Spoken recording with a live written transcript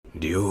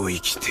領域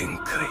展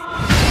開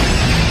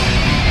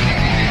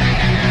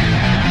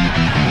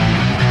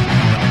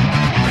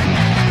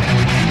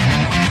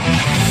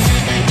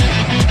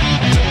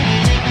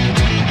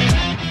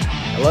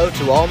Hello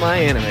to all my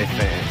anime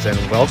fans, and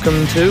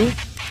welcome to テ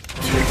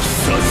キ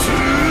サス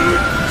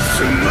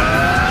ス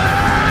マ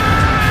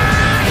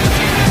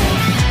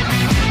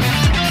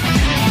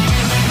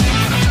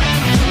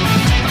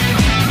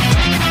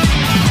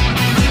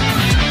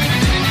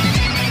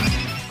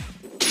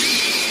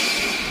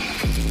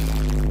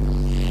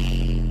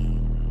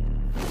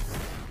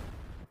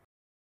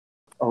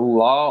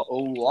Hola,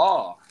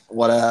 hola.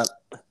 What up?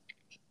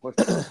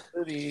 What's the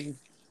city?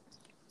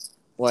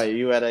 Wait,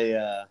 you at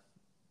a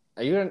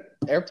are you at an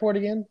airport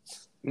again?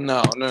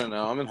 No.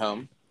 I'm at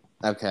home.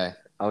 Okay.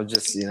 I was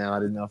just, I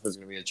didn't know if it was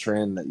going to be a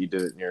trend that you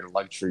did it in your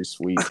luxury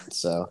suite,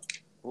 so.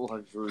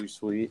 Luxury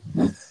suite.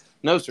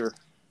 No, sir.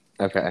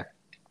 Okay.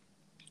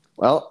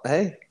 Well,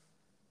 hey,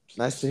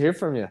 nice to hear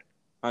from you.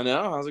 I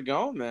know. How's it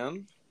going,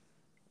 man?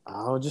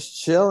 Oh, just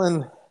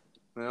chilling.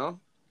 Yeah.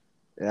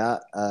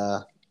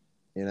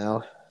 Yeah,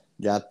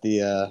 got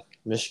the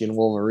Michigan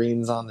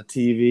Wolverines on the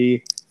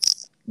TV.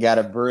 Got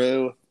a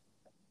brew.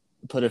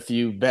 Put a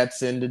few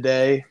bets in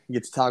today.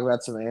 Get to talk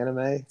about some anime.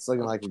 It's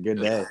looking like a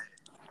good day.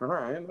 All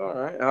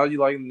right. How you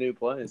liking the new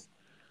place?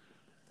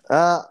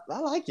 I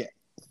like it.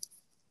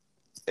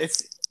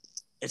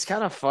 It's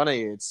kind of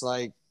funny. It's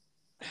like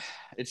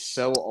it's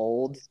so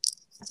old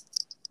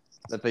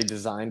that they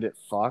designed it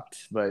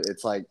fucked, but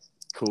it's like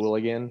cool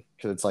again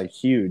because it's like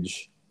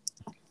huge,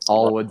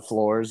 all wood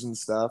floors and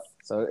stuff.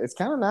 So it's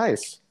kind of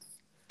nice.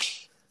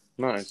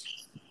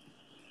 Nice.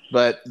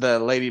 But the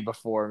lady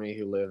before me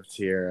who lived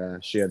here,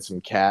 she had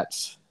some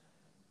cats.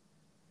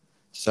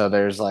 So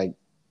there's like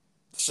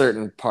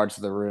certain parts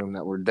of the room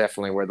that were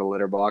definitely where the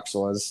litter box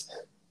was.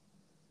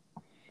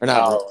 Or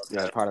not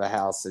part of the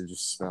house. It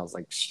just smells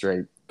like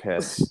straight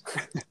piss.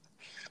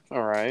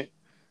 All right.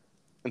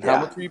 And Yeah.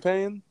 how much are you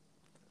paying?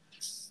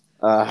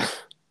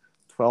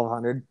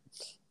 $1,200.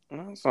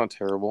 Oh, that's not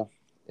terrible.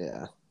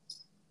 Yeah.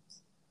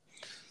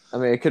 I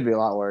mean, it could be a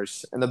lot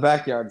worse. And the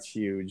backyard's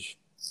huge,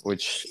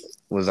 which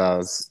was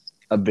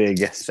a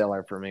big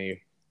seller for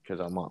me because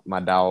I'm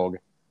my dog.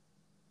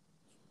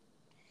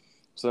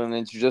 So then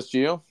it's just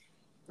you?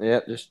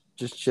 Yep,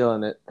 just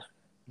chilling it.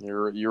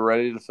 You're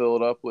ready to fill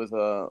it up with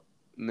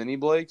mini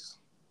Blakes?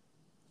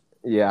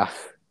 Yeah.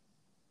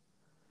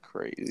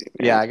 Crazy,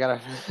 man. Yeah, I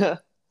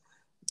gotta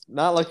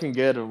not looking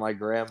good with my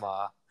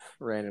grandma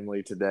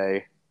randomly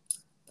today.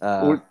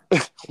 What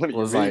do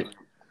you mean?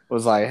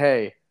 Was like,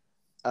 hey,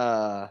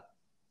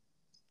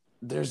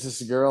 there's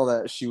this girl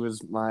that she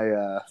was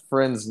my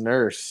friend's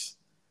nurse.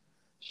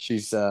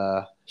 She's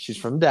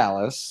from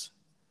Dallas.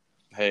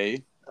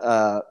 Hey.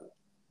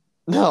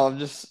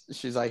 No,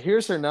 she's like,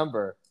 here's her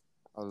number.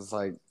 I was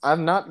like,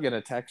 I'm not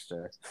gonna text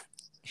her.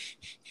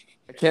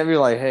 I can't be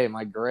like, hey,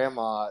 my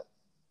grandma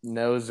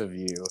knows of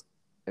you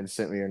and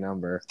sent me your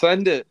number.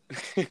 Send it.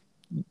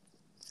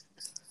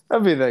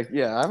 That'd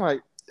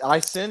be I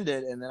send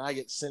it and then I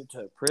get sent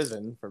to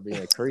prison for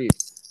being a creep.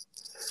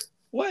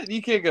 What?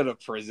 You can't go to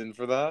prison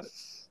for that.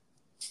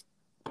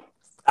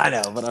 I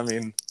know, but I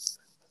mean,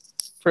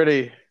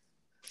 pretty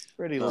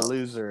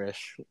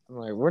loserish. I'm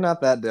like, we're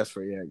not that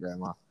desperate yet,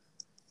 Grandma.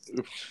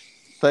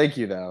 Thank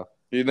you, though.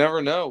 You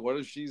never know. What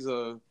if she's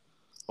a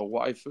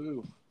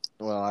waifu?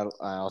 Well,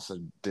 I also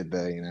did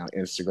the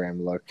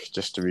Instagram look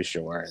just to be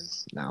sure, and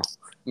no,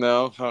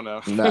 No, oh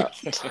no, no.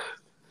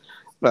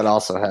 That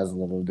also has a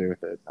little to do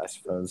with it, I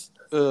suppose.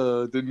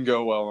 Didn't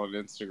go well on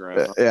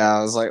Instagram. Yeah,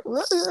 I was like,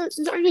 well, I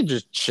can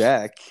just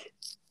check.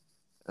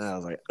 And I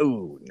was like,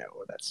 oh no,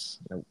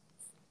 no.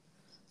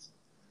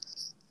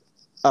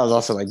 I was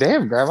also like,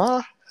 damn,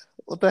 Grandma,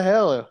 what the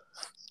hell?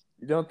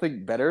 You don't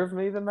think better of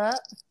me than that?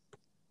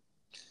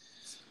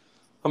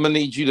 I'm gonna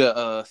need you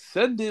to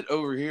send it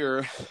over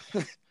here.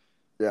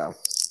 Yeah.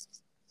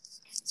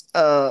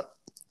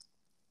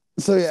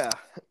 So yeah,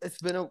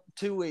 it's been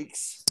 2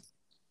 weeks.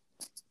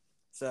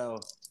 So,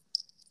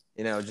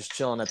 just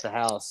chilling at the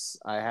house.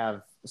 I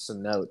have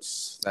some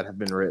notes that have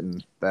been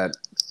written that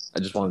I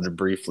just wanted to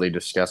briefly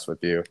discuss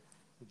with you.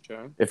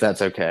 Okay. If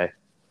that's okay.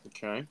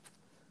 Okay.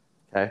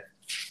 Okay.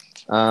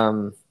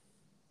 Where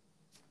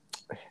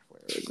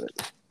is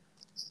it?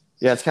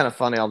 Yeah, it's kind of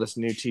funny, all this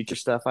new teacher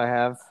stuff I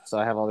have. So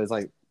I have all these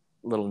like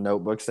little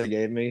notebooks they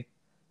gave me,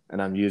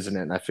 and I'm using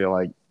it, and I feel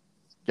like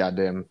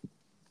goddamn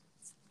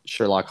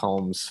Sherlock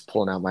Holmes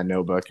pulling out my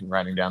notebook and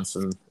writing down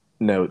some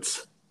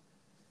notes.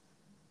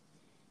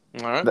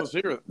 All right, let's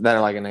hear it. That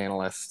are like an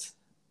analyst.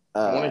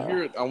 I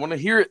want to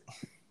hear it.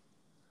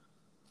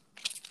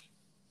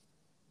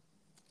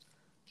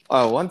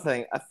 Oh, one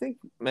thing. I think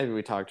maybe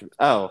we talked.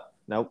 Oh,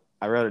 nope.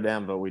 I wrote it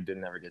down, but we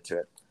didn't ever get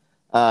to it.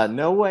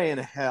 No way in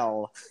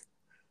hell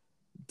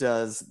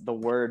does the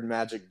word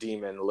magic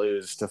demon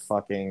lose to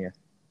fucking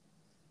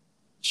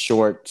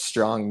short,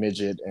 strong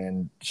midget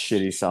and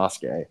shitty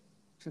Sasuke.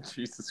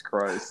 Jesus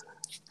Christ.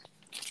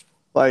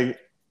 Like,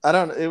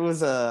 I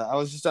was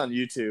just on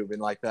YouTube and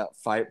like that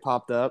fight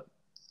popped up.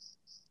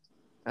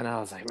 And I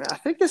was like, man, I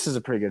think this is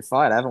a pretty good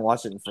fight. I haven't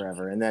watched it in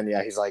forever. And then,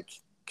 yeah, he's like,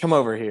 come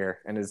over here.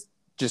 And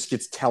just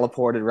gets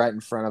teleported right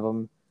in front of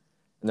him.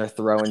 And they're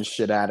throwing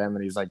shit at him.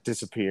 And he's like,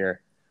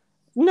 disappear.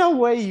 No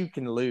way you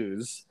can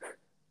lose.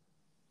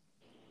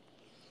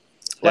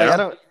 Like,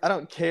 Yeah. I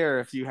don't care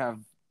if you have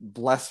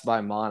blessed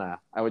by mana.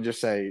 I would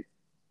just say,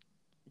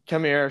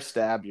 come here,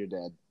 stab, you're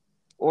dead.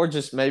 Or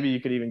just maybe you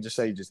could even just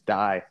say, just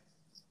die.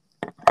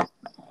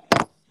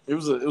 It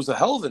was a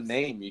hell of a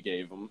name you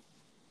gave him.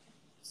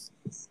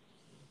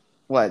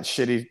 What,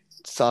 shitty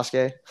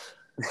Sasuke?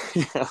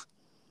 Yeah.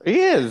 He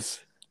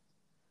is.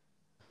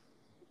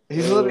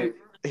 He's Uh,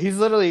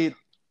 literally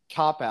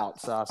cop out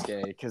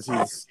Sasuke because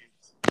he's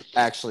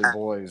actually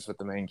boys with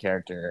the main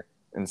character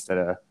instead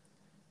of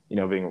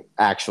being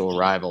actual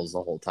rivals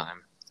the whole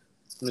time.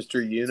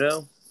 Mr.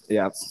 Yuno?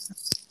 Yep.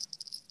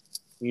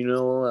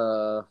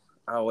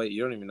 Oh wait,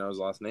 you don't even know his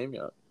last name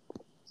yet.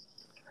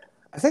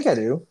 I think I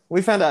do.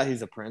 We found out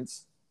he's a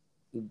prince.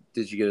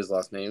 Did you get his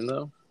last name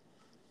though?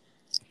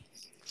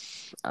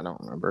 I don't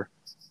remember.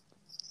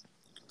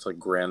 It's like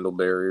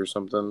Grandleberry or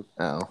something.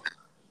 Oh.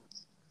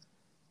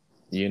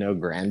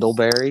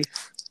 Grandleberry?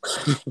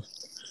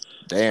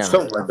 Damn.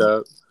 Something like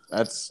that.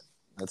 That's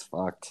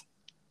fucked.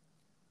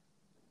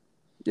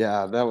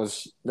 Yeah, that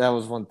was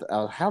one.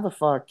 How the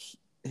fuck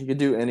he could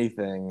do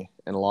anything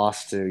and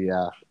lost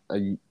to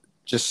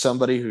just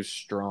somebody who's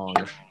strong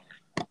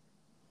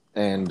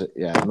and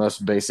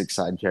most basic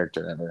side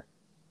character ever.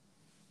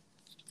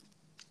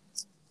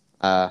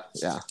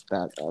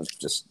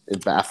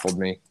 It baffled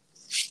me.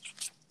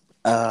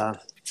 Here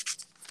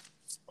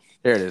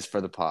it is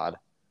for the pod.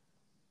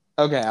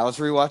 Okay, I was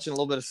rewatching a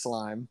little bit of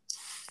Slime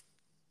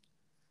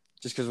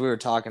just because we were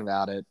talking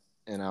about it,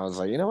 and I was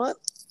like, you know what?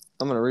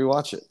 I'm gonna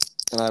rewatch it,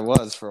 and I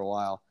was for a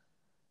while.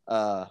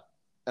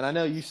 And I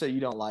know you say you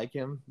don't like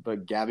him,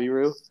 but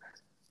Gabiru,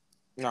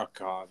 Oh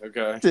God.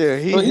 Okay.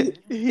 dude,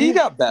 He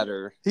got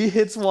better. he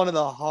hits one of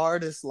the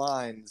hardest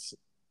lines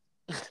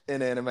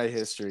in anime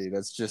history.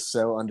 That's just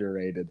so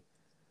underrated.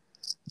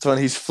 It's when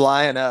he's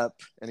flying up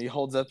and he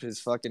holds up his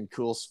fucking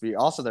cool speed.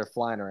 Also, they're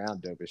flying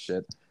around dope as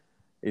shit.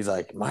 He's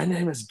like, my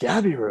name is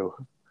Gabiru,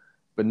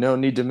 but no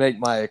need to make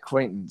my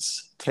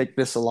acquaintance. Take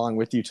this along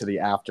with you to the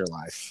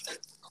afterlife.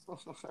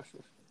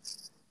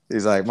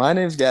 He's like, my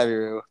name's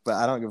Gabiru, but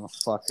I don't give a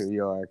fuck who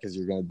you are because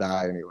you're going to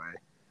die anyway.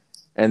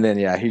 And then,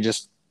 he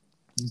just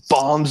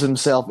bombs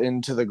himself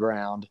into the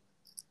ground.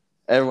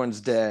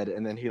 Everyone's dead.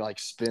 And then he,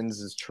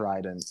 spins his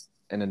trident.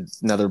 And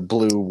another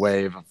blue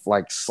wave of,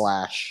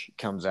 slash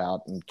comes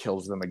out and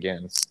kills them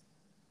again.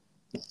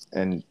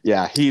 And,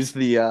 he's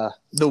the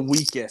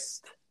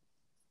weakest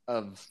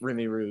of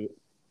Rimimaru's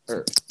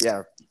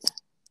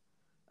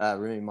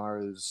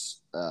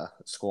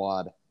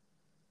squad.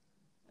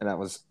 And that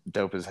was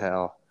dope as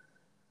hell.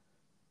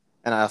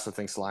 And I also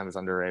think Slime is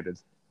underrated.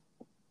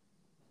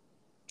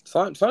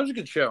 Slime's a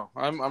good show.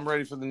 I'm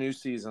ready for the new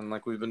season,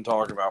 like we've been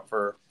talking about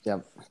for.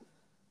 Yep.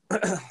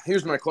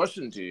 Here's my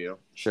question to you.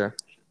 Sure.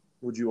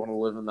 Would you want to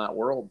live in that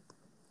world?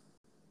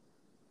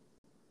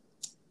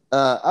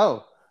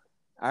 All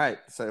right.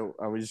 So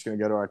are we just going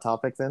to go to our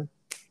topic then?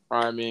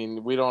 I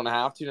mean, we don't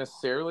have to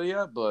necessarily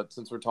yet, but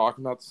since we're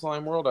talking about the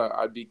slime world,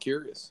 I'd be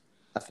curious.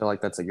 I feel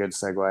like that's a good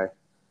segue.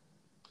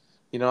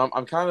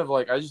 I'm kind of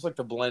like, I just like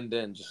to blend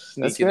in, just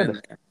sneak That's it good.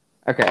 in there.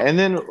 Okay, and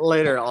then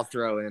later I'll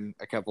throw in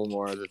a couple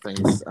more of the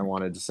things I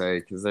wanted to say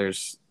because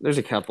there's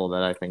a couple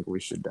that I think we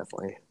should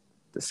definitely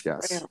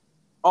discuss.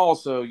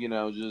 Also,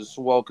 just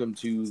welcome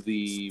to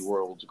the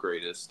world's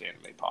greatest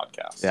anime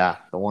podcast. Yeah,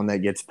 the one that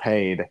gets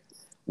paid,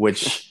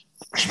 which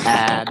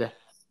ad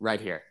right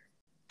here.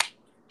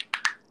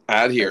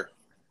 Ad here.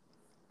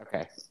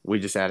 Okay, we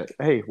just added.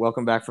 Hey,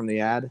 welcome back from the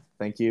ad.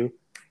 Thank you.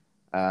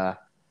 I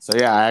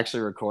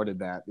actually recorded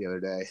that the other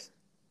day.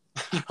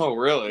 Oh,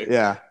 really?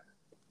 Yeah.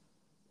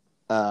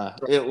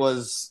 It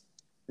was,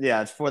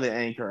 it's for the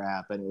Anchor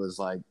app, and it was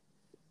like,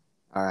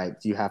 all right,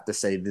 you have to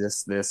say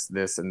this, this,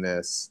 this, and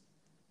this.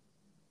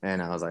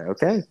 And I was like,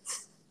 okay.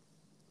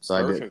 So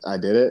I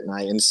did it, and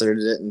I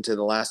inserted it into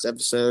the last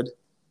episode.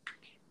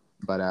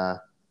 But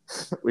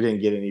we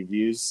didn't get any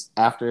views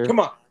after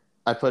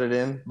I put it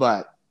in.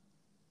 But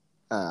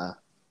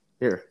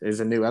here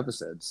is a new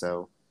episode,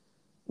 so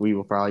we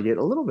will probably get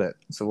a little bit.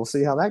 So we'll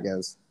see how that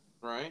goes.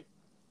 Right.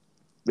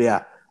 But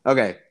yeah.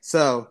 Okay.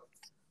 So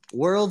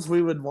worlds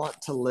we would want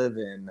to live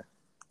in,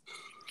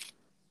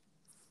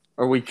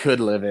 or we could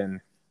live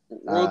in.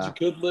 Worlds you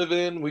could live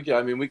in. We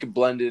could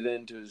blend it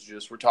into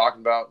we're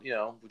talking about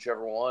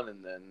whichever one,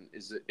 and then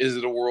is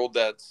it a world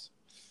that's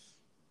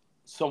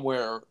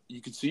somewhere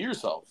you could see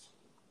yourself?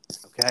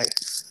 Okay.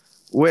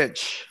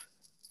 Which,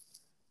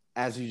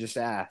 as you just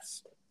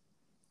asked,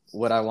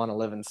 would I want to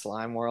live in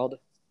Slime World?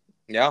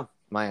 Yeah.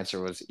 My answer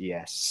was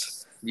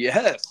yes.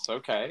 Yes.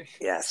 Okay.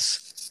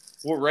 Yes.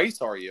 What race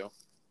are you?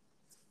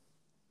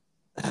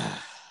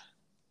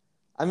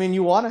 I mean,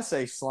 you want to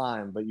say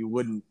slime, but you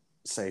wouldn't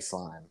say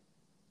slime.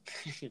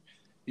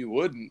 You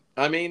wouldn't.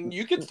 I mean,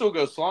 you could still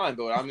go slime,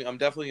 but I'm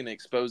definitely going to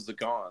expose the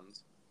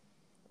cons.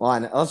 Well, I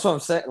know. That's what I'm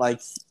saying.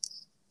 Like,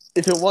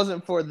 if it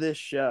wasn't for this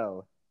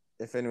show,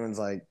 if anyone's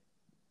like,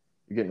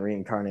 you're getting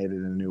reincarnated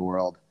in a new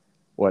world,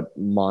 what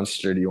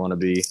monster do you want to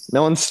be?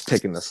 No one's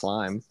picking the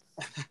slime.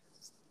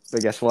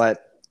 But guess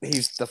what?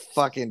 He's the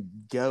fucking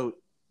goat.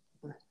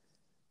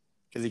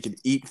 Because he can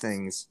eat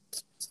things.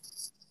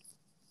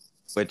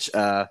 Which,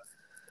 so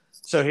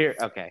here,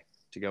 okay,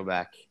 to go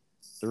back.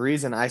 The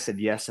reason I said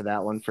yes to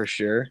that one for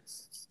sure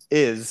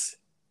is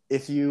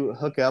if you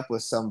hook up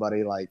with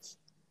somebody like,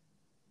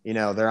 you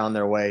know, they're on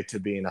their way to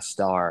being a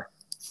star,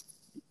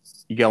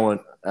 you go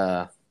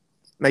and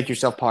make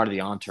yourself part of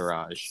the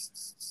entourage.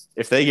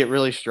 If they get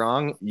really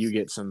strong, you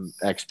get some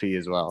XP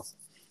as well.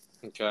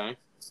 Okay.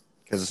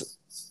 Because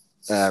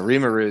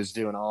Rimaru is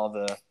doing all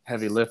the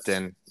heavy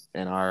lifting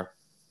in our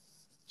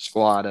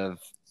squad of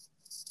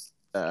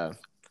I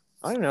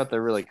don't even know what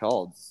they're really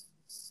called.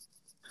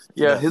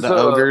 Yeah, the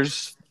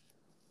ogres.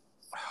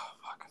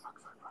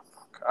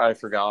 Fuck. I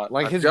forgot.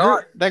 Like his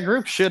group, that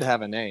group should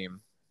have a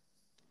name.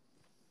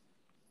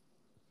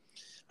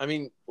 I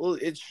mean, well,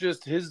 it's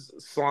just his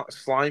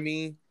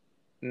slimy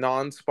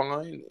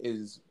non-spine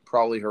is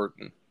probably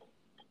hurting.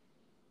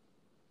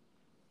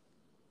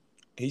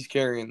 He's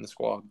carrying the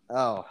squad.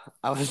 Oh,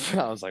 I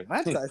was like,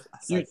 what?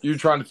 You're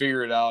trying to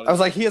figure it out. I was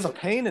like, he has a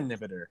pain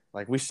inhibitor.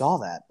 Like, we saw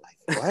that.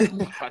 Like,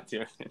 what? God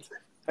damn it.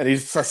 And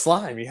he's a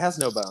slime. He has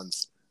no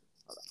bones.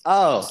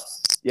 Oh,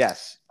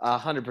 yes.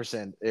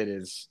 100% it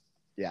is.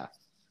 Yeah.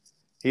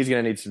 He's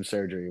going to need some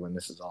surgery when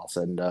this is all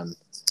said and done.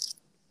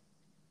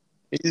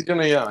 He's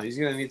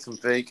gonna need some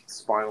fake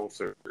spinal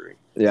surgery.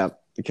 Yeah,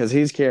 because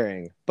he's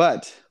carrying.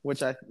 But,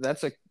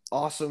 that's an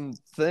awesome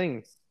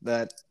thing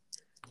that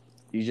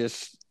you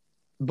just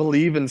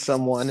believe in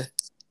someone,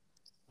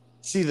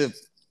 see the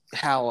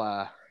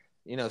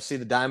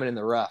diamond in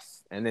the rough,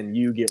 and then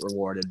you get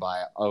rewarded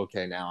by,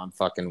 okay, now I'm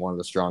fucking one of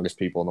the strongest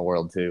people in the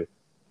world too.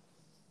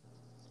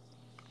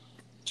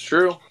 It's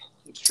true.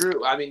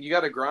 I mean, you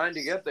got to grind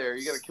to get there.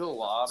 You got to kill a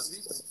lot of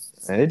people.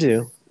 They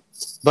do.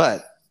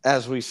 But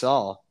as we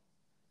saw,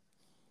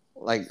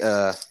 like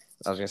I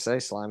was gonna say,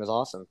 slime is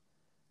awesome.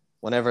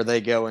 Whenever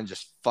they go and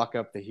just fuck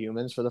up the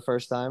humans for the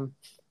first time.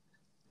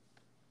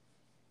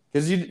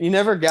 Because you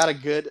never got a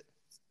good.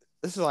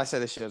 This is why I say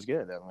this show's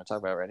good. I'm going to talk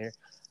about it right here.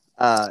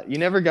 You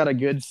never got a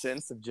good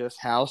sense of just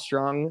how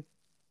strong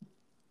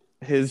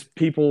his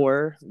people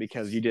were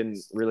because you didn't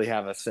really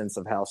have a sense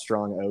of how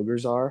strong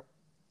ogres are.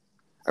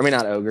 I mean,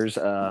 not ogres,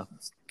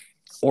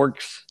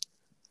 orcs.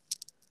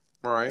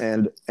 Right.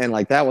 And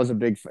like that was a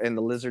big, and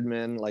the lizard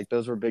men, like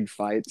those were big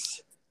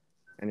fights.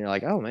 And you're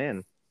like, oh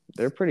man,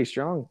 they're pretty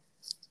strong.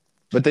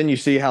 But then you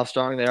see how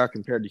strong they are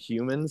compared to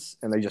humans,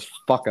 and they just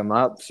fuck them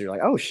up. So you're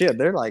like, oh shit,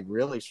 they're like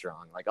really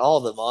strong. Like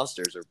all the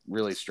monsters are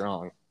really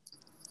strong.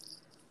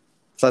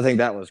 So I think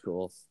that was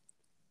cool.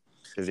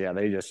 Because yeah,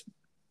 they just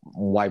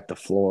wiped the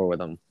floor with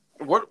them.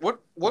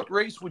 What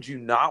race would you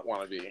not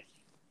want to be?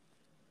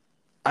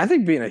 I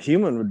think being a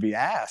human would be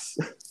ass.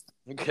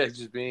 Okay,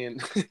 just being.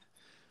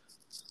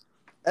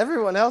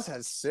 Everyone else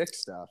has sick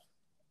stuff.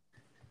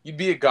 You'd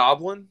be a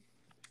goblin?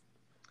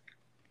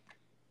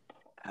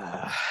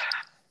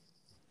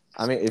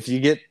 I mean, if you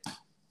get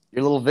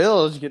your little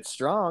village get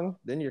strong,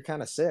 then you're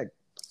kind of sick.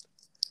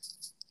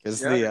 Because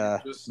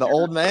the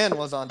old man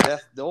was on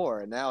death's door,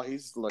 and now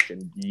he's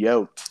looking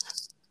yoked.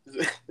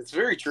 It's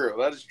very true.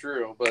 That is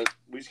true. But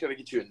we just got to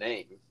get you a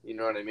name. You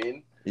know what I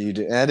mean? You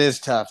do. That is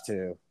tough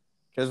too.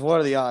 Because what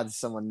are the odds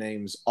someone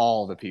names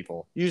all the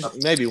people? Usually,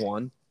 maybe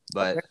one,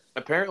 but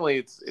apparently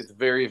it's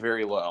very,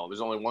 very low.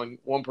 There's only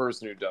one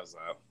person who does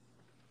that.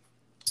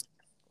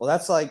 Well,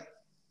 that's like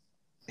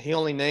he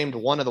only named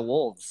one of the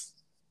wolves,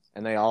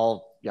 and they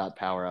all got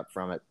power up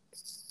from it.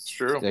 It's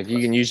true. Like you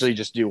can usually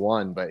just do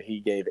one, but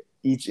he gave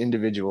each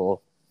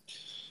individual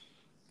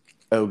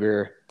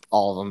ogre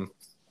all of them.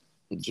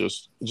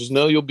 Just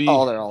know you'll be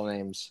all their all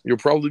names. You'll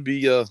probably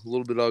be a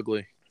little bit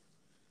ugly.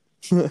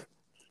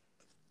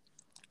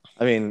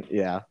 I mean,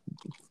 yeah,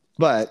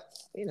 but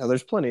you know,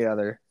 there's plenty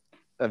other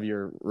of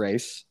your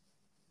race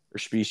or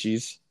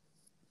species.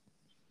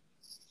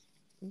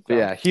 Okay. But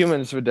yeah,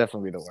 humans would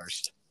definitely be the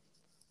worst.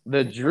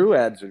 The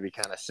druids would be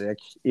kind of sick,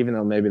 even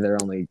though maybe they're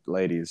only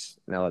ladies.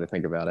 Now that I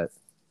think about it,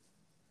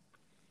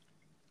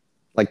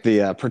 like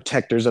the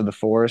protectors of the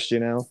forest,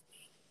 you know,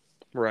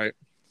 right?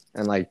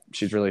 And like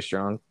she's really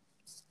strong.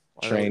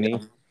 Trainee,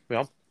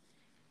 yeah,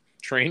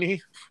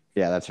 Trainee.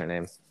 Yeah, that's her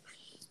name.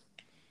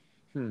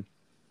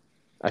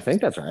 I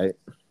think that's right.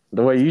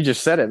 The way you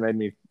just said it made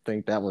me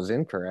think that was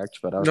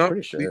incorrect, but I was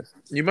pretty sure.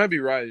 You might be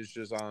right. It's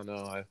just, I don't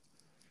know.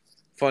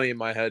 Funny in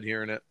my head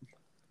hearing it.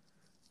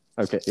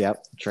 Okay,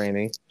 yep.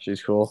 Trainee.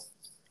 She's cool.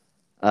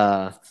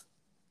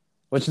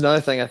 Which is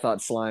another thing I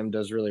thought Slime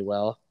does really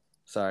well.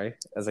 Sorry.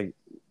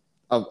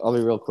 I'll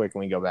be real quick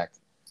when we go back.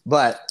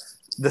 But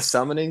the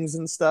summonings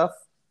and stuff,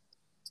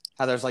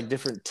 how there's like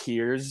different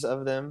tiers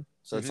of them.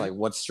 So it's like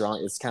what's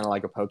strong. It's kind of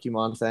like a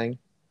Pokemon thing.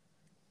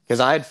 Because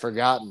I had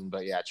forgotten,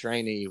 but yeah,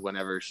 Trainee,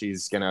 whenever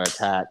she's going to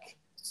attack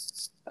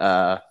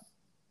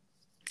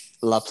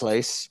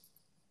Laplace,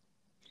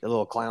 the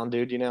little clown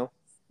dude, you know?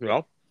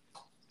 Yeah.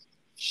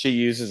 She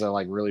uses a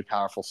like really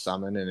powerful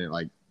summon, and it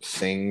like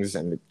sings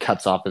and it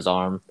cuts off his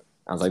arm.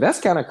 I was like, that's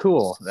kind of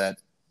cool that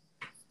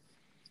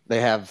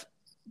they have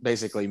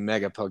basically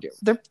mega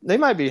Pokemon. They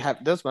might be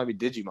those might be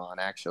Digimon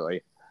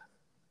actually.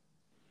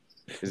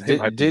 They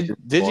might be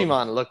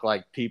Digimon look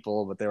like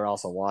people, but they were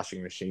also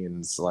washing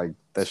machines. Like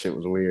that shit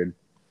was weird.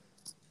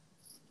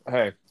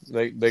 Hey,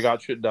 they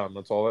got shit done.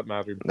 That's all that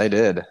mattered. They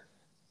did.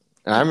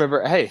 And I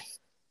remember, hey,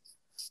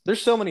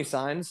 there's so many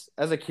signs.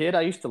 As a kid,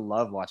 I used to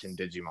love watching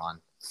Digimon.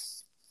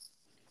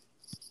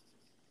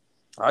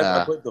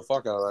 I played the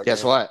fuck out of that.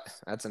 Guess game. what?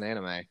 That's an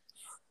anime.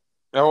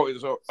 Oh,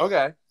 so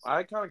okay.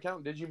 I kind of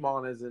count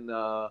Digimon as in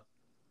the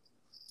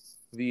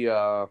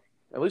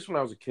at least when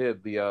I was a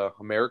kid, the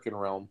American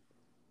realm.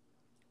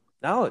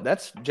 No,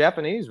 that's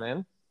Japanese,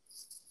 man.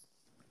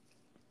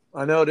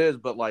 I know it is,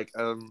 but like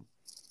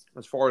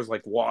as far as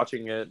like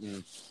watching it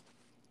and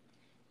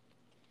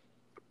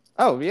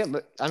Oh yeah,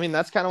 but I mean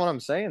that's kind of what I'm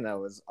saying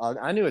though. Is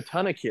I knew a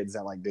ton of kids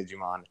that like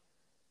Digimon.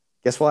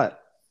 Guess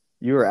what?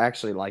 You were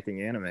actually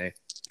liking anime,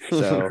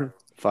 so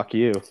fuck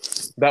you.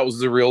 that was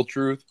the real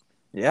truth.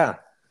 Yeah,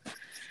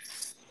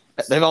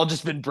 they've all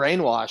just been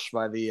brainwashed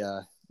by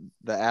the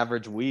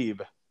average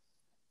weeb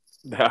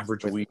The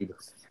average weed.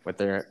 with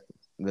the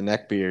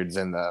neck beards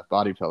and the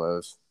body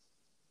pillows.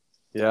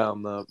 Yeah,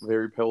 on the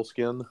very pale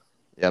skin.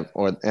 Yep.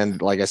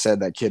 And like I said,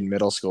 that kid in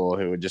middle school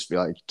who would just be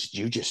like, "Did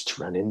you just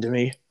run into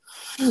me?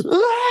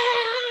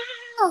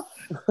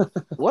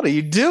 What are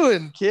you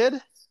doing,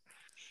 kid?"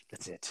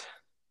 That's it.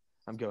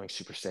 I'm going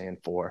Super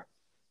Saiyan 4.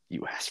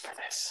 You asked for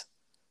this.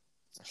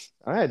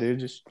 All right, dude,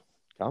 just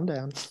calm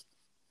down.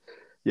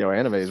 Yo,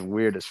 anime is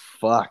weird as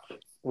fuck.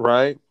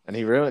 Right? And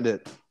he ruined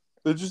it.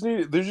 There just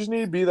need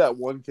to be that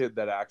one kid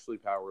that actually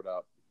powered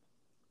up.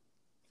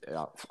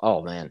 Yeah.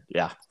 Oh man,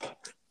 yeah.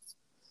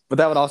 But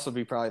that would also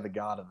be probably the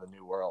god of the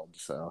new world,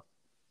 so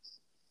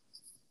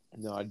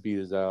No, I'd beat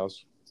his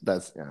ass.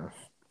 that's fair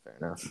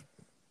enough.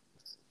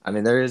 I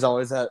mean, there is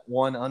always that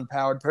one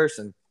unpowered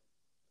person.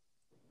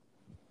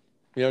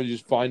 You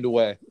just find a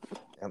way.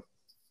 Yep.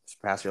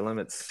 Surpass your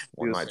limits,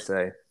 one Yes. might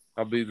say.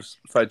 I'll be the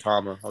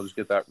Saitama. I'll just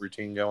get that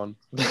routine going.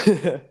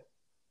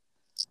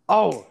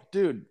 Oh,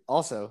 dude.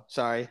 Also,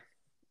 sorry.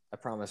 I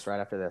promised right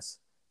after this.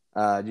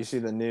 Do you see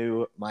the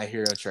new My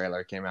Hero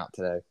trailer came out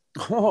today?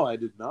 Oh, I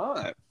did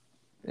not.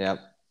 Yep.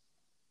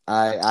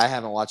 I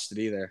haven't watched it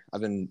either.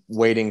 I've been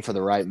waiting for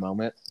the right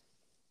moment.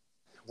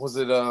 Was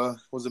it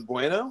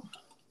bueno?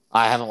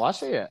 I haven't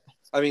watched it yet.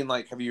 I mean,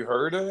 like, have you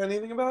heard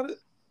anything about it?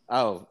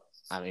 Oh,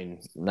 I mean,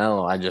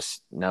 no. I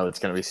just know it's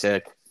going to be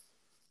sick.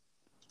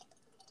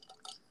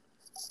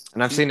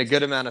 And I've seen a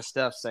good amount of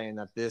stuff saying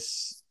that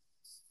this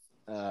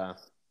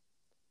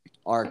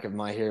arc of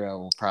My Hero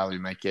will probably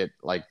make it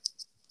like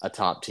a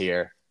top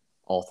tier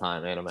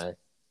all-time anime.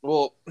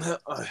 Well,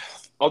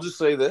 I'll just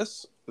say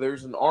this.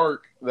 There's an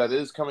arc that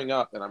is coming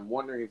up, and I'm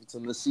wondering if it's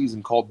in this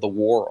season called the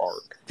War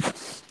Arc.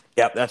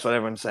 Yep, that's what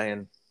everyone's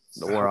saying.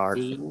 The War Arc.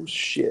 Oh,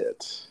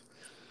 shit.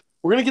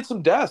 We're going to get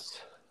some deaths.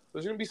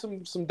 There's going to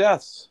be some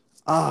deaths.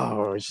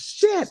 Oh,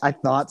 shit. I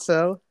thought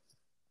so.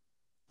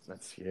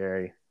 That's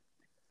scary.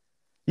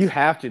 You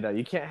have to, though.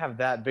 You can't have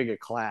that big a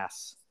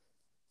class.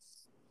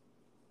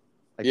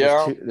 Like,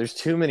 Yeah. There's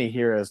too many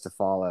heroes to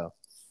follow.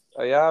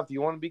 Yeah, if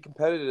you want to be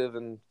competitive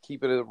and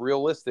keep it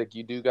realistic,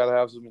 you do got to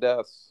have some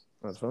deaths.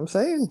 That's what I'm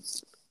saying.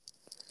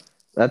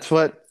 That's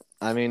what,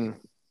 I mean,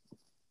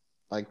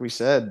 like we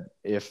said,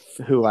 if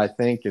who I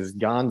think is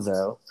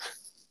Gonzo,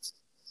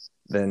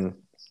 then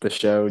the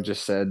show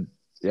just said,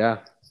 yeah,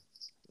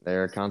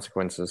 there are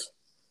consequences,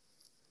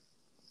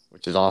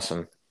 which is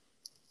awesome.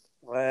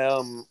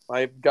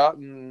 I've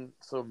gotten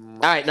some.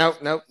 All right,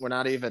 nope, we're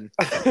not even.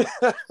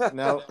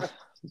 No,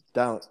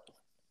 don't.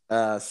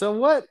 So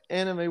what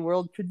anime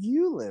world could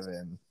you live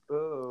in?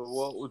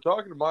 Well, we're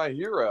talking to My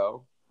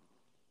Hero.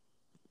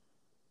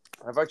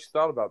 I've actually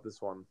thought about this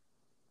one.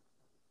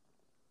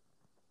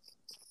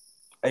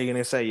 Are you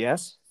gonna say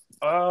yes?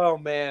 Oh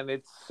man,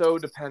 it's so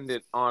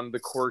dependent on the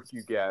quirk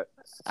you get.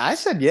 I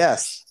said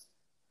yes.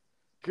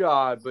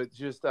 God, but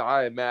just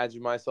I imagine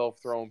myself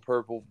throwing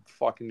purple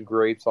fucking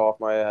grapes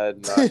off my head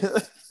and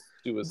not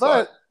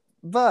suicide.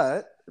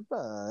 But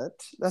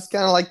that's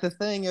kind of like the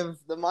thing of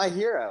the My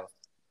Hero.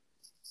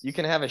 You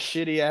can have a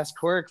shitty ass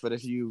quirk, but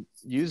if you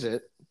use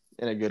it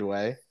in a good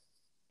way.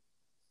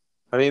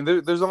 I mean,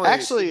 there's only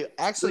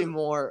actually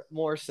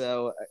more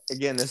so.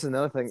 Again, this is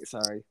another thing.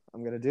 Sorry,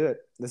 I'm gonna do it.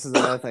 This is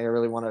another thing I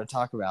really wanted to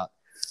talk about.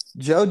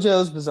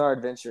 JoJo's Bizarre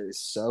Adventure is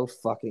so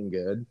fucking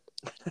good.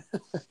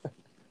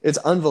 It's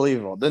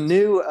unbelievable. The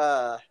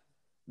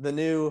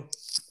new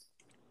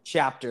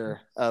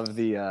chapter of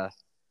the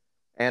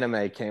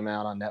anime came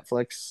out on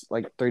Netflix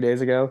like 3 days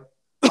ago,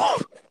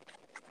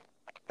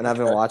 and I've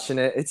been watching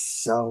it. It's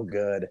so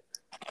good.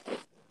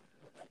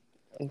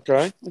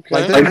 Okay.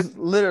 Like there's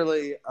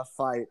literally a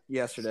fight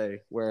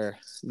yesterday where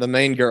the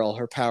main girl,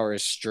 her power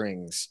is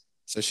strings,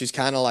 so she's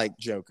kind of like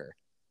Joker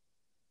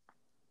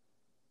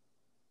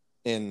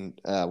in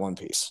One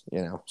Piece,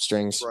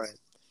 strings, Right.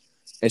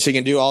 and she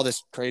can do all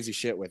this crazy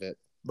shit with it.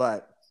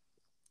 But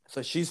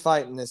so she's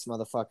fighting this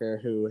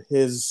motherfucker who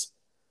his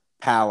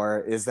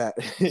power is that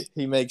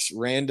he makes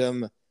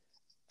random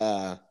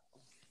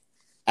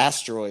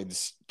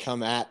asteroids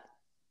come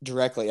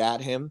directly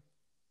at him,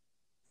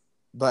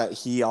 but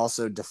he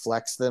also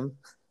deflects them.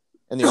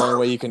 And the only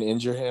way you can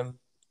injure him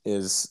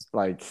is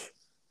like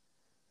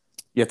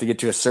you have to get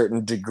to a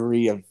certain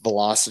degree of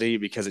velocity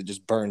because it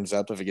just burns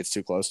up if it gets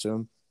too close to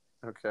him.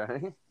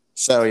 Okay.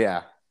 So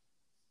yeah,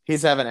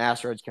 he's having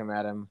asteroids come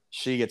at him.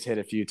 She gets hit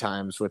a few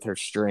times with her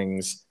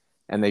strings,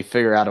 and they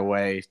figure out a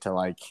way to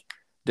like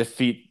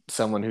defeat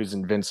someone who's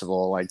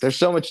invincible. Like there's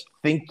so much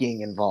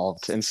thinking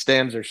involved, and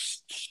stems are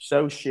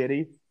so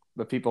shitty,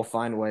 but people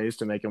find ways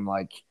to make them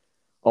like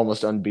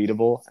almost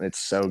unbeatable, and it's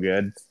so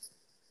good.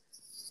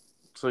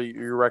 So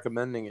you're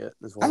recommending it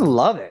as I well?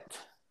 love it.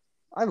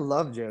 I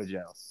love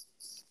JoJo.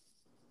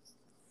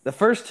 The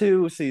first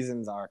 2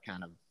 seasons are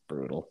kind of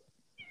brutal,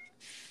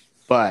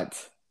 but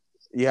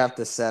you have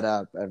to set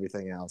up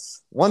everything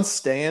else. Once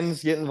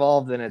stands get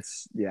involved, then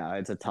it's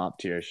a top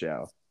tier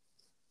show.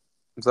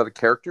 Is that a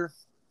character?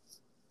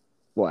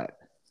 What?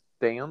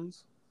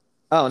 Stands?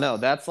 Oh no,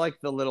 that's like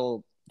the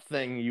little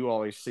thing you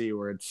always see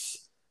where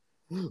it's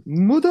the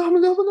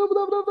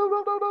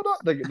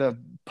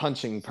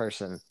punching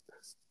person.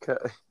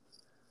 Okay.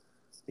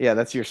 Yeah,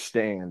 that's your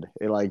stand.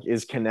 It like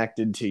is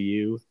connected to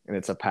you, and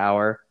it's a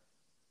power.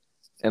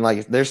 And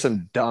like, there's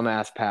some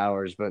dumbass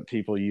powers, but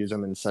people use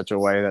them in such a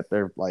way that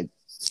they're like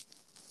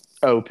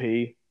OP.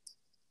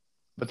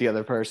 But the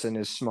other person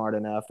is smart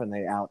enough, and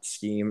they out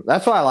scheme.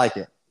 That's why I like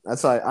it.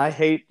 That's why I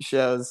hate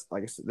shows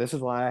like this.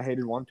 Is why I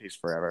hated One Piece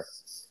forever.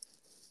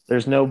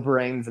 There's no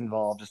brains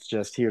involved. It's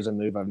just here's a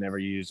move I've never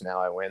used.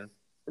 Now I win.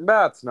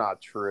 That's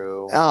not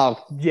true.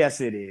 Oh yes,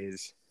 it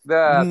is.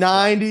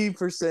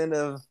 90%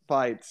 of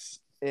fights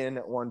in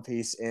One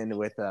Piece end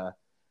with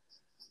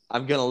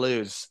I'm gonna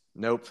lose.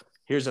 Nope.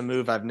 Here's a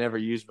move I've never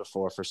used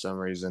before for some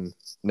reason.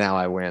 Now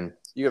I win.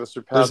 You gotta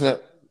surpass.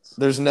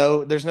 There's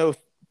no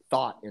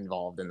thought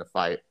involved in the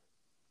fight.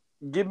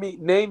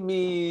 Name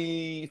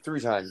me 3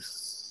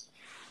 times.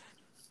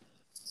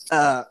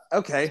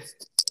 Okay.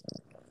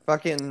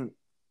 Fucking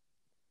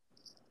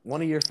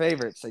one of your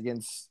favorites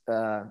against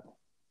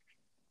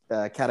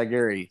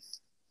Katagiri.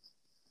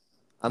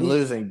 I'm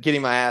losing.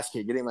 Getting my ass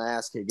kicked. Getting my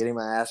ass kicked. Getting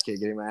my ass kicked.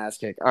 Getting my ass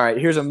kicked. All right,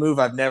 here's a move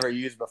I've never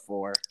used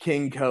before.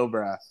 King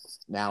Cobra.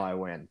 Now I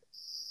win.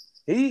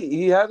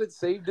 He had it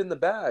saved in the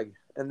bag,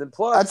 and then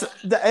plus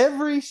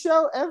every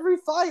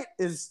fight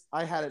is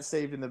I had it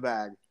saved in the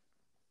bag,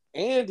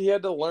 and he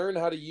had to learn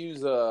how to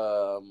use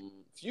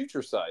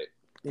Future Sight.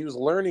 He was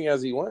learning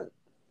as he went.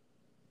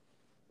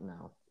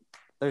 No,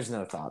 there's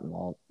no thought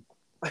involved,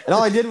 and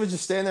all I did was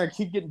just stand there and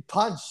keep getting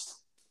punched.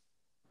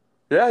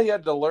 Yeah, he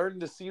had to learn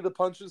to see the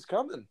punches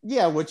coming.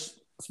 Yeah, which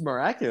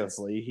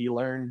miraculously he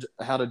learned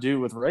how to do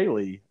with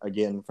Rayleigh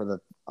again for the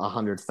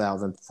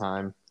 100,000th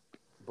time.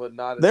 But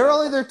not. They're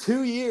only there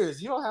 2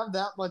 years. You don't have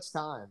that much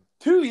time.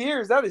 2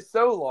 years? That is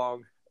so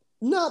long.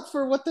 Not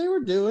for what they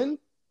were doing.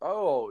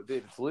 Oh,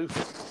 dude,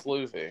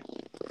 floofy.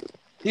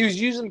 He was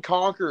using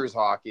Conqueror's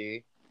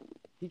hockey.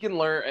 He can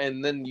learn,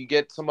 and then you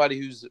get somebody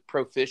who's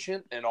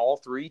proficient in all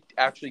 3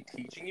 actually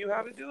teaching you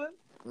how to do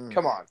it.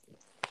 Come on.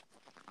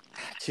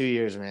 2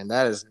 years, man.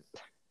 That is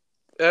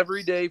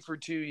every day for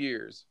 2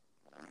 years.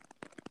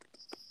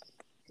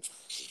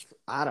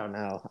 I don't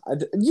know.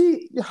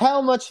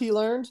 How much he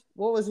learned?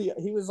 What was he?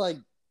 He was like.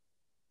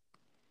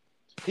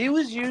 He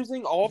was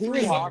using all 3 He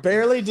was hockeys.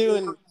 barely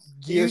doing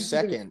gear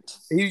second.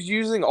 He was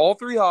using all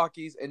 3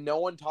 hockeys, and no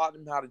one taught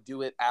him how to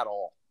do it at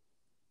all.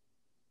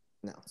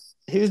 No.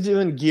 He was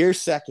doing gear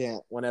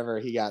second whenever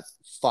he got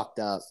fucked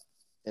up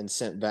and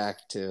sent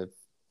back to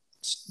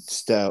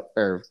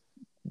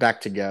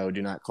back to go.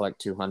 Do not collect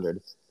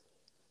 200.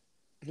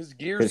 His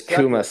gear because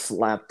Kuma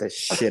slapped the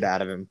shit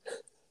out of him.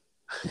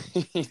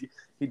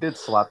 He did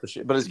slap the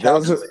shit, but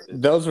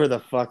those were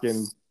the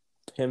fucking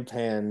pimp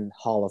hand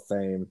Hall of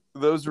Fame.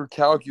 Those were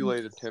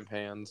calculated pimp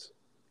hands.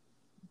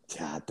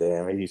 God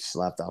damn, he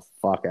slapped the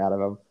fuck out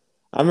of him.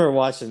 I remember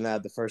watching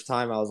that the first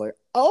time. I was like,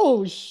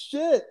 "Oh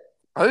shit!"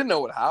 I didn't know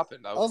what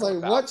happened. I was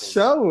like, "What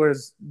show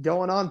was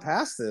going on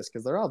past this?"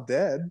 Because they're all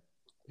dead.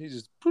 He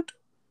just, and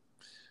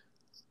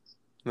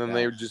then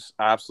they would just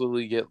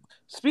absolutely get.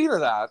 Speaking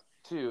of that,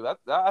 too, that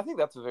I think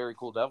that's a very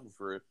cool devil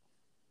fruit.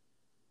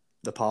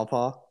 The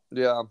pawpaw.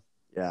 Yeah.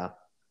 Yeah.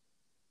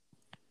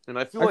 And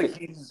I feel like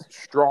he's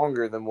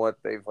stronger than what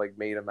they've like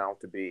made him out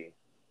to be.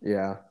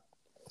 Yeah.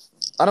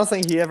 I don't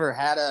think he ever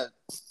had a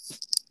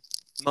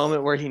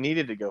moment where he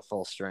needed to go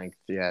full strength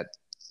yet.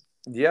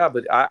 Yeah,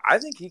 but I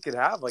think he could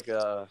have like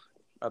a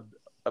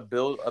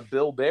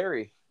Bill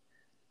Berry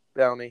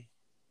bounty.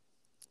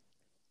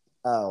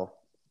 Oh.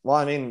 Well,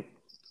 I mean,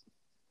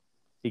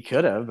 he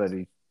could have, but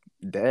he's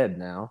dead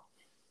now.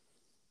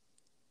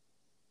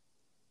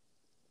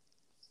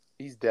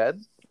 He's dead?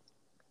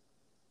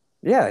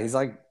 Yeah, he's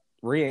like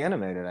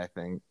reanimated, I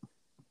think.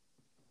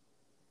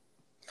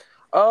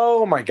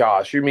 Oh my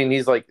gosh! You mean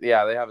he's like?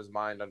 Yeah, they have his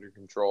mind under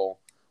control.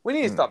 We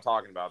need to stop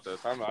talking about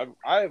this.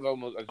 I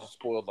just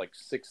spoiled like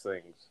 6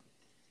 things.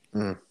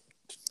 God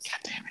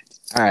damn it!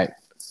 All right,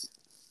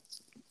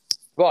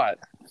 but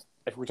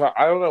if we're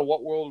talking, I don't know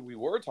what world we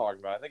were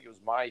talking about. I think it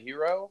was My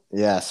Hero.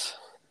 Yes.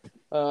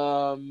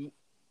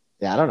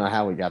 Yeah, I don't know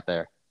how we got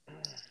there,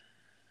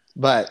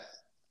 but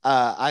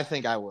I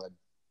think I would.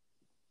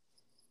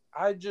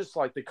 I just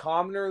like the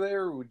commoner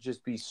there would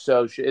just be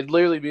so shit. It'd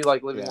literally be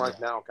like living Yeah. life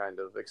now, kind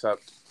of,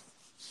 except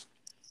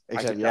I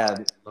Except, could yeah, die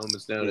at a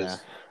moment's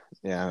notice.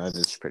 yeah, that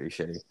is pretty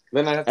shitty.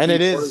 Then I have to And be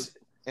it part of- is,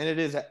 and it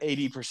is an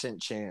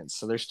 80% chance.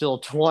 So there's still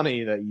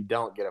 20 that you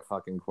don't get a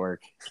fucking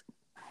quirk.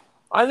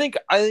 I think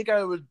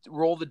I would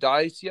roll the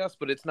dice, yes,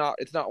 but it's not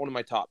one of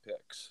my top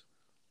picks.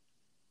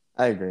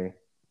 I agree.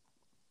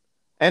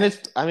 And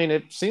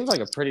it seems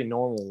like a pretty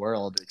normal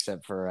world,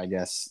 except for, I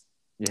guess,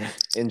 yeah,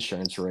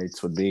 insurance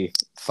rates would be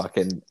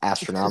fucking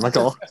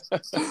astronomical.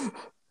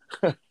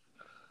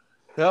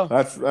 Yeah,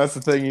 That's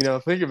the thing you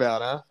don't think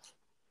about, huh?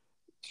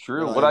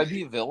 true. Like, Would I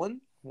be a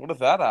villain? What if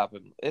that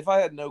happened? If I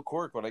had no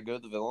quirk, would I go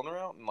the villain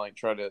route and like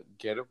try to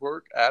get a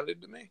quirk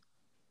added to me?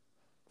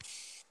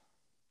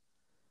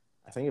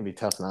 I think it'd be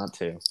tough not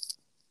to.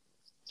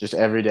 Just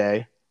every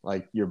day,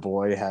 like your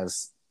boy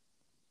has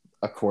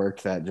a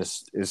quirk that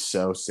just is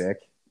so sick,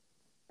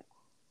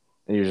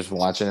 and you're just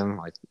watching him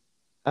like,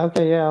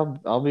 okay, yeah,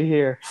 I'll be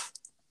here.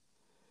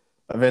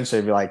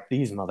 Eventually, be like,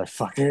 these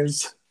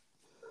motherfuckers.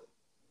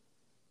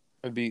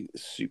 I'd be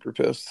super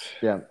pissed.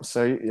 Yeah.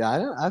 So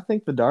yeah, I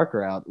think the dark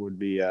route would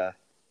be it'd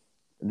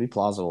be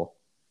plausible.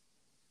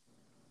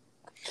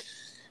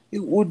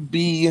 It would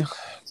be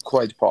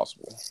quite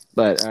possible.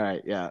 But all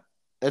right, yeah,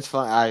 it's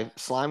fine.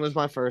 Slime was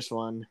my first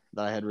one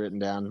that I had written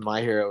down.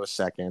 My Hero was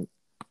second,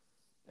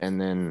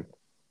 and then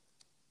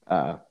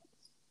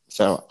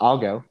so I'll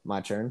go.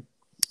 My turn.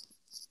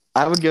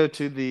 I would go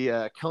to the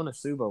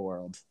Konosuba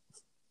world.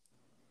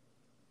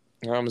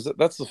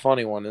 That's the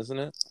funny one, isn't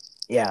it?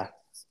 Yeah,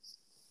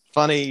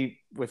 funny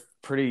with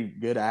pretty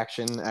good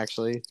action.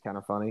 Actually, kind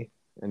of funny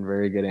and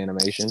very good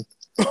animation.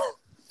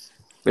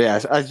 But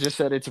yeah, I just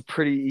said it's a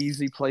pretty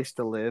easy place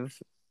to live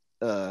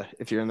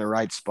if you're in the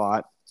right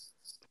spot.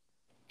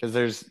 Because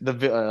there's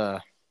I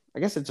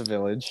guess it's a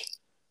village,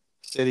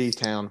 city,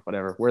 town,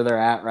 whatever. Where they're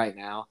at right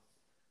now,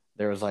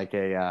 there was like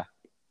the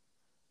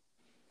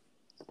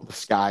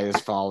sky is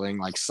falling,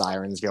 like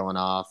sirens going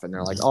off, and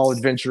they're like, all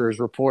adventurers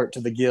report to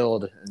the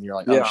guild. And you're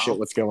like, oh shit,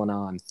 what's going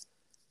on?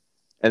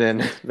 And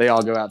then they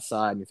all go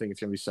outside, and you think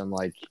it's going to be some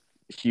like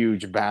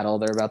huge battle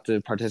they're about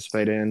to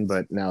participate in.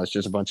 But no, it's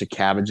just a bunch of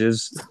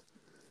cabbages.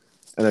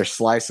 And they're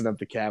slicing up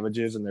the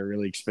cabbages, and they're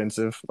really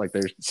expensive. Like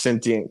they're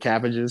sentient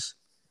cabbages.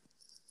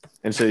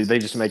 And so they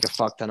just make a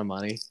fuck ton of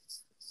money.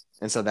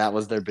 And so that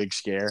was their big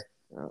scare.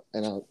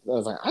 And I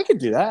was like, I could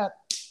do that.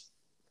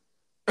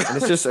 And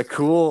it's just a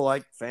cool,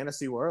 like,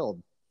 fantasy world.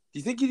 Do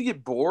you think you'd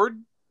get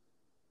bored?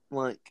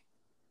 Like,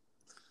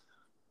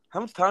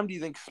 how much time do you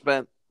think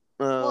spent?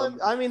 Well,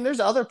 I mean, there's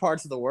other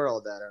parts of the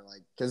world that are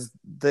like, because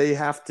they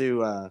have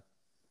to,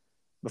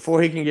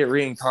 before he can get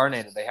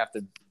reincarnated, they have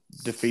to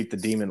defeat the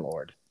demon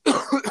lord.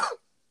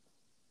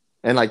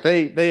 And like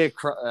they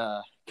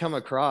come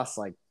across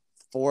like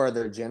 4 of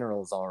their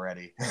generals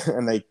already,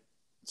 and they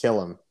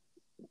kill him,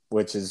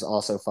 which is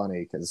also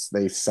funny because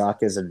they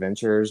suck as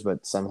adventurers,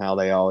 but somehow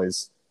they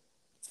always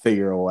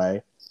figure a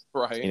way.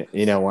 Right.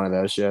 You know, one of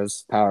those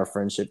shows, Power of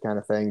Friendship kind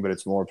of thing, but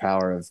it's more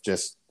power of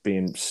just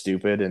being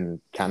stupid and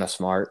kind of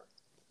smart.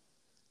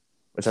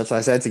 Which that's why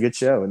I said it's a good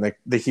show, and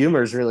the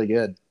humor is really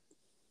good.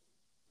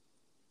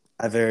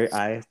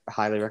 I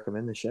highly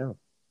recommend the show.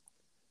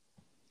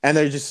 And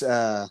they just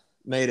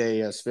made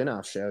a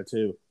spin-off show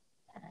too.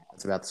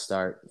 It's about to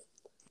start.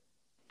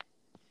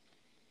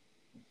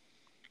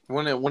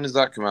 When does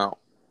that come out?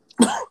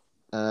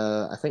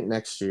 I think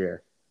next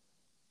year.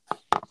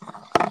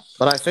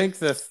 But I think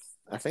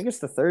it's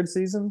the 3rd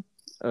season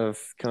of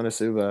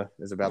Konosuba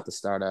is about to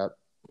start up.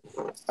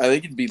 I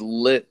think it'd be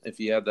lit if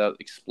you had that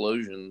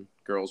explosion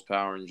girl's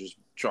power and just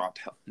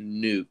dropped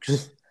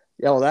nukes.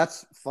 Yeah, well,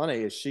 that's funny.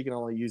 Is she can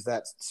only use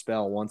that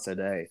spell once a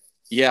day.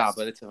 Yeah,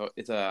 but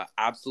it's a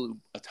absolute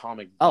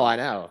atomic bomb. Oh, I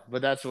know,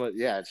 but that's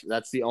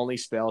that's the only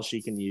spell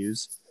she can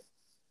use.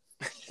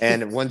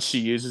 And once she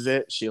uses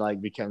it, she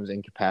like becomes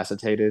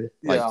incapacitated,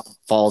 like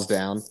falls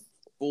down.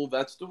 Full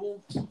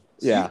vegetable. So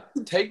yeah,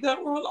 you take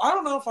that one. I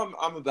don't know if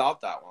I'm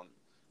about that one.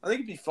 I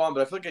think it'd be fun,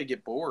 but I feel like I'd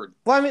get bored.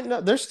 Well, I mean,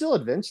 no, they're still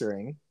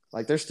adventuring.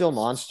 Like, there's still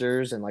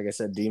monsters and, like I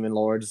said, demon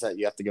lords that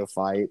you have to go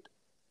fight.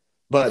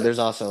 But there's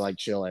also, like,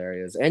 chill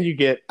areas. And you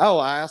get... Oh,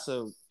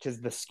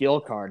 because the skill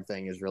card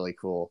thing is really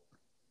cool.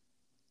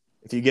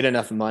 If you get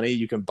enough money,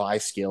 you can buy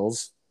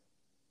skills.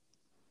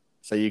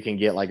 So you can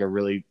get, like, a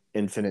really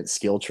infinite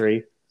skill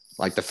tree.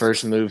 Like, the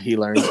first move he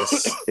learns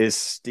is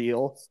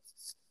steal.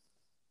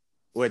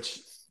 Which,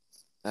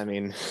 I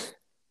mean,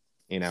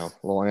 you know,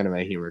 little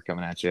anime humor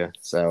coming at you.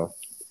 So...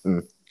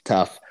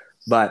 tough,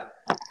 but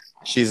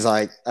she's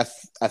like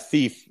a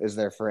thief is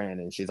their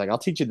friend, and she's like, I'll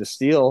teach you to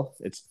steal.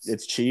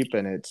 It's cheap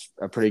and it's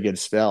a pretty good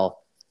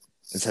spell.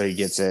 And so he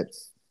gets it,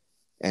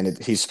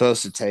 and he's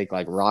supposed to take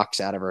like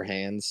rocks out of her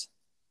hands,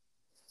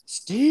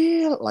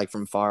 steal, like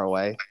from far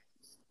away.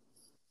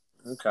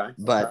 Okay,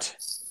 but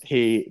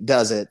he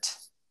does it,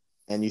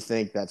 and you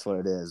think that's what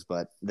it is,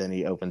 but then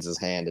he opens his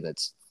hand and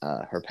it's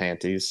her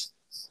panties.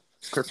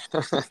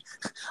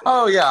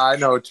 Oh yeah, I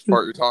know which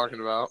part you're talking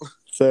about.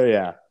 So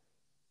yeah.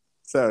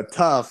 So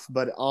tough,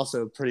 but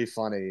also pretty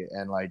funny,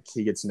 and like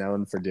he gets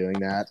known for doing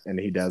that, and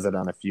he does it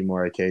on a few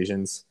more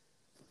occasions.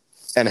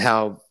 And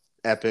how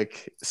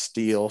epic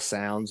steel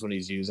sounds when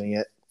he's using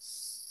it.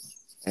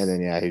 And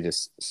then yeah, he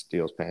just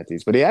steals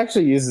panties, but he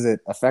actually uses it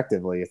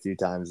effectively a few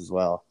times as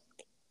well.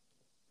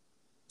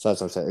 So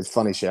that's what I'm saying. It's a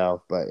funny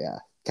show, but yeah,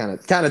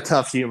 kind of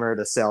tough humor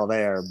to sell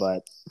there,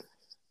 but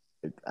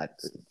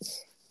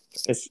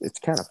it's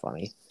kind of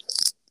funny.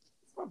 It's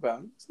not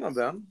bad. It's not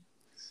bad.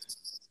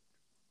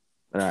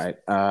 All right.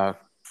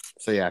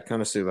 So yeah,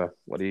 Konosuba,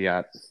 what do you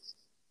got?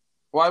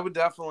 Well, I would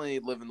definitely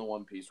live in the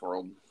One Piece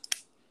world.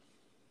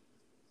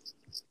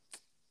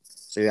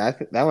 See, I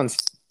think that one's.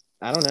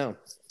 I don't know.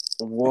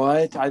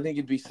 What? I think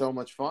it'd be so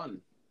much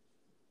fun.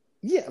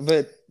 Yeah,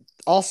 but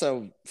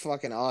also,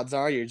 fucking odds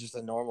are you're just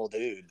a normal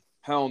dude.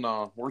 Hell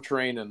no. We're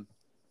training.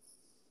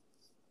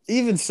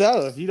 Even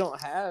so, if you don't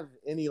have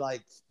any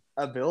like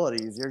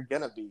abilities, you're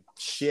gonna be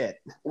shit.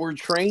 We're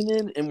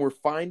training and we're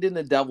finding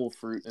a devil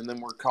fruit and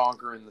then we're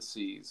conquering the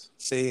seas.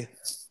 See,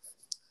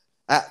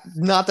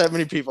 not that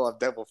many people have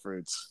devil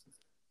fruits.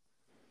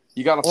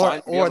 You gotta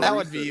find. Or that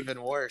would be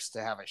even worse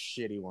to have a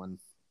shitty one.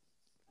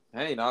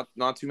 Hey, not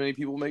too many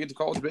people make it to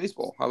college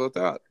baseball. How about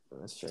that?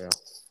 That's true.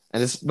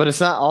 But it's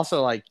not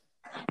also like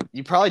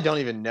you probably don't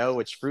even know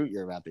which fruit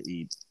you're about to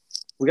eat.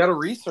 We gotta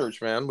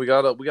research, man. We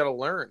gotta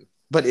learn.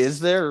 But is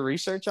there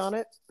research on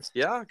it?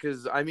 Yeah,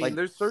 because I mean,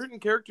 there's certain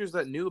characters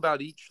that knew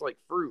about each like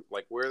fruit,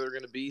 like where they're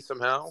gonna be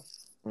somehow.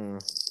 I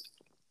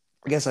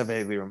guess I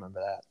vaguely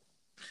remember that.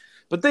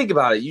 But think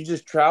about it. You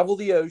just travel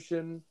the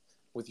ocean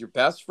with your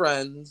best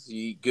friends.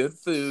 You eat good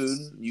food.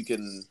 You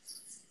can.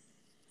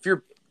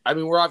 I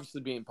mean, we're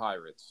obviously being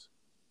pirates.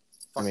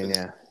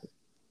 Yeah.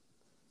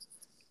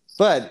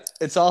 But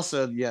it's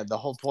also, the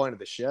whole point of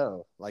the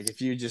show. Like,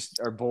 if you just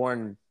are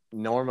born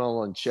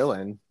normal and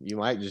chilling, you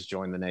might just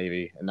join the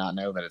Navy and not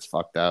know that it's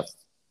fucked up.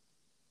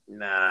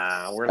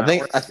 Nah, we're not.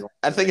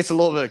 I think it's a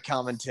little bit of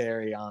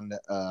commentary on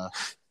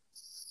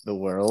the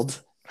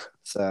world.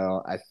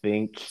 So I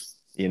think,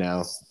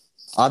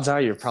 odds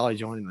are you're probably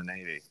joining the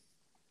Navy.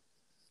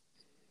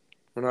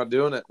 We're not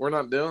doing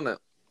it.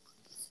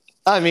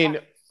 I mean,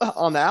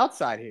 on the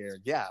outside here,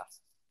 yeah.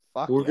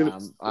 Fuck we're yeah,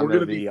 I'm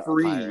gonna be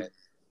free. Pirate.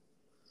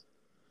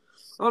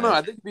 Oh no, I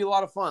think it'd be a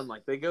lot of fun.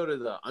 Like they go to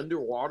the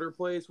underwater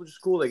place, which is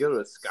cool. They go to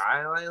a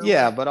sky island.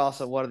 Yeah, but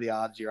also, what are the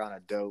odds you're on a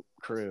dope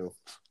crew?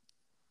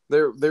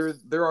 There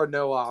are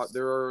no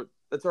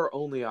that's our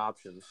only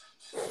options.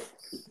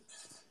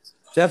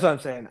 That's what I'm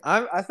saying.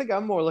 I think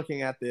I'm more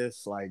looking at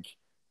this like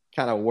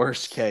kind of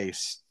worst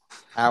case.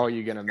 How are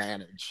you gonna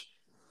manage?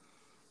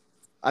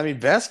 I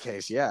mean, best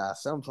case, yeah.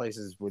 Some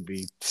places would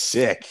be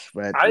sick,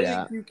 but I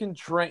think you can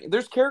train.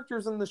 There's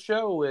characters in the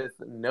show with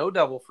no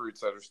devil fruits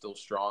that are still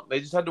strong.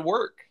 They just had to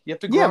work. You have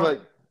to grind. Yeah,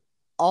 but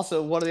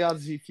also, what are the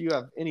odds if you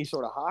have any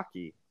sort of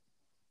hockey?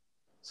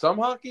 Some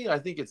hockey, I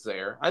think it's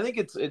there. I think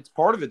it's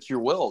part of it's your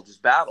will,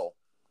 just battle.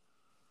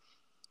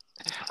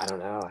 I don't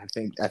know. I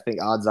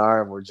think odds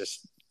are we're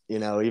just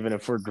even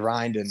if we're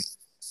grinding,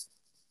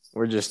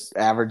 we're just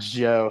average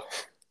Joe.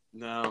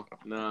 No.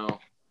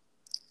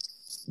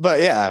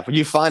 But yeah, when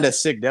you find a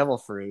sick devil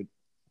fruit,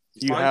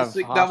 you have a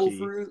sick hockey, devil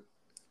fruit.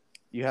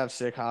 You have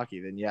sick hockey,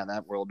 then yeah,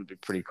 that world would be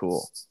pretty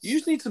cool. You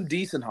just need some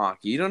decent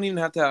hockey. You don't even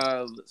have to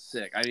have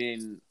sick. I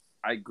mean,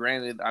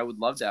 granted, I would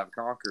love to have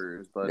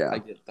conquerors, but yeah. I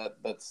get that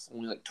that's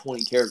only like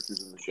 20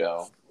 characters in the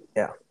show.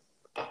 Yeah.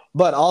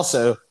 But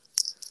also,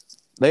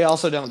 they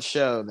also don't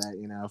show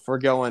that, if we're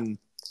going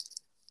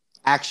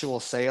actual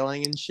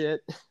sailing and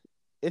shit,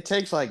 it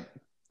takes like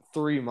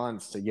 3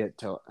 months to get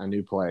to a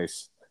new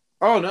place.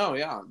 Oh no,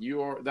 yeah,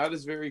 that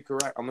is very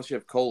correct. Unless you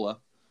have cola.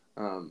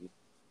 I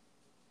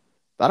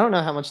don't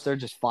know how much they're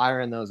just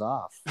firing those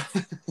off.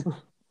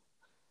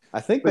 I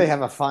think they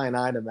have a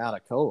finite amount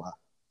of cola.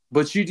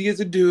 But you get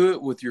to do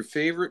it with your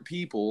favorite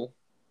people.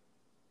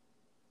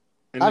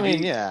 I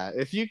mean, yeah.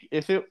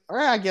 Or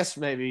I guess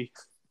maybe,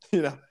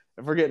 if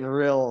we're getting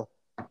real,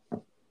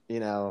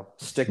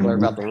 stickler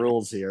about the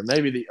rules here,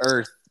 maybe the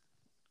Earth.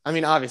 I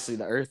mean, obviously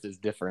the Earth is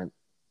different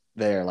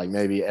there. Like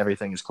maybe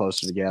everything is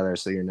closer together,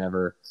 so you're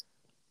never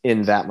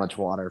in that much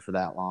water for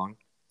that long.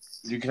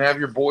 You can have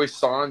your boy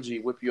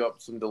Sanji whip you up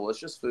some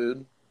delicious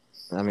food.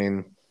 I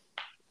mean,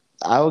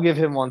 I will give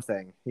him one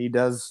thing. He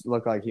does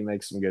look like he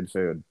makes some good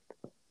food.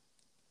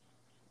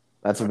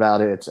 That's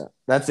about it.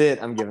 That's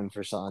it I'm giving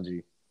for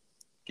Sanji.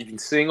 You can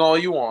sing all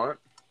you want.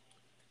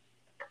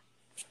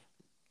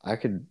 I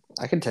could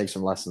take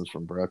some lessons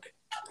from Brooke.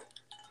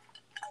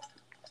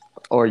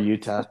 Or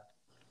Utah.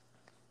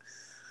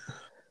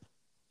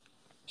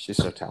 She's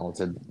so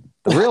talented.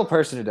 The real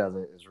person who does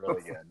it is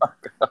really good.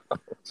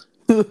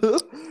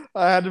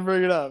 I had to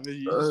bring it up.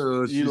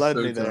 You led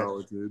me there.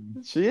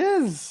 Talented. She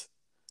is.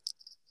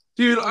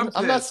 Dude,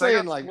 I'm not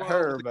saying like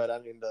her, but I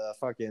mean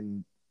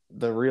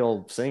the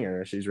real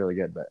singer. She's really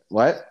good. But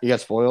what? You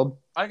got spoiled?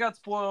 I got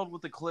spoiled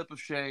with the clip of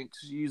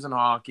Shanks using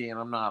hockey, and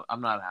I'm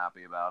not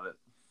happy about it.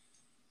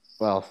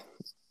 Well,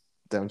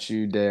 don't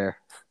you dare.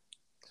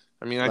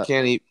 I mean, I But-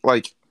 can't eat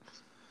like.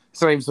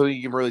 It's not even something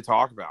you can really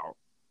talk about.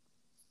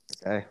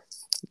 Okay,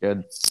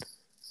 good.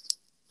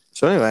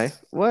 So anyway,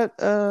 what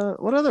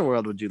other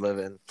world would you live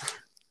in?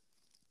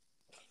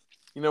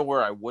 You know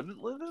where I wouldn't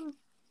live in?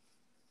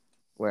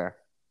 Where?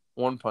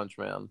 One Punch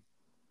Man.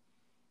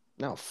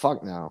 No,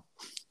 fuck no.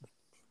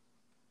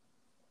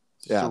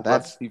 It's Yeah, a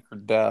recipe for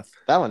death.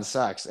 that one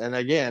sucks. And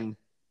again,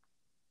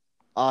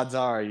 odds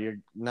are you're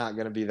not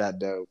gonna be that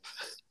dope.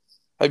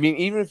 I mean,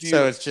 even if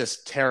So it's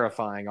just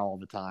terrifying all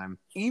the time.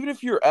 even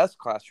if you're S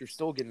class, you're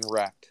still getting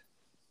wrecked.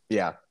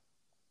 Yeah.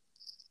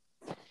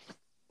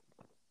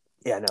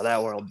 Yeah, no,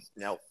 that world.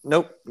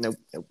 Nope. And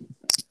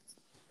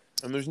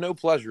there's no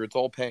pleasure; it's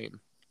all pain.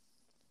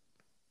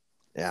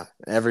 Yeah,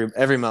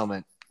 every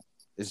moment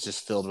is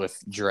just filled with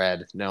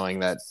dread, knowing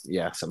that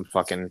some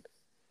fucking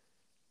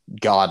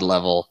god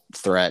level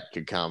threat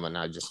could come, and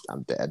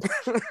I'm dead.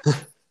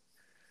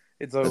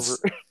 It's over.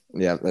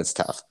 That's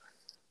tough.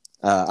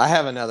 I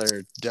have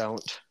another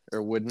don't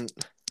or wouldn't.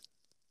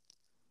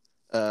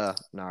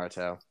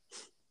 Naruto.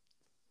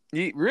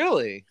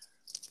 Really?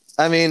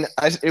 I mean,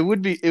 it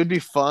would be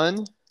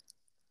fun,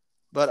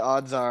 but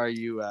odds are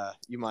you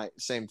might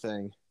same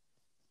thing.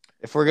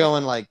 If we're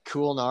going like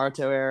cool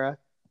Naruto era,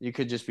 you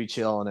could just be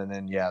chilling, and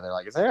then they're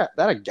like, "Is that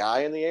a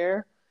guy in the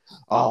air?"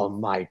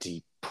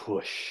 Almighty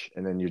push,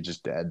 and then you're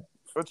just dead.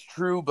 That's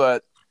true,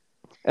 but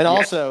And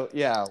also,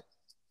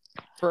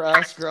 for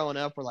us growing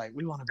up, we're like,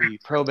 we want to be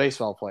pro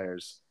baseball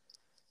players.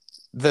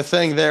 The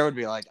thing there would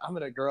be like, I'm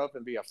gonna grow up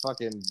and be a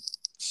fucking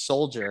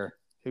soldier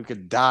who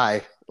could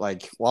die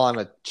like while I'm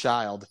a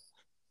child.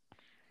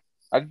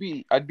 I'd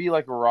be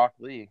like a Rock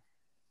Lee.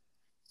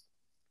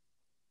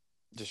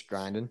 Just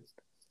grinding.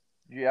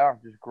 Yeah,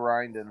 just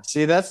grinding.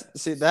 See,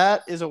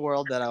 that is a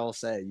world that I will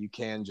say you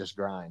can just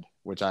grind,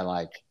 which I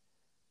like,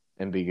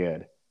 and be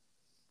good.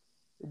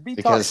 It'd be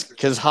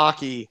Because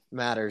hockey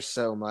matters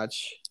so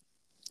much,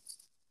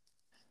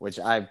 which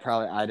I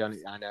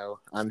know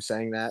I'm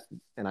saying that,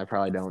 and I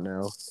probably don't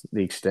know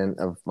the extent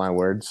of my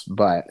words,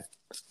 but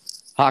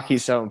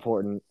hockey's so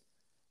important.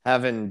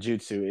 Having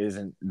jutsu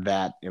isn't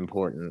that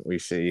important, we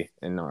see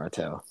in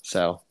Naruto.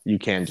 So you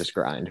can just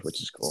grind,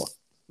 which is cool.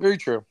 Very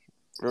true.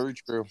 Very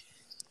true.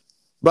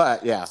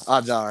 But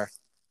odds are,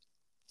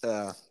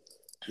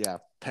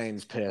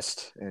 Pain's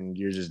pissed and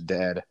you're just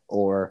dead.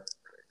 Or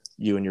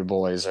you and your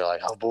boys are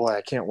like, oh boy,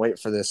 I can't wait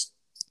for this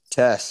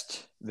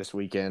test this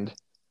weekend.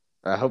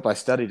 I hope I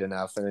studied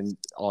enough. And then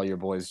all your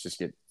boys just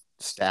get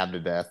stabbed to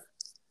death.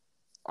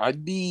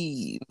 I'd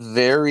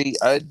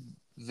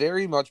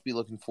very much be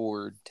looking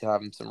forward to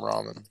having some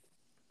ramen.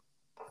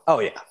 Oh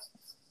yeah.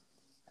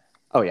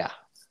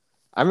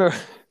 I remember.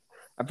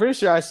 I'm pretty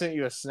sure I sent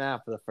you a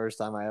snap for the first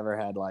time I ever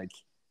had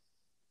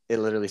it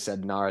literally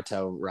said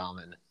Naruto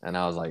ramen, and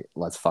I was like,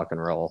 let's fucking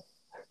roll.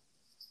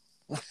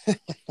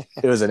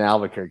 It was in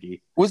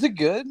Albuquerque. Was it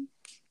good?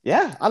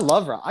 Yeah, I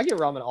love ramen. I get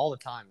ramen all the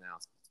time now.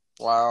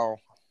 Wow.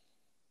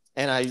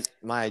 And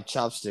my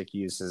chopstick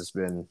use has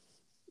been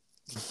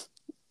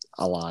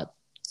a lot.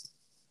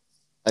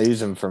 I use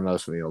them for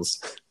most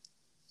meals.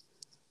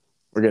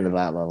 We're getting to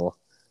that level.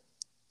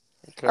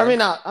 Okay. I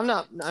mean,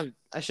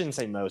 I shouldn't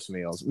say most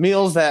meals.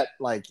 Meals that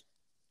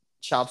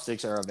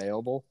chopsticks are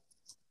available.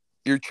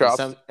 Your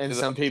chopsticks. And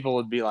some people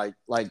would be like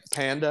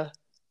Panda.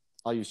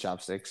 I'll use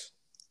chopsticks.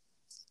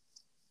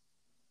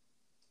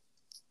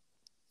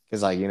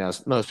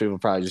 Because most people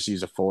probably just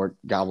use a fork,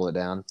 gobble it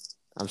down.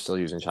 I'm still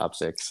using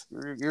chopsticks.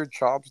 You're a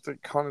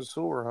chopstick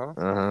connoisseur,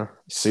 huh?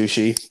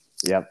 Sushi.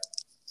 Yep.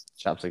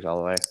 Chopsticks all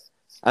the way.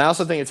 I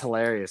also think it's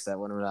hilarious that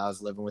when I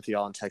was living with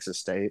y'all in Texas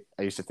State,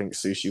 I used to think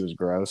sushi was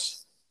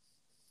gross.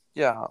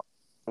 Yeah.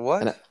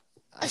 What? And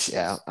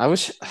I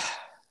wish.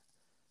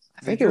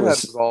 I think it Your head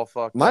was all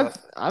fucked up.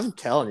 I'm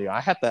telling you, I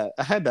had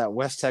that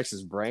West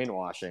Texas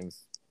brainwashing.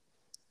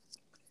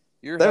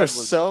 Your There head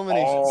was so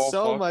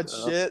much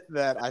up. shit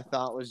that I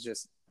thought was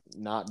just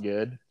not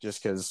good,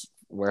 just because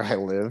where I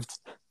lived,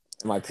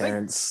 my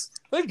parents.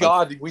 Thank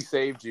God we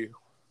saved you.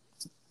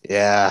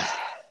 Yeah.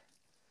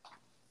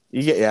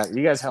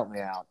 You guys helped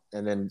me out,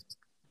 and then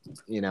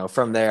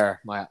from there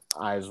my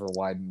eyes were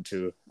widened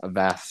to a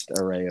vast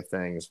array of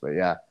things. But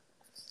yeah,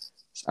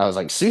 I was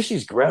like,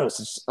 sushi's gross.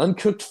 It's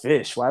uncooked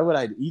fish. Why would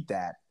I eat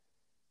that?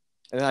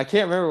 And I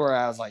can't remember where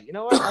I was like, you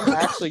know what? I'm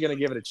actually gonna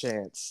give it a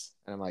chance.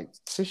 And I'm like,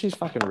 sushi's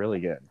fucking really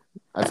good.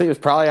 I think it was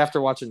probably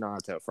after watching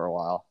Naruto for a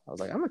while. I was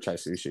like, I'm gonna try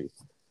sushi.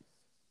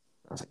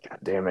 I was like, God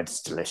damn it,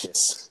 it's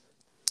delicious.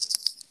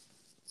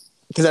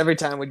 Because every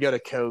time we'd go to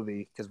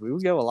Kobe, because we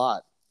would go a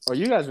lot, or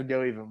you guys would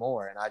go even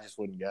more, and I just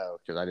wouldn't go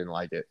because I didn't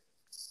like it.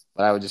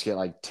 But I would just get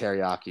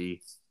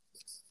teriyaki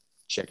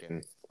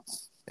chicken,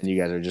 and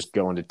you guys are just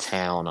going to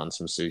town on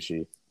some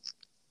sushi.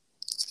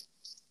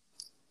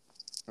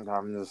 And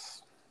I'm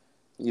just,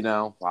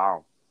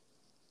 wow.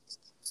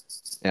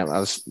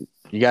 Yeah,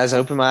 you guys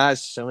opened my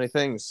eyes to so many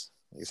things.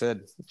 Like I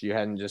said, if you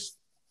hadn't just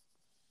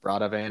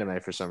brought up anime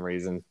for some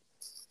reason.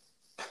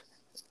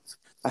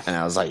 And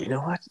I was like, you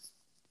know what?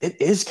 It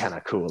is kind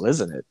of cool,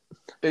 isn't it?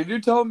 If you're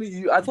telling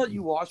me I thought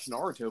you watched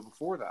Naruto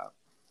before that.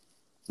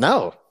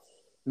 No.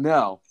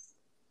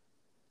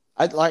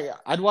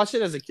 I'd watch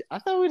it as a kid. I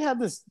thought we'd had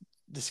this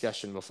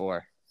discussion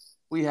before.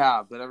 We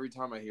have, but every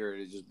time I hear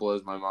it, it just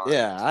blows my mind.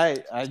 Yeah,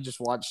 I just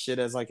watched shit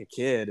as like a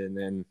kid, and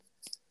then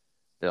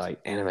they're like,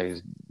 anime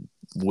is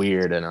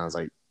weird, and I was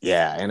like,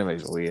 yeah, anime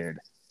is weird.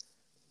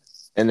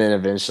 And then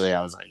eventually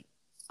I was like,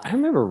 I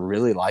remember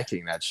really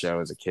liking that show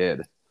as a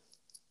kid,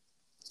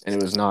 and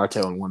it was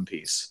Naruto and One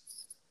Piece.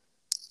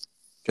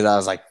 Because I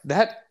was like,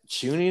 that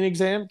tuning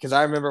exam? Because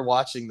I remember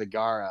watching the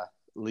Gara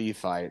Lee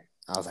fight.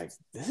 I was like,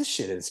 this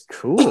shit is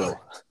cool.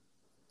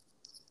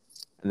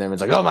 And then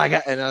it's like, oh my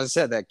God. And I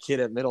said, that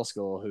kid at middle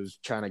school who's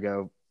trying to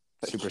go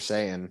Super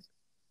Saiyan.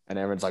 And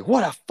everyone's like,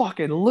 what a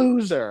fucking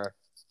loser.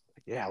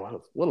 Like, yeah,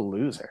 what a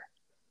loser.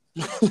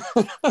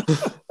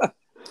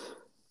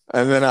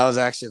 And then I was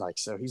actually like,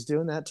 so he's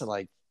doing that to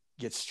like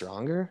get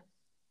stronger?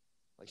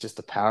 Like just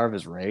the power of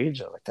his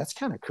rage? I was like, that's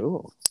kind of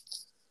cool.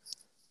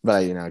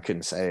 But, I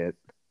couldn't say it.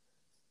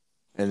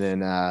 And then,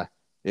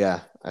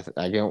 yeah,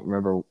 I don't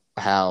remember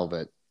how,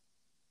 but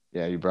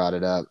yeah, you brought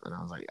it up, and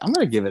I was like, I'm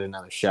gonna give it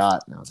another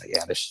shot. And I was like,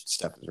 yeah, this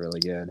stuff is really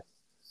good.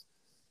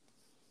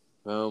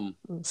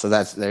 So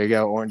there you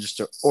go,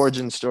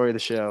 origin story of the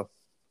show.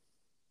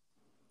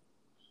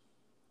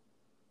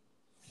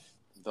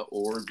 The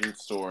origin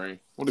story.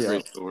 What a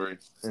great story.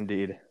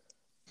 Indeed.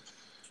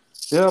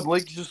 Yeah,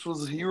 Blake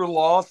you were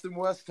lost in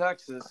West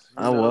Texas.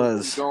 I was.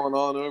 What's going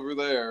on over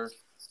there?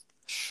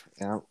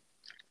 Yeah.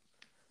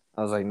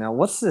 I was like, now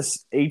what's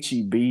this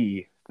HEB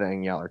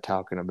thing y'all are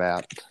talking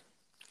about?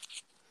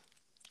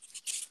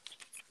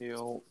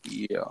 Hell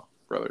yeah,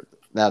 brother.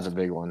 That was a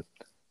big one.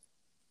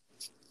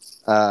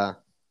 All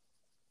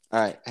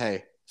right.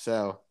 Hey,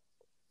 so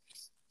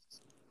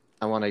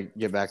I want to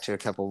get back to a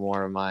couple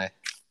more of my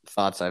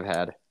thoughts I've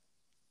had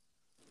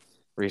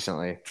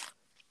recently.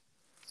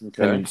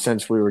 Okay. And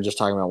since we were just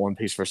talking about One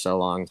Piece for so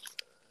long,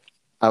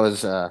 I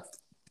was I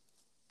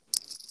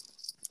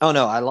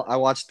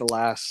watched the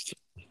last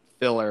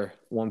filler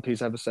One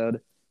Piece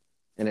episode,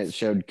 and it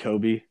showed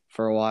Kobe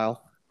for a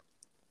while,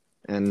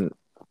 and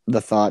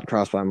the thought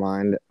crossed my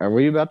mind: are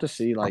we about to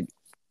see like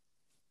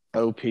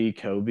OP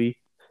Kobe?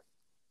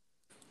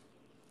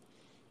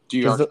 Do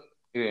you answer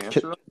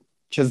it?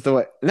 Because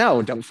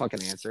no, don't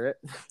fucking answer it.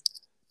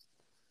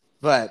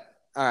 But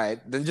all right,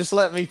 then just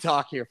let me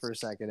talk here for a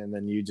second, and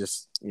then you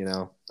just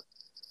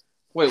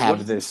Wait,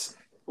 have this.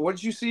 What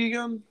did you see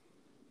again?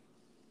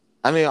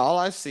 I mean, all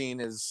I've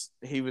seen is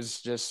he was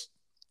just.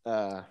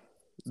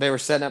 They were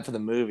setting up for the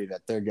movie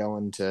that they're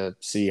going to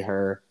see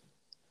her,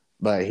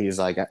 but he's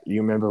like,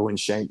 you remember when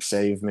Shanks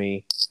saved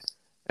me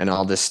and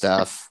all this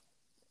stuff,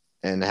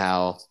 and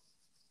how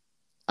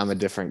I'm a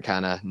different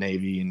kind of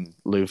Navy and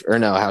Luffy, or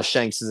no, how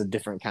Shanks is a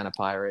different kind of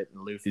pirate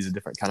and Luffy's a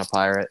different kind of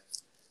pirate.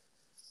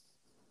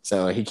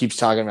 So he keeps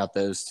talking about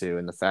those two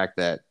and the fact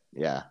that,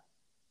 yeah,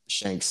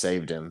 Shanks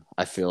saved him.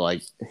 I feel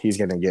like he's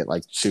going to get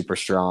like super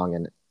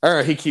strong,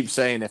 or he keeps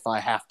saying, if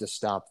I have to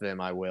stop them,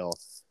 I will.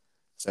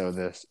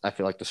 So I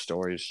feel like the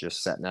story is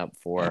just setting up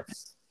for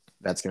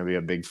that's going to be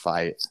a big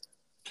fight.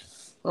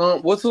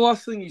 What's the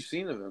last thing you've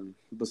seen of him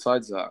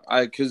besides that?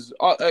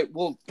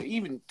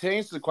 Even to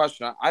answer the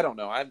question, I don't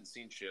know. I haven't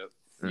seen shit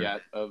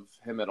yet of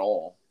him at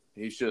all.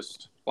 He's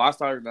just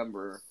last I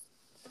remember.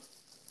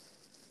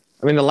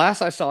 I mean, the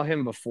last I saw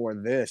him before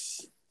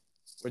this,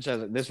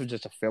 this was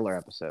just a filler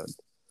episode,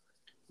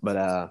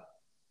 but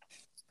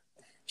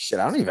shit,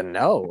 I don't even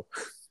know.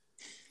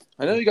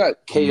 I know he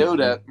got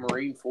KO'd at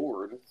Marine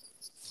Ford.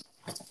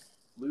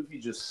 Luffy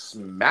just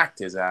smacked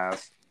his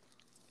ass.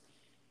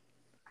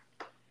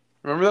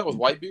 Remember that with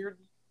Whitebeard?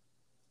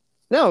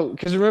 No,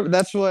 because remember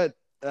that's what.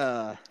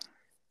 Or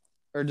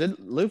did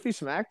Luffy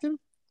smacked him?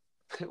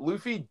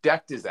 Luffy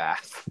decked his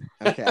ass.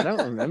 Okay, I don't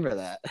remember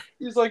that.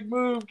 He's like,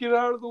 "Move, get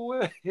out of the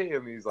way,"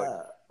 and he's like,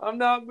 "I'm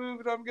not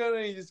moving. I'm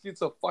gonna." He just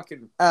gets a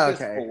fucking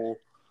fistful.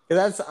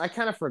 I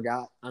kind of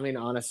forgot. I mean,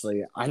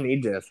 honestly, I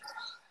need to.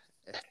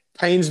 It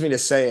pains me to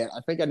say it.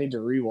 I think I need to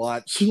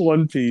rewatch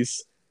One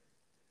Piece.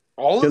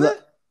 All of it?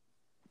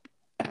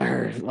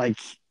 Like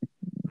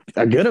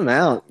a good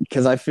amount,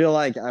 because I feel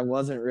like I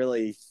wasn't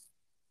really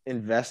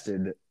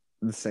invested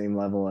the same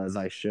level as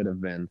I should have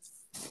been.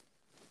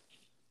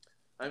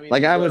 I mean,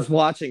 like I was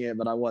watching it,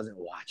 but I wasn't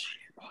watching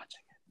it.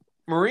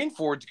 Marine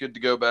Ford's good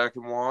to go back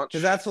and watch.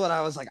 Because that's what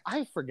I was like.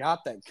 I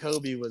forgot that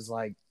Kobe was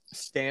like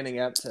standing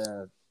up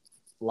to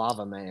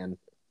Lava Man,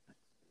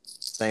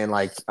 saying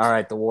like, "All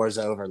right, the war's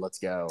over, let's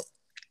go."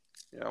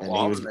 Yeah,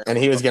 and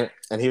he was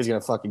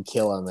gonna fucking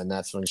kill him, and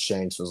that's when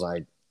Shanks was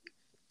like,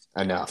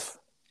 "Enough."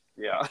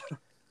 Yeah.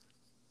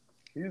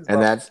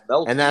 And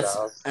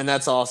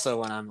that's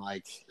also when I'm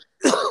like,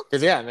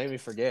 because it made me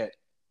forget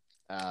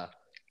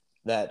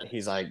that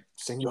he's like,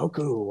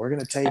 Sengoku, we're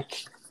gonna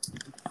take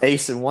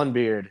Ace and One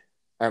Beard.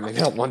 I mean,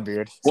 not One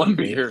Beard. One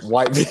Beard.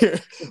 White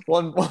Beard.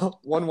 one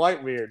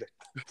White Beard.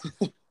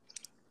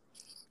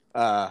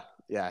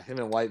 Him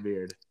and White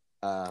Beard.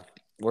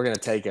 We're gonna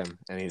take him.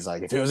 And he's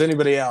like, if it was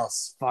anybody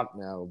else, fuck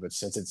no. But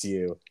since it's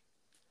you,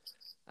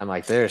 I'm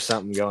like, there's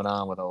something going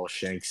on with old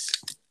Shanks.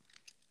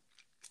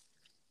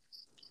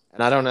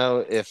 And I don't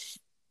know if.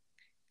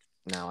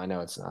 No, I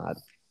know it's not.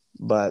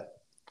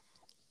 but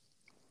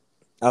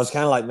I was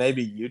kind of like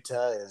maybe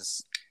Utah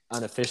is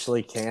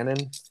unofficially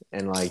canon,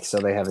 and like so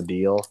they have a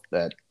deal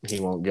that he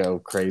won't go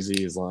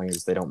crazy as long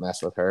as they don't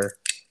mess with her.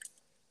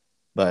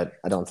 But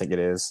I don't think it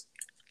is.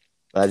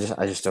 I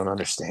just don't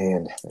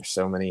understand. There's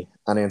so many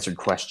unanswered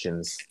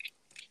questions.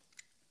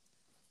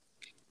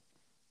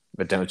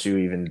 But don't you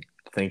even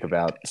think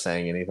about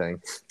saying anything.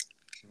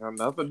 I'm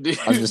nothing, dude.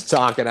 I'm just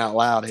talking out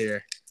loud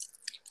here.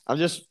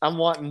 I'm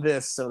wanting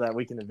this so that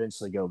we can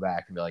eventually go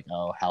back and be like,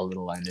 oh, how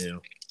little I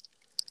knew.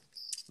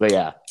 But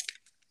yeah.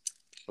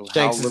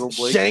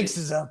 Shanks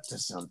is up to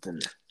something.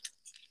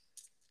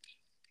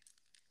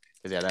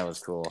 Because yeah, that was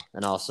cool.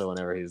 And also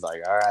whenever he's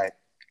like, all right,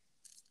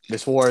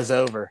 this war is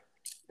over.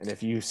 And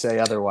if you say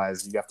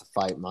otherwise, you have to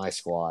fight my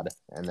squad.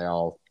 And they're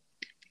all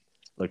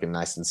looking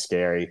nice and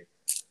scary.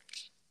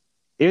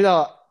 Even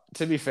though,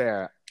 to be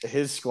fair,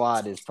 his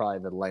squad is probably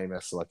the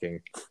lamest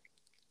looking.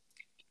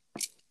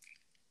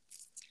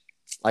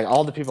 Like,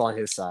 all the people on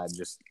his side,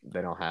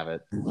 they don't have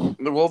it.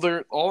 Well,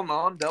 they're all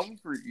non-Devil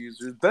Fruit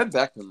users. Ben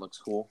Beckman looks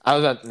cool. I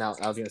was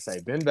going to say,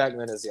 Ben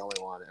Beckman is the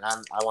only one. And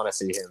I want to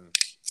see him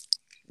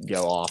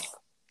go off.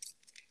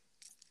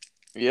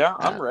 Yeah,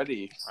 I'm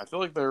ready. I feel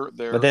like they're.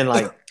 But then,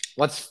 like,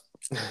 what's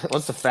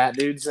the fat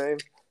dude's name?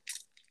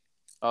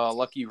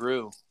 Lucky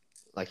Roo.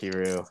 Lucky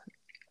Roo.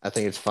 I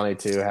think it's funny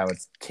too how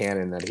it's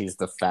canon that he's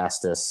the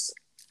fastest,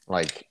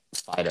 like,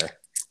 fighter.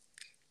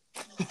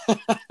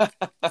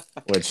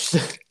 Which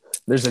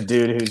there's a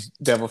dude whose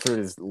Devil Fruit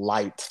is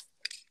light,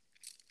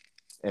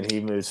 and he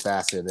moves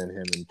faster than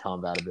him in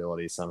combat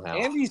ability somehow.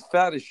 And he's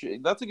fat as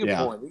shit. That's a good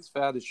point. He's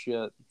fat as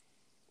shit.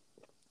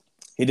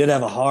 He did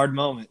have a hard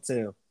moment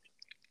too.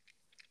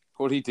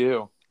 What'd he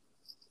do?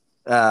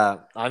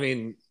 I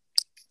mean,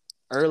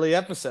 early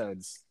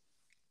episodes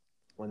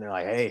when they're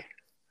like, "Hey,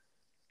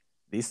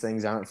 these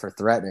things aren't for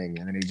threatening,"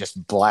 and then he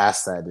just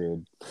blasts that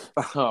dude.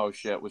 Oh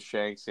shit! With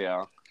Shanks,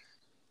 yeah.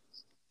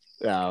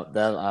 Yeah,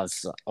 that I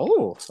was.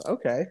 Oh,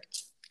 okay.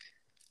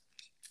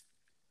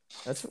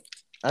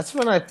 That's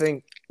when I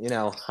think,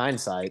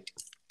 hindsight.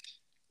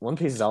 One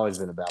Piece has always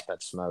been about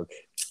that smoke.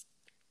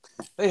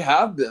 They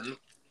have been,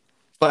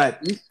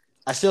 but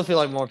I still feel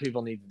like more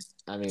people need.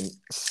 I mean,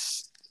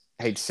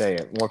 I hate to say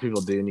it, more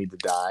people do need to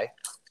die.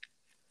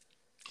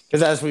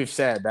 Because as we've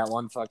said, that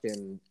one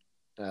fucking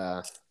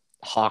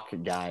hawk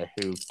guy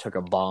who took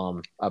a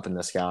bomb up in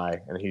the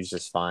sky, and he's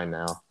just fine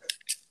now.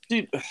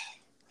 Dude.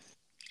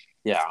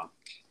 Yeah.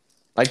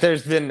 Like,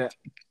 there's been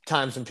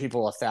times when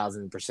people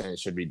 1,000%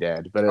 should be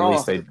dead, but at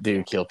least they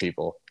do kill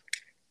people.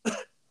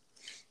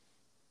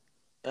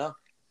 Yeah.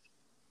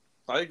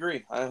 I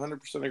agree. I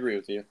 100% agree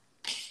with you.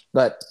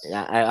 But,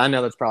 yeah, I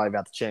know that's probably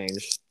about to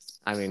change.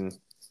 I mean,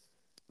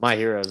 My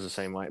Hero is the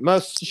same way.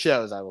 Most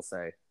shows, I will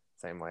say,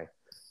 same way.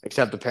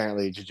 Except,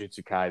 apparently,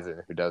 Jujutsu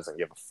Kaisen, who doesn't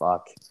give a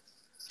fuck.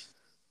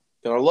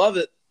 Gotta love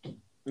it.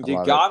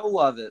 You gotta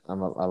love it. I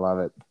love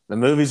it. The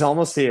movie's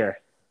almost here.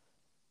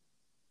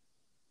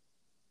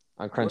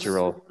 On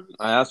Crunchyroll.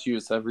 I ask you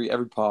this every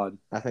pod.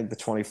 I think the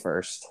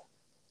 21st.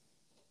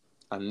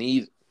 I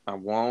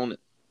want it.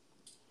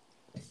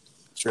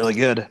 It's really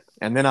good.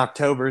 And then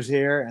October's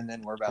here, and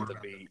then we're about to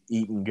be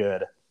eating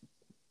good.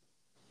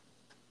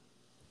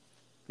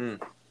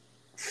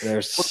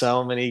 There's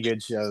so many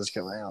good shows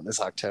coming out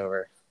this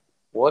October.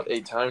 What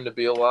a time to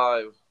be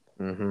alive.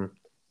 Mm-hmm.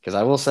 Because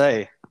I will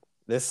say,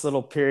 this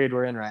little period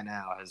we're in right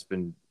now has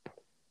been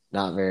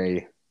not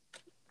very...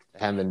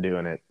 haven't been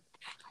doing it.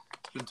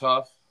 It's been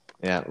tough.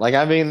 Yeah, like,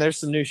 I mean, there's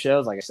some new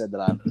shows, like I said,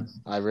 that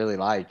I really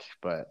like,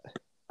 but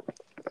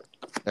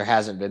there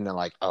hasn't been the,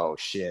 like, oh,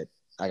 shit,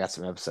 I got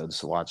some episodes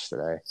to watch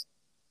today.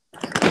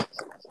 Oh, yeah.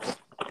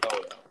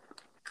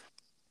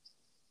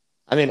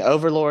 I mean,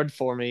 Overlord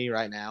for me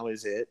right now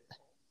is it.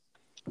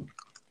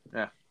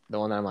 Yeah. The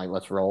one that I'm like,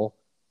 let's roll.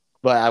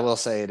 But I will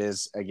say it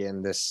is,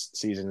 again, this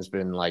season has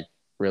been, like,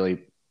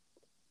 really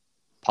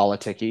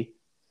politic-y,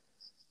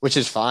 which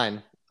is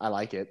fine. I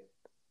like it.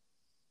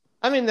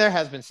 I mean, there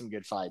has been some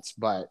good fights,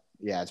 but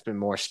yeah, it's been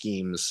more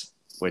schemes,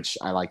 which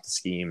I like the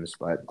schemes,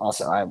 but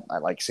also I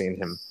like seeing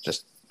him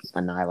just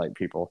annihilate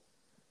people.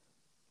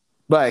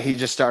 But he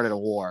just started a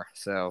war,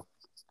 so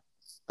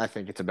I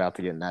think it's about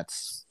to get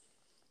nuts.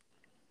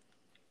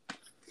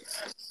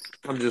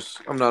 I'm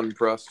not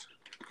impressed.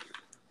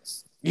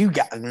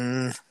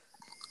 I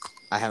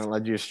haven't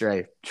led you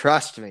astray.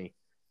 Trust me.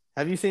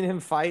 Have you seen him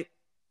fight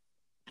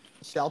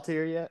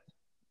Sheltier yet?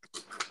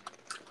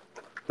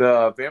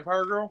 The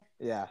vampire girl?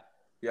 Yeah.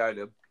 Yeah, I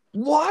did.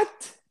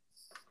 What?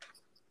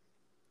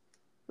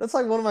 That's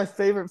like one of my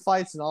favorite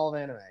fights in all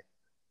of anime.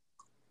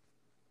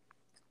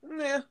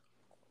 Yeah.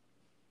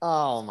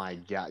 Oh my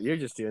god. You're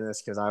just doing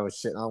this because I was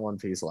shitting on One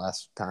Piece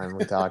last time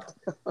we talked.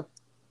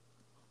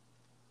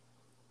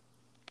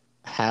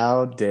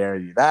 How dare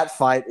you? That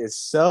fight is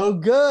so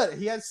good.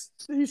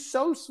 He's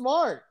so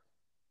smart.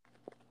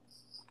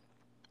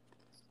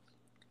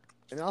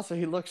 And also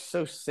he looks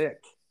so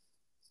sick.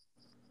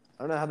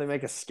 I don't know how they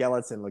make a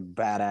skeleton look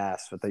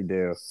badass, but they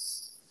do.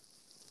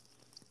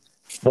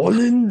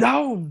 Falling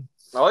down.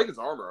 I like his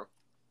armor.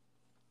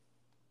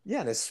 Yeah,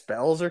 and his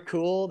spells are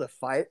cool to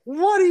fight.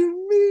 What do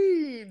you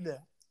mean?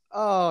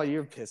 Oh,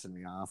 you're pissing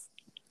me off.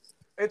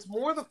 It's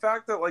more the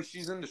fact that like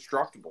she's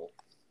indestructible.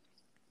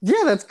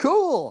 Yeah, that's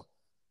cool.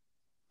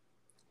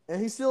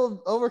 And he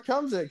still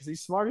overcomes it because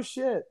he's smart as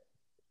shit.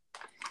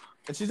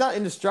 And she's not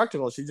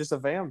indestructible. She's just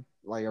a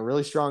like a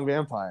really strong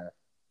vampire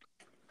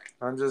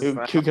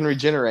who can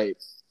regenerate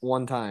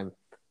one time.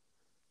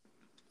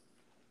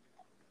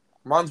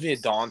 Reminds me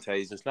of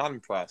Dante's. Just not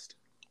impressed.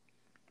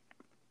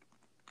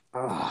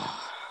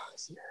 Oh,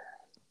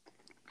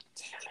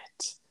 damn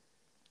it.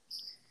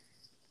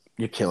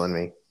 You're killing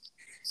me.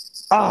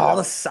 Oh, all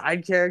the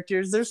side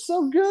characters, they're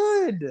so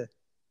good.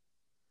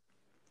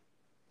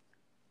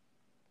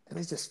 And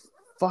they just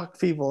fuck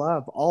people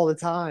up all the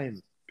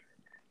time.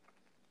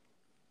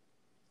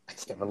 I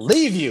can't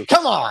believe you.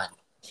 Come on.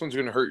 This one's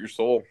going to hurt your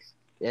soul.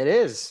 It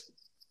is.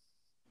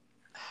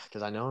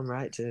 Because I know I'm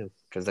right, too.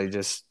 Because they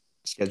just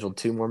scheduled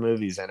 2 more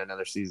movies and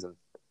another season.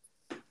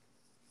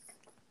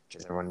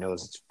 Because everyone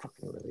knows it's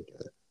fucking really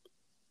good.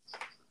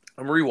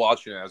 I'm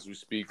rewatching it as we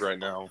speak right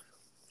now.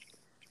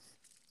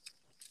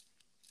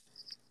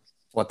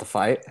 What, the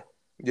fight?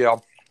 Yeah.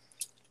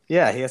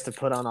 Yeah, he has to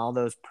put on all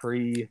those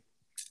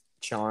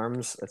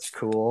charms. That's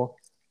cool.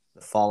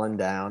 The falling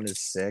down is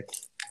sick.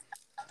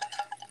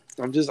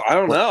 I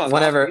don't know.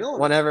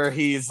 Whenever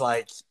he's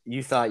like,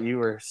 you thought you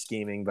were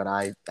scheming, but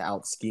I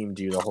out-schemed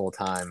you the whole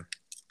time.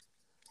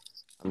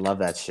 I love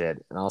that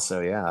shit. And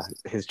also, yeah,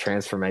 his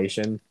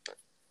transformation.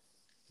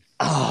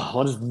 Oh,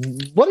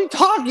 what are you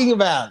talking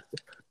about?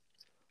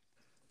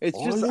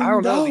 It's just, I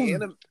don't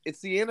know.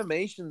 It's the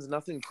animation's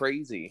nothing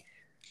crazy.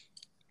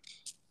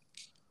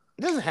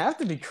 It doesn't have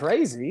to be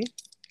crazy.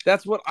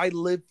 That's what I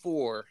live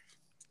for.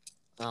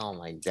 Oh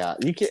my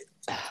god. You can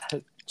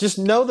just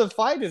know the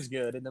fight is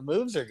good and the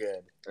moves are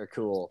good or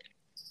cool.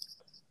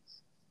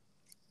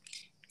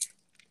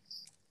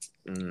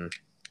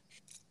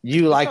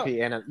 You like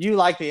the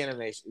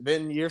animation.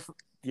 Then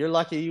you're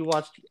lucky you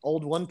watched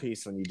old One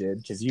Piece when you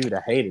did, because you would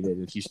have hated it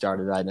if you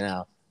started right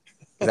now.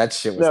 That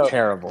shit was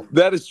terrible.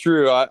 That is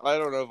true. I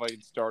don't know if I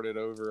could start it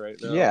over right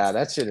now. Yeah,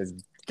 that shit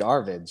is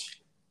garbage.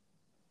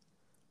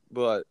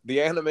 But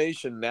the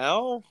animation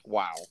now,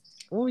 wow.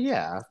 Well,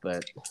 yeah,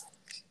 but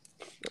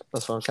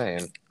that's what I'm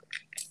saying.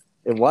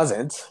 It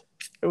wasn't.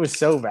 It was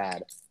so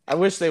bad. I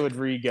wish they would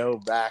go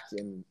back.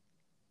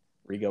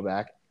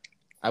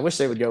 I wish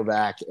they would go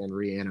back and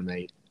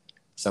reanimate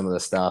some of the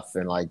stuff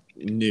in like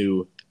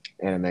new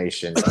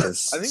animation. I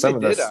think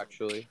they did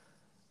actually.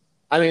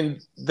 I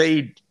mean,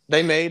 they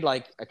made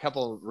like a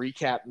couple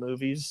recap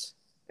movies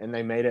and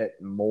they made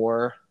it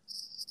more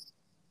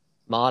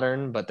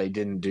modern, but they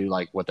didn't do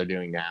like what they're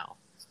doing now.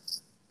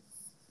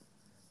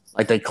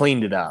 Like they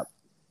cleaned it up.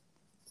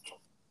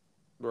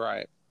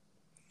 Right.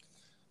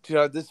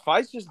 Dude, this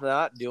fight's just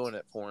not doing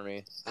it for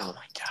me. Oh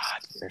my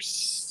god, you're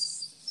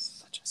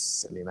such a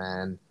silly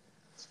man.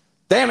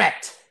 Damn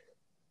it!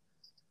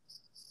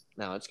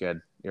 No, it's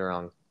good. You're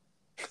wrong.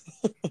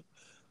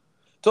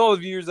 To all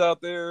the viewers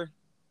out there,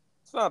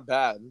 it's not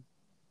bad.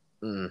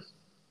 And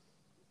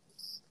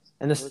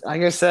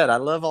like I said, I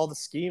love all the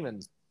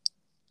scheming.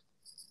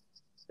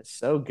 It's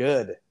so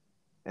good.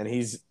 And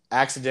he's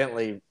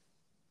accidentally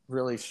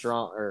really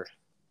strong.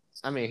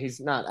 He's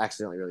not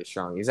accidentally really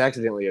strong. He's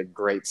accidentally a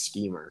great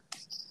schemer.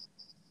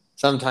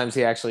 Sometimes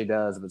he actually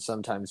does, but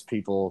sometimes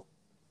people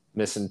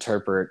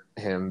misinterpret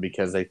him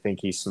because they think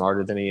he's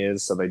smarter than he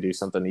is, so they do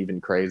something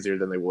even crazier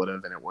than they would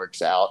have, and it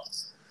works out.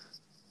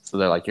 So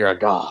they're like, you're a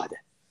god.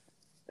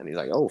 And he's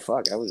like, oh,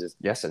 fuck, I was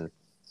just guessing.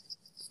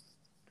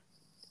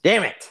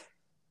 Damn it!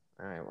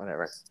 All right,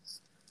 whatever.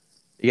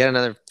 You got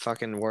another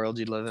fucking world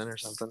you'd live in or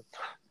something?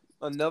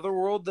 Another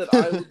world that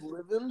I would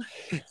live in?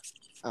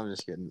 I'm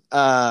just kidding.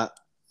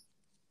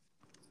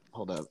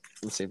 Hold up.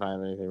 Let's see if I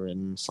have anything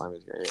written. Slime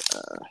is great.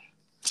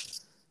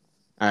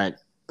 All right.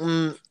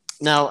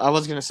 No, I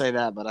was going to say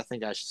that, but I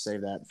think I should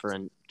save that for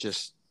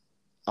just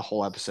a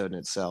whole episode in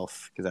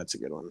itself, because that's a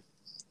good one.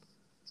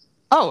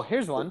 Oh,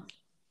 here's one.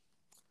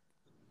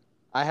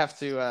 I have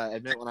to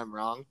admit when I'm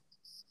wrong.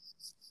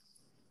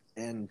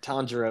 And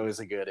Tanjiro is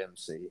a good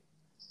MC.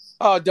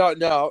 Oh,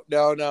 no.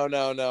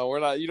 We're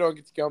not. You don't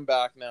get to come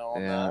back now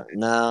on that.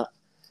 No.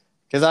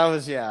 Because I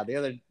was, the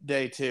other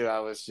day, too, I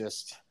was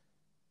just...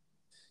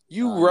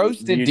 You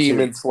roasted YouTube.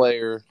 Demon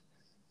Slayer.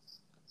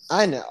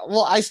 I know.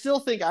 Well, I still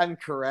think I'm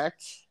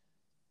correct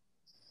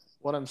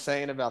what I'm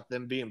saying about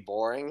them being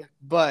boring,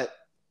 but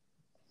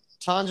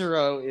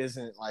Tanjiro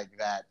isn't like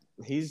that.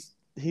 He's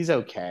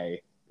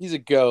okay. He's a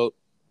goat.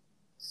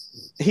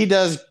 He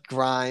does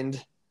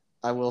grind,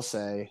 I will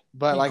say.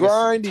 But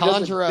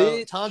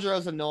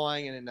Tanjiro's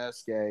annoying and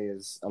Inosuke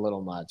is a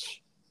little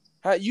much.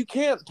 You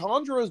can't.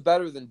 Tanjiro's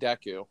better than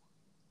Deku.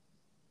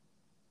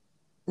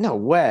 No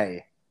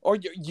way. Or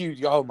you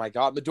oh my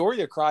god,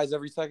 Midoriya cries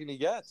every second he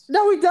gets.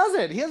 No, he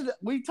doesn't.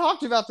 We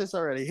talked about this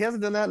already. He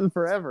hasn't done that in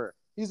forever.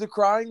 He's a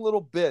crying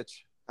little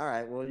bitch. All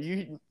right, well,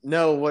 you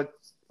know what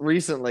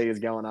recently is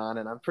going on,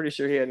 and I'm pretty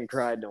sure he hadn't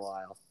cried in a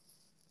while.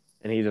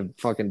 And he's a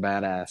fucking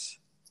badass.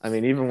 I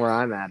mean, even where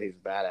I'm at, he's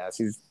a badass.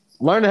 He's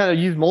learned how to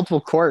use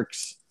multiple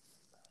quirks.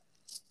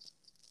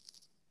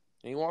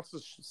 He wants to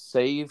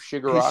save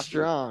He's Shigaraki.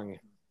 strong.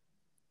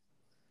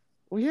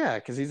 Well, yeah,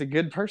 because he's a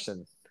good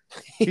person.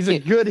 He's a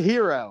good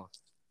hero.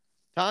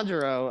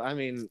 Tanjiro, I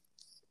mean,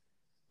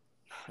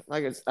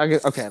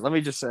 okay, let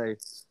me just say,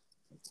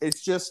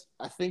 it's just,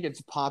 I think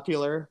it's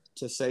popular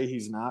to say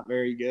he's not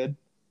very good.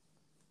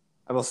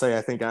 I will say,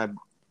 I think I,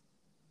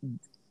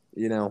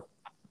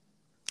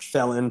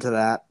 fell into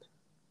that.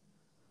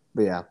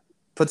 But yeah,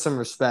 put some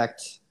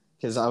respect,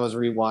 because I was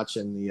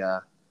rewatching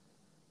the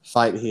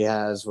fight he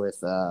has with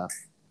the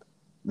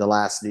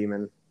last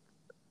demon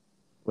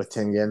with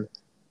Tengen.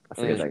 I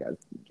forget that guy.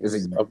 Is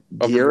it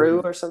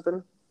Giru or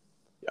something?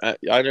 I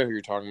know who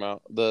you're talking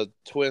about. The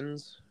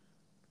twins.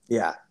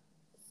 Yeah.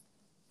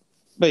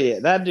 But yeah,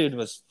 that dude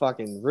was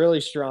fucking really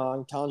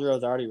strong.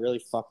 Tanjiro's already really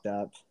fucked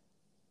up.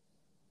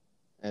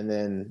 And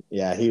then,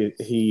 yeah,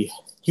 he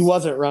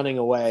wasn't running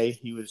away.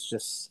 He was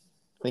just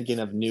thinking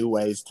of new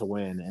ways to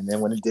win. And then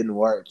when it didn't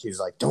work, he's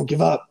like, don't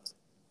give up.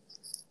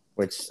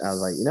 Which I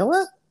was like, you know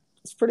what?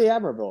 It's pretty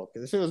admirable.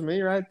 Because if it was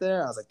me right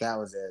there, I was like, that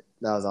was it.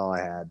 That was all I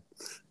had.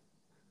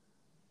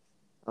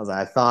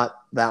 I thought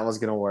that was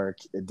going to work.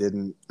 It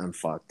didn't. I'm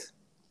fucked.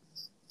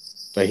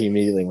 But he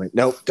immediately went,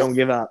 nope, don't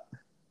give up.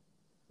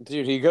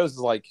 Dude, he goes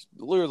like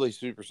literally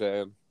Super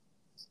Saiyan.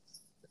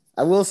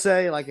 I will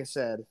say, like I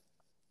said,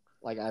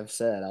 like I've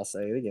said, I'll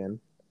say it again.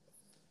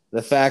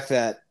 The fact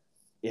that,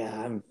 yeah,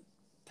 I'm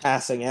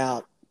passing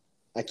out.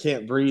 I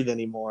can't breathe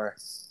anymore.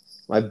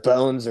 My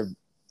bones are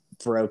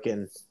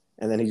broken.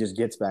 And then he just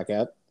gets back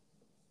up.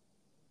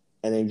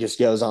 And then just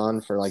goes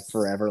on for like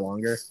forever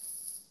longer.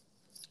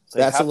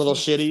 That's a little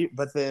shitty,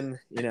 but then,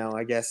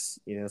 I guess,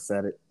 it's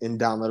that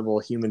indomitable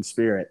human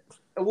spirit.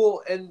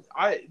 Well, and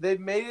they've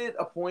made it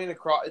a point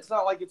across. It's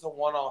not like it's a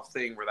one-off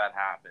thing where that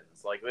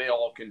happens. Like, they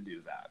all can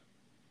do that.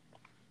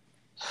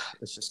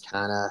 It's just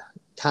kind of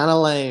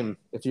lame.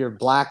 If you're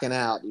blacking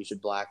out, you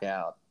should black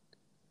out.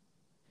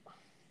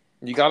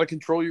 You got to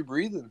control your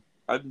breathing.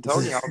 I've been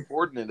telling you how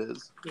important it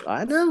is.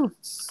 I know.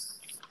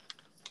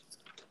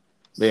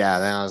 But yeah,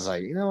 then I was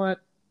like, you know what?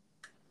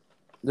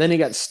 Then he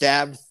got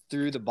stabbed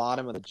through the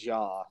bottom of the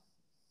jaw.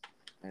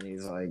 And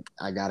he's like,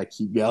 I got to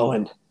keep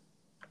going.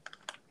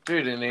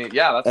 Dude, and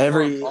that's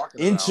every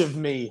inch of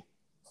me.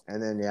 And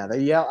then,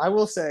 yeah, I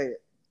will say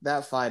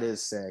that fight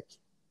is sick.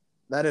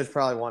 That is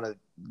probably one of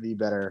the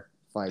better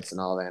fights in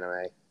all of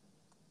anime.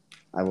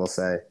 I will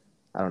say.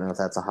 I don't know if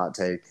that's a hot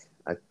take.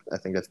 I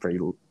think that's pretty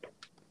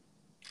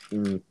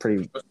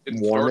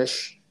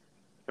warmish.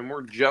 And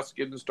we're just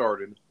getting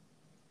started.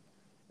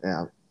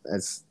 Yeah,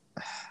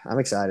 I'm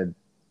excited.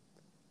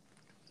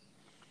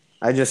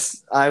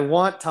 I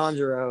want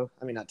Zenitsu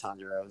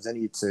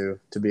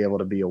to be able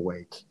to be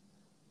awake.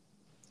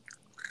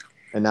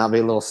 And not be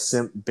a little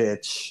simp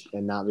bitch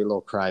and not be a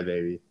little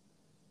crybaby.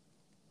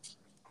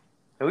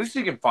 At least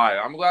he can fight.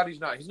 I'm glad he's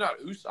not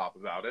Usopp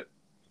about it.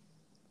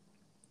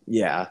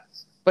 Yeah.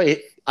 But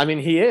he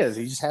is.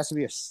 He just has to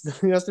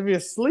be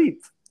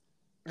asleep.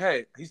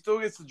 Hey, he still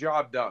gets the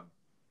job done.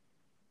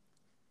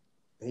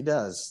 He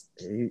does.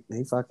 He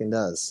fucking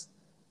does.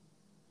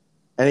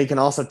 And he can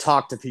also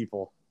talk to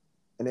people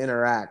and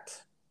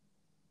interact.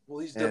 Well,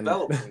 he's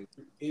developing.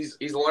 He's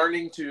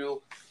learning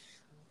to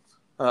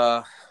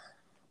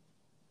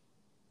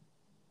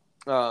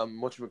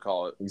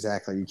whatchamacallit.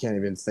 Exactly. You can't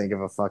even think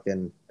of a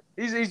fucking...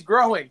 He's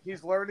growing.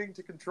 He's learning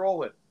to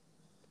control it.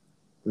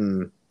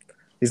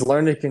 He's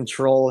learning to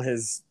control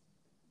his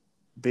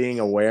being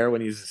aware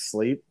when he's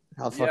asleep.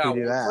 How the fuck do you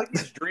do that? It's like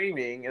he's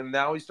dreaming, and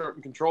now he's starting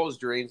to control his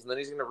dreams, and then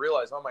he's going to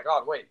realize, oh my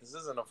god, wait, this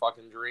isn't a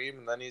fucking dream,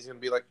 and then he's going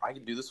to be like, I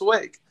can do this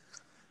awake.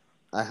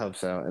 I hope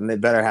so, and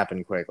it better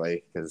happen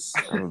quickly, because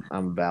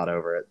I'm about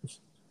over it.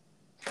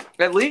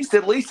 At least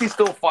he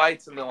still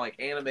fights, and the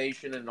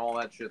animation and all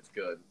that shit's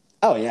good.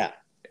 Oh yeah,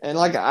 and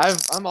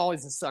I'm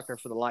always a sucker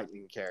for the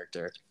lightning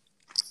character.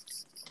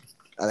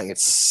 I think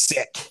it's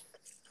sick,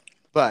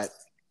 but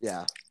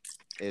yeah,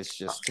 it's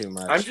just too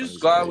much. I'm just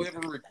glad we have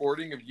a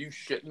recording of you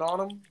shitting on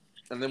him,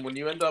 and then when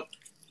you end up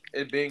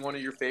it being one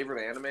of your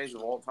favorite animes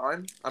of all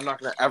time, I'm not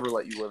gonna ever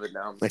let you live it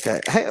down. Okay,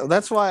 hey,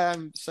 that's why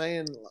I'm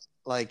saying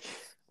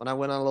when I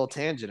went on a little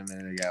tangent a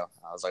minute ago,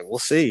 I was like, we'll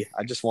see.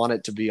 I just want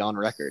it to be on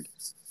record.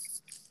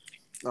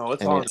 No,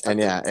 it's on record. And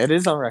yeah, it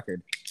is on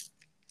record.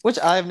 Which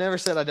I've never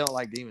said I don't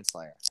like Demon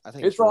Slayer. I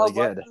think it's really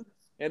good.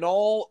 And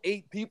all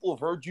 8 people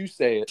have heard you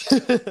say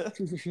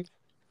it.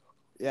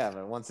 Yeah,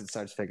 but once it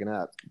starts picking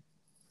up.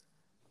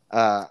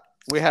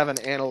 We have an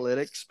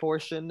analytics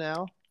portion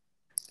now.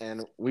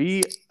 And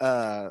we're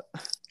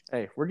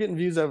getting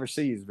views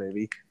overseas,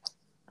 baby.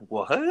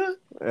 What?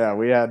 Yeah,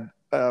 we had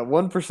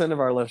 1% of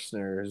our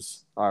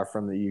listeners are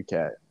from the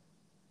UK.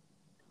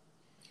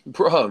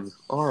 Bro,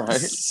 all right.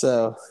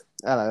 So,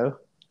 I don't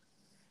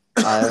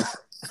know.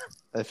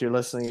 If you're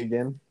listening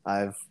again,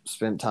 I've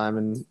spent time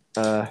in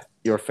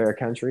your fair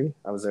country.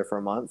 I was there for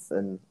a month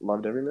and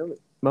loved every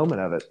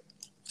moment of it.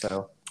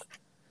 So,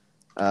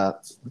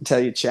 tell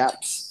your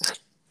chaps,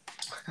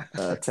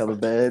 tell the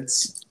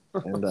beds,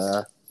 and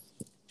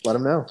let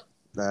them know.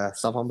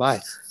 Stop on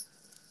by.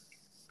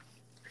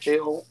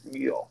 Hell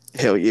yeah.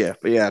 Hell yeah.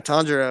 But yeah,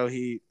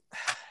 Tanjiro,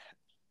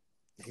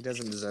 He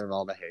doesn't deserve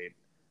all the hate.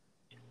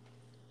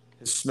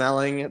 His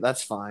smelling,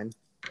 that's fine.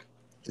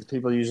 Because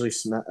people usually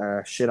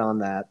shit on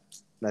that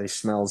he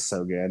smells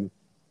so good.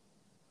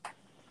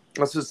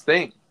 That's his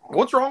thing.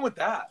 What's wrong with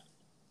that?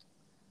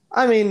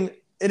 I mean,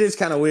 it is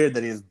kind of weird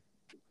that he's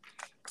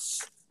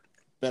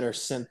better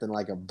scent than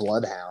like a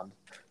bloodhound.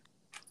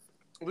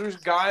 There's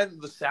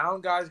the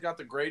sound guy's got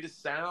the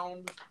greatest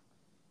sound.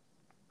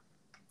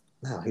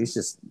 No, he's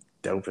just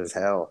dope as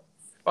hell.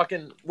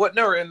 Fucking what?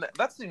 No, and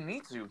that's the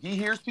need to. He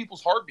hears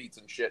people's heartbeats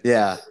and shit.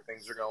 Yeah,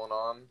 things are going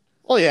on.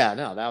 Well, yeah,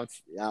 no, that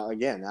was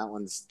again. That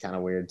one's kind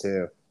of weird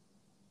too.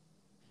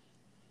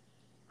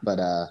 But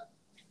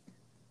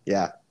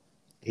yeah,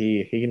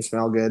 he can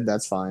smell good.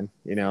 That's fine.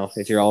 You know,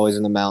 if you're always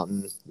in the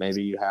mountain,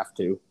 maybe you have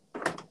to.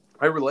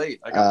 I relate.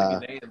 I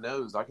got the Ghanaian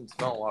nose. I can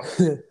smell a lot of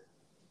it.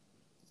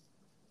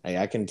 Hey,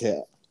 I can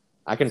tell.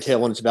 I can tell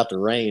when it's about to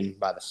rain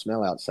by the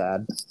smell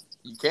outside.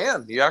 You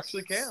can. You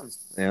actually can.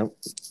 Yeah,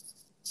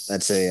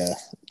 that's a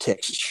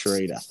Texas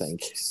trait, I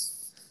think.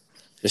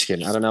 Just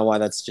kidding. I don't know why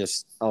that's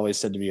just always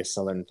said to be a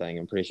Southern thing.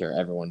 I'm pretty sure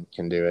everyone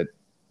can do it.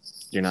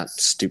 You're not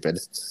stupid.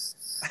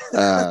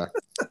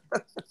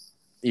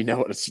 You know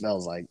what it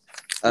smells like.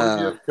 What if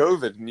you have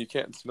COVID and you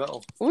can't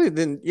smell? Well,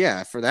 then,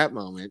 yeah, for that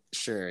moment,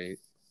 sure,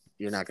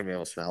 you're not going to be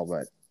able to smell,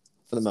 but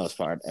for the most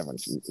part, everyone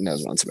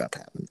knows what's about to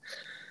happen.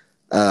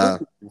 I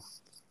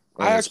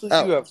actually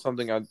do have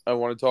something I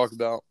want to talk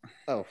about.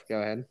 Oh, go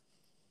ahead.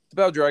 It's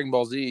about Dragon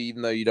Ball Z,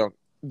 even though you don't.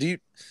 Do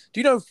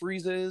you know who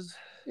Frieza is?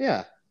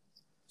 Yeah.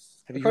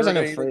 Of course I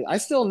know Frieza. I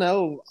still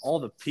know all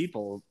the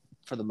people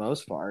for the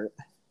most part.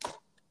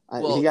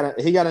 Well,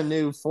 he got a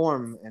new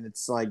form, and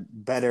it's like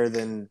better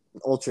than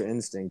Ultra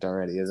Instinct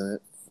already, isn't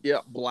it? Yeah,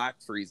 Black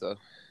Frieza.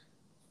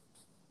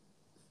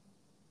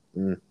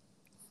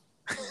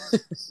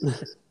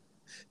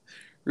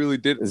 Really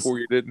did it for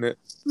you, didn't it?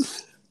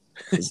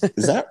 Is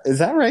that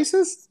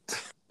racist?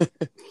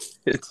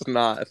 It's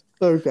not.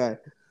 Okay.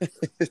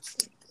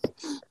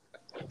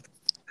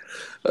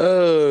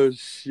 Oh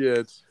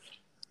shit!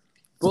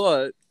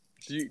 But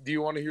do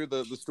you want to hear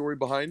the story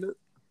behind it?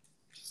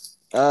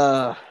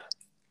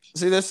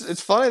 See,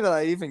 it's funny that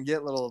I even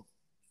get little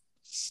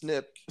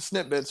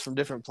snippets from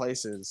different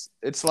places.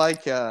 It's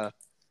like I'll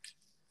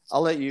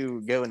let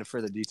you go into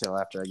further detail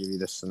after I give you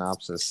the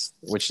synopsis,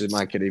 which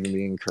could even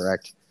be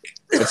incorrect.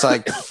 It's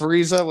like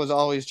Frieza was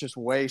always just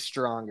way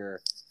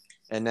stronger,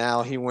 and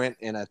now he went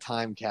in a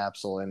time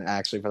capsule and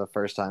actually for the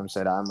first time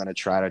said, "I'm going to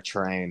try to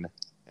train,"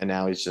 and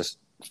now he's just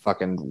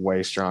fucking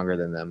way stronger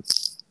than them.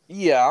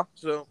 Yeah.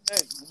 So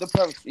the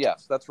premise,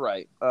 yes, that's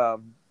right. I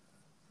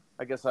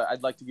guess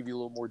I'd like to give you a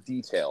little more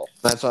detail.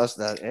 That's what I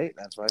said.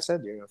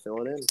 You're gonna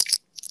fill it in.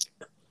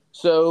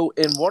 So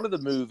in one of the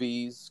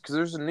movies, because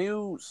there's a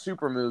new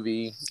Super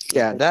movie.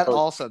 Yeah, that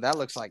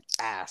looks like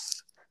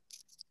ass.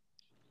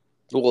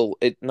 Well,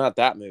 not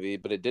that movie,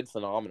 but it did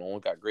phenomenal.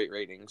 It got great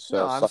ratings.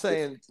 So I'm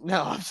saying.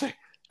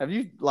 Have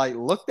you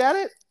looked at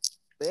it?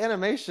 The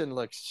animation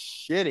looks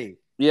shitty.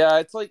 Yeah,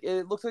 it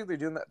looks like they're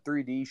doing that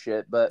 3D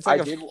shit, but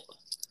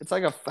it's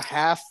like a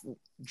half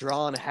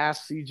drawn, half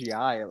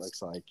CGI. It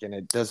looks like, and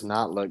it does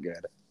not look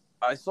good.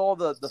 I saw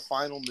the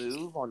final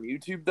move on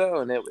YouTube though,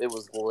 and it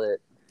was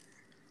lit.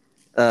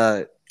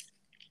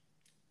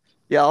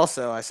 Yeah.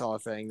 Also, I saw a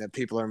thing that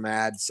people are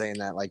mad saying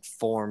that like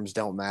forms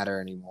don't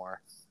matter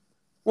anymore.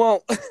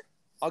 Well,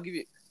 I'll give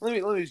you. Let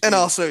me. And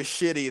also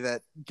shitty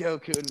that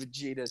Goku and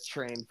Vegeta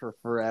trained for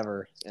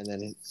forever, and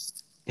then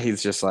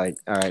he's just like,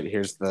 all right,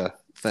 here's the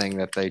thing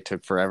that they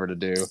took forever to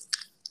do.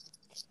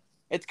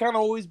 It's kind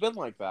of always been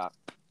like that.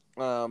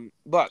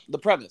 But the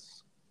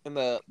premise in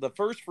the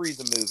first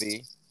Frieza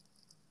movie,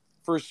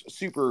 first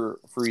Super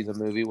Frieza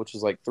movie, which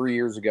is like 3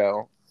 years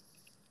ago,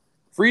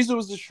 Frieza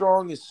was as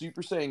strong as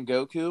Super Saiyan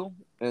Goku,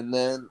 and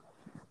then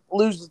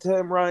loses to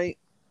him, right?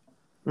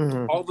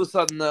 Mm-hmm. All of a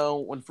sudden, though,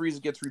 when Frieza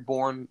gets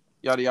reborn,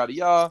 yada yada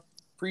yada,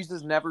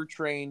 Frieza's never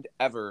trained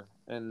ever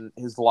in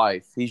his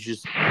life. He's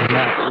just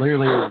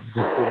literally just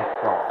been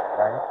strong,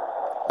 right?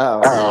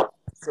 Oh.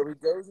 So he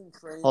goes and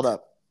trains. Hold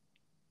up.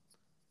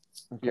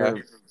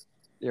 Okay.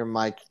 Your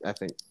mic, I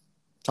think.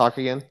 Talk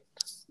again.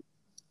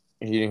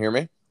 You didn't hear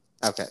me?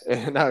 Okay.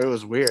 No, it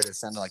was weird. It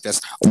sounded like this.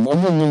 I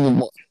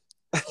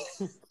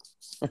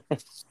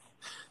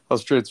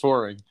was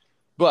transforming.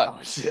 But oh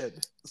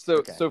shit.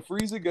 So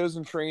Frieza goes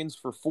and trains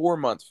for 4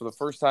 months for the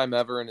first time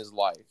ever in his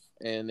life.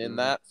 And in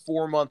that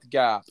 4-month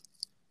gap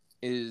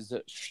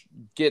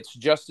gets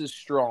just as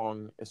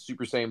strong as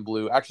Super Saiyan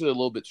Blue, actually a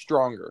little bit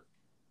stronger.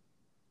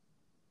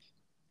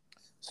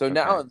 So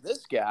now in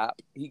this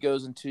gap, he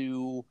was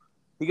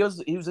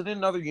in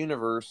another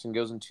universe and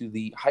goes into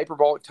the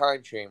hyperbolic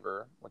time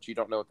chamber, which you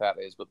don't know what that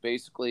is, but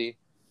basically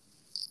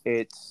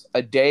it's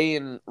a day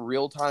in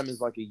real time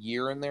is like a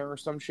year in there or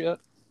some shit.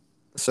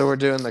 So we're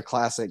doing the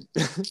classic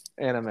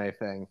anime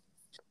thing.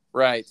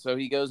 Right. So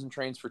he goes and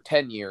trains for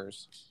 10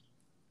 years.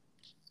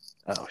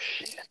 Oh,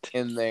 shit.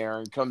 In there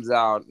and comes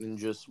out and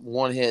just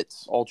one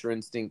hits Ultra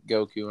Instinct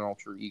Goku and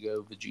Ultra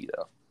Ego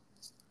Vegeta.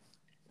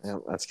 Yeah,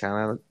 that's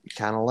kind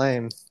of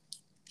lame.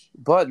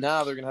 But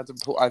now they're gonna have to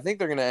pull. I think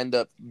they're gonna end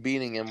up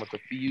beating him with the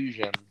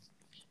fusion.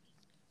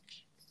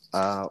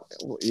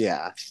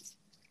 Yeah.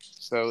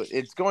 So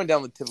it's going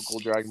down the typical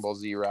Dragon Ball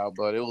Z route,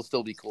 but it will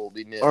still be cool.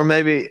 Be Or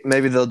maybe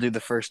they'll do the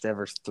first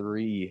ever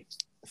 3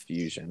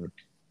 fusion,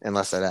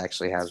 unless that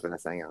actually has been a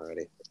thing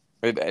already.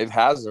 It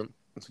hasn't.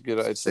 It's a good.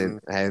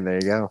 Hey, there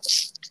you go,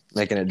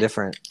 making it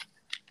different.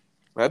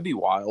 That'd be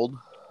wild.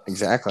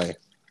 Exactly.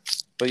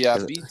 But yeah,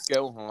 Beast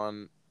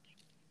Gohan.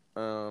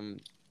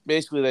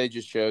 Basically, they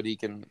just showed he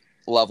can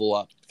level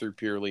up through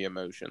purely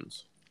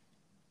emotions.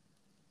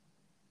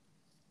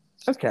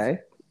 Okay.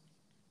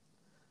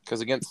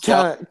 Because against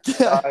kind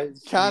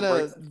kind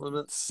of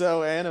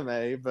so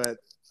anime, but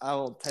I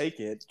will take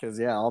it because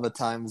all the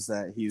times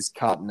that he's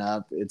caught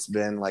up, it's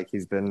been like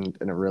he's been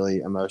in a really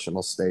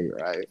emotional state,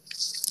 right?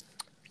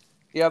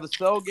 Yeah, the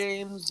Cell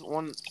games,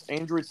 when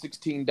Android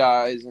 16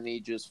 dies and he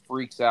just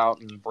freaks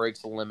out and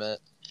breaks a limit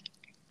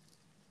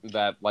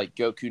that like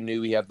Goku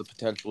knew he had the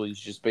potential, he's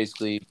just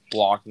basically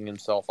blocking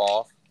himself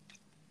off.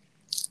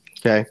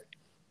 Okay.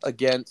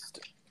 Against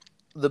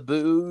the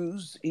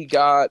Boos, he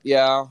gets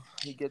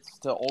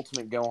to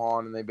Ultimate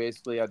Gohan, and they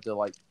basically had to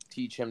like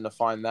teach him to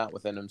find that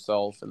within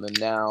himself. And then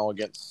now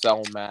against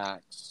Cell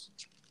Max,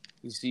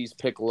 he sees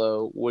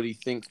Piccolo. What he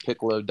thinks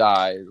Piccolo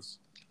dies,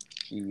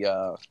 he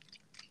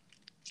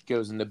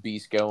goes into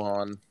Beast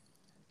Gohan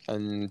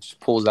and just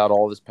pulls out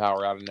all this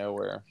power out of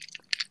nowhere.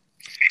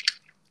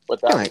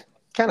 But that's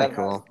kind of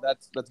cool.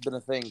 That's been a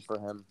thing for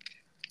him.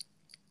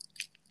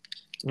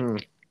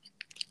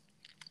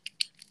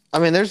 I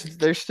mean,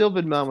 there's still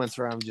been moments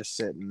where I'm just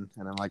sitting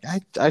and I'm like,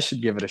 I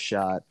should give it a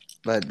shot.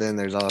 But then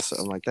there's also,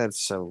 I'm like,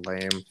 that's so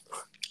lame.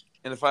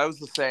 And if I was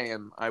the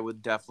Saiyan, I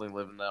would definitely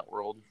live in that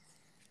world.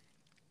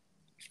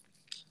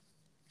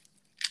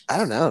 I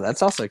don't know.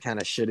 That's also kind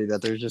of shitty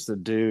that there's just a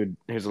dude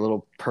who's a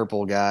little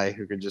purple guy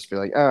who could just be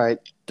like, all right,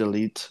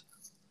 delete.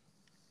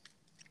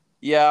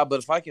 Yeah,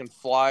 but if I can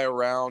fly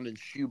around and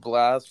shoot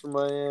blasts from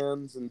my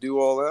hands and do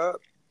all that.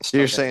 So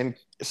you're saying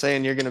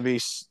you're going to be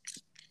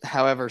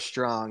however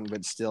strong,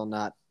 but still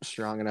not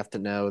strong enough to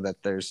know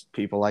that there's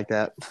people like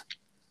that?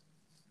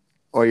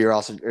 Or you're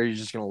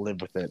just going to live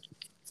with it?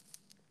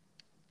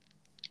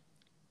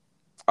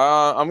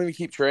 I'm going to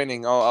keep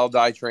training. I'll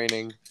die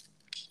training.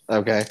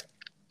 Okay.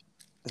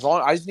 As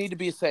long I just need to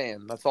be a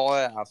Saiyan. That's all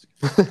I ask.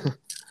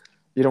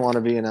 You don't want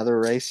to be another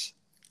race?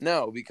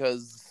 No,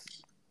 because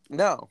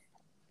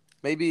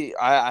maybe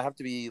I have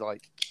to be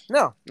like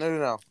no. I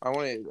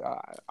want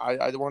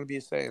to be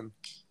a Saiyan.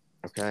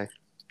 Okay.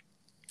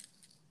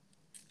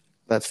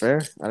 That's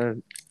fair.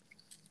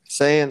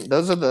 Saying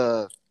those are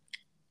the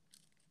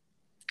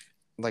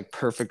like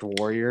perfect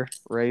warrior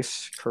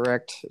race,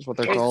 correct? Is what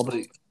they're called.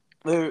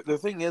 The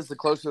thing is, the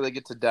closer they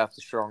get to death,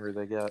 the stronger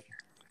they get.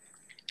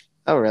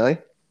 Oh, really?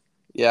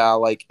 Yeah,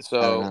 like so.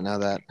 I did not know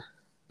that.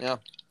 Yeah.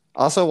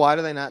 Also, why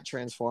do they not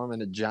transform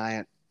into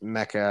giant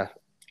mecha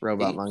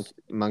robot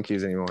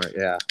monkeys anymore?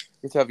 Yeah.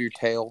 You have to have your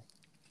tail.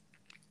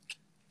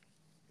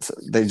 So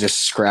they just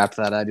scrapped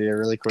that idea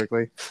really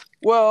quickly.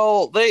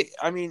 Well,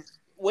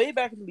 way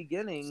back in the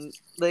beginning,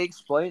 they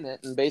explain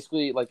it, and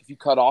basically, like, if you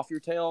cut off your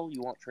tail,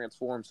 you won't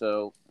transform.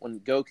 So when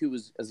Goku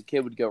as a kid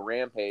would go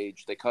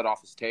rampage, they cut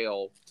off his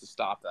tail to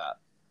stop that.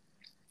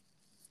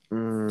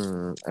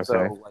 Okay.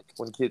 So, like,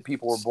 when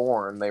people were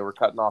born, they were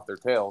cutting off their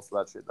tail, so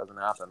that shit doesn't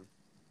happen.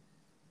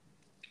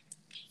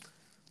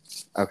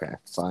 Okay,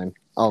 fine.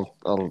 I'll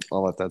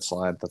let that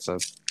slide. That's a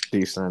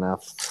decent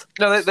enough.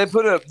 No,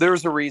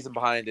 there's a reason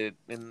behind it,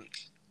 and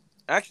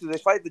actually, they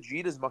fight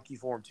Vegeta's monkey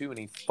form too, and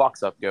he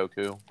fucks up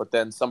Goku. But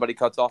then somebody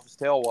cuts off his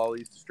tail while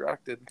he's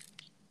distracted.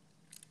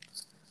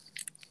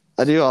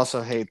 I do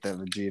also hate that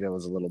Vegeta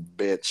was a little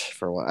bitch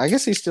for a while. I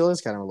guess he still is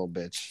kind of a little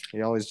bitch.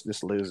 He always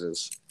just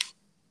loses.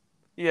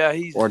 Yeah,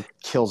 or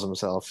kills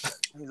himself.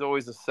 He's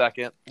always a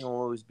second. He'll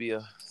always be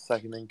a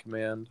second in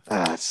command.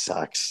 It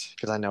sucks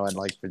because I know I'd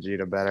like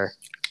Vegeta better.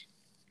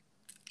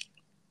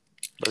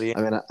 But yeah.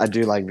 I mean, I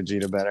do like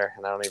Vegeta better,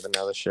 and I don't even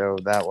know the show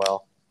that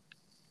well.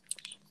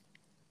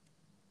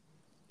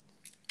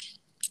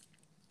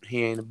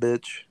 He ain't a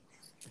bitch.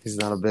 He's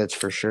not a bitch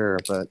for sure,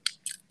 but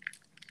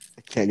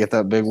can't get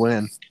that big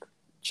win.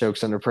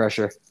 Chokes under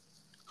pressure.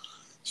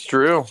 It's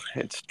true.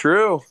 It's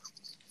true.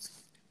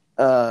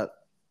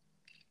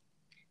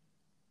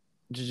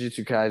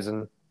 Jujutsu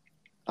Kaisen.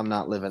 I'm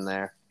not living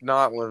there.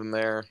 Not living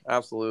there.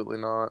 Absolutely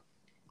not.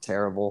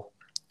 Terrible.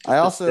 I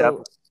also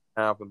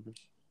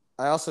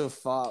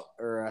thought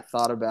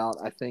about,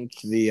 I think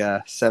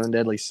the Seven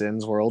Deadly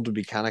Sins world would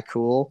be kind of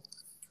cool,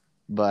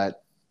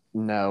 but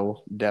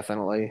no,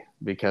 definitely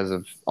because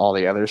of all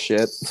the other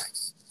shit.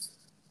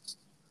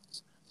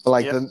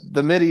 Like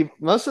the medieval,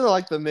 most of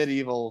the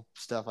medieval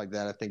stuff like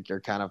that, I think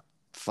are kind of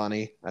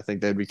funny. I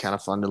think they'd be kind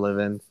of fun to live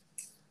in,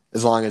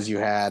 as long as you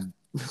had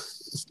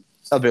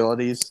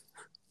abilities.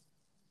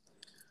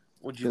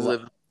 Would you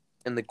live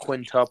in the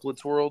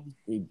quintuplets world?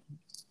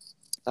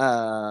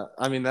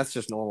 I mean, that's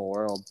just normal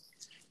world.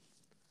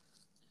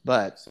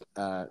 But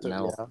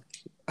no.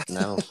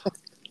 No.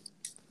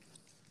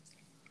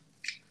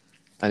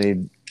 I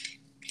need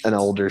an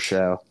older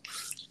show.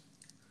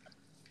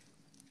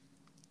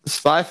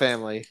 Spy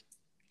Family.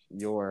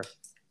 Your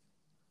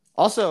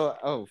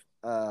also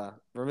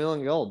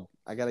Vermilion Gold.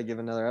 I got to give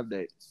another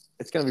update.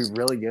 It's gonna be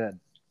really good.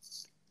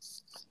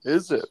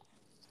 Is it?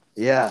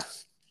 Yeah.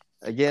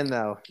 Again,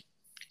 though,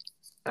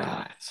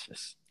 it's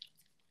just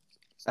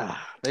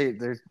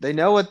they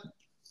know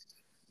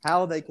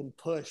how they can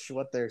push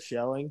what they're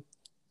showing,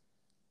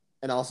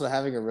 and also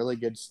having a really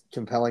good,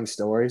 compelling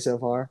story so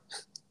far.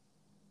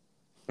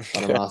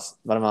 But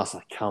I'm also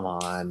like, come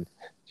on.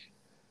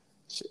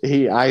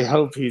 I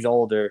hope he's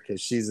older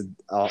because she's an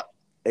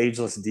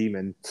ageless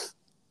demon.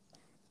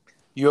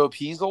 You hope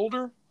he's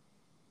older?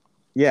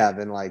 Yeah,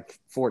 than like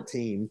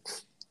 14,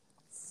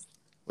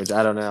 which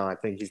I don't know. I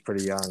think he's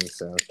pretty young,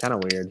 so kind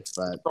of weird.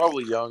 But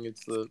Probably young.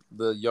 It's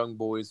the young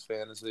boys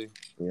fantasy.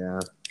 yeah,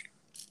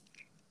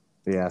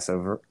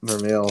 So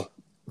Vermeil,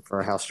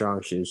 for how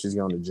strong she is, she's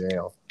going to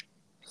jail.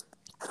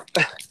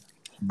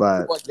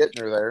 But What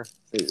getting her there?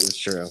 it's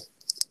true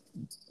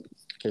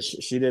because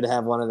she did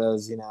have one of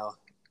those,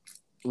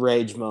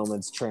 rage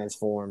moments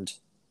transformed,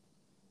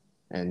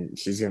 and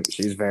she's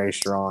very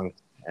strong.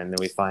 And then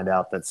we find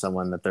out that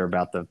someone that they're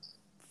about to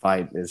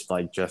fight is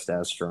like just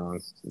as strong.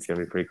 It's gonna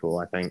be pretty cool,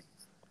 I think.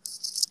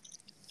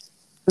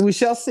 We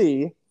shall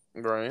see.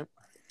 Right.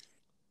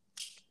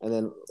 And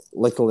then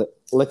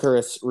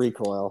Licorice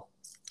Recoil,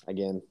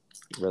 again,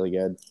 really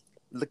good.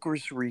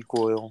 Licorice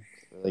Recoil.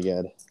 Really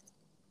good.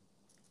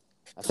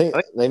 I think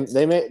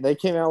they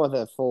came out with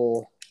a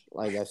full,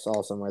 like I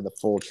saw somewhere, the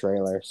full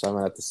trailer. So I'm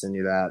gonna have to send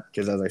you that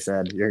because, as I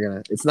said,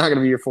 it's not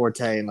gonna be your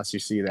forte unless you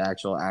see the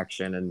actual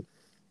action and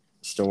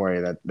story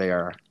that they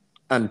are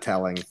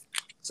untelling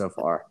so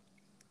far,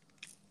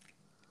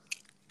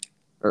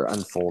 or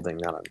unfolding,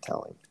 not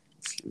untelling.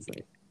 Excuse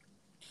me.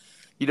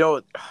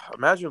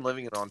 Imagine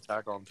living it on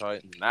Attack on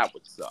Titan. That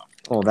would suck.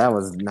 Oh, that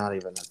was not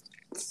even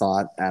a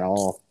thought at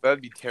all.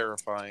 That'd be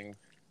terrifying.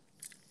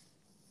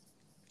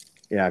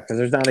 Yeah, because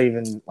there's not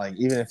even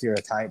even if you're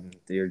a Titan,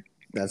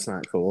 that's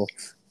not cool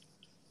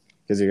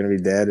because you're gonna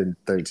be dead in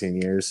 13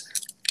 years.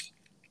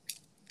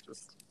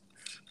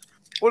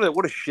 What a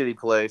shitty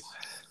place.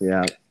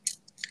 Yeah,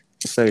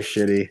 so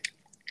shitty.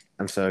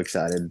 I'm so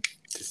excited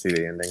to see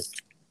the ending.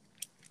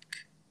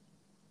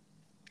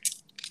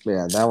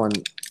 Yeah, that one,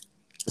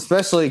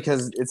 especially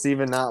because it's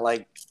even not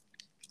like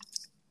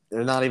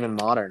they're not even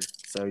modern,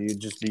 so you'd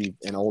just be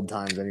in old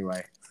times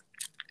anyway.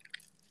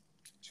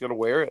 Just gotta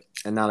wear it,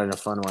 and not in a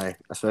fun way,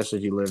 especially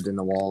if you lived in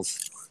the walls.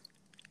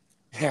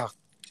 Yeah.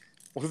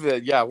 What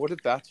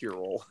if that's your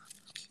role?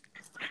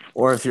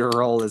 Or if your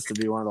role is to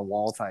be one of the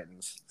wall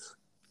titans.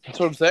 That's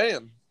what I'm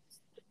saying.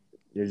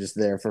 You're just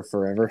there for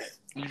forever.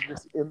 You're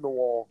just in the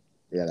wall.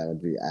 Yeah, that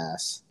would be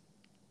ass.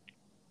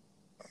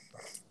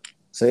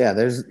 So yeah,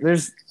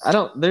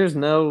 there's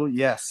no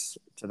yes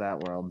to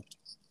that world.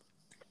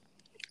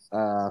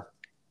 I'm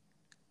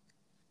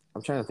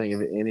trying to think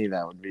of any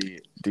that would be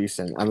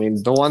decent. I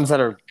mean, the ones that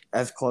are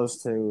as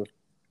close to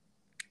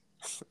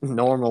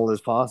normal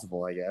as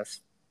possible, I guess.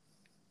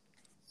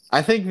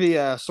 I think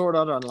the Sword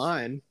Art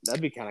Online,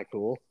 that'd be kind of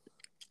cool.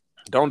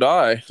 Don't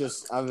die.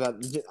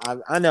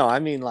 I know. I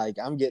mean, like,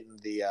 I'm getting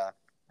the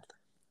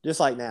just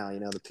like now.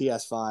 The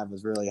PS5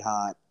 was really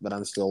hot, but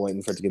I'm still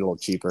waiting for it to get a little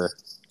cheaper.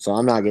 So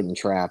I'm not getting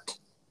trapped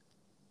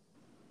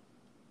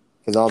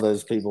because all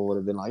those people would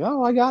have been like,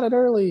 "Oh, I got it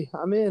early.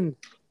 I'm in,"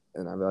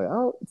 and I'd be like,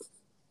 "Oh,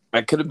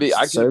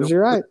 serves you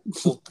right."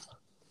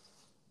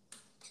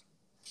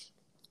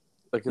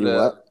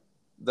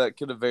 That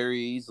could have very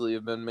easily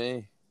have been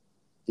me.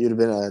 You'd have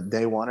been a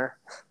day oneer.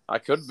 I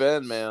could have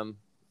been, man.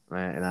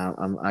 Right, and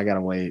I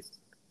gotta wait.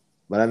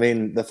 But I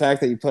mean, the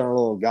fact that you put on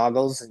little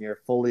goggles and you're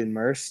fully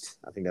immersed,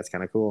 I think that's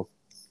kind of cool.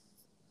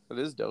 It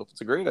is dope. It's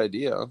a great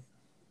idea.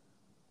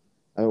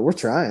 We're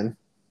trying.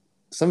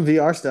 Some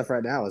VR stuff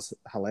right now is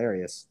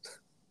hilarious.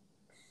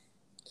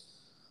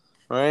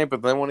 Right,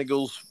 but then when it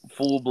goes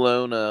full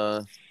blown,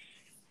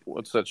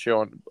 what's that show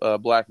on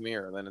Black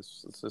Mirror? Then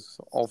it's just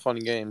all fun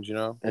and games,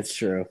 That's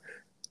true.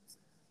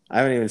 I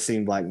haven't even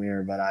seen Black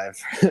Mirror, but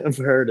I've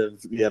heard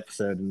of the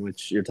episode in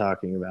which you're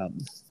talking about.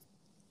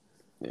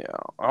 Yeah.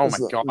 Oh my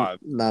god.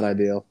 Not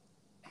ideal.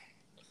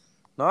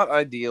 Not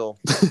ideal.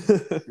 You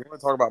want to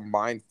talk about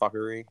mind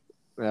fuckery?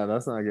 Yeah,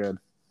 that's not good.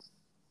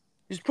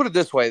 Just put it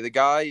this way: the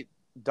guy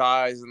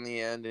dies in the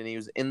end, and he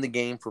was in the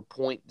game for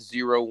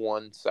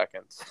 0.01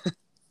 seconds.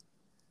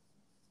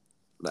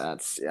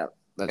 That's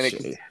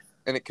shitty.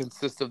 And it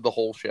consists of the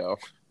whole show,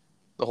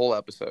 the whole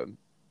episode.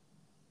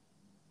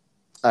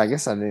 I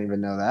guess I didn't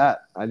even know that.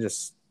 I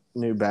just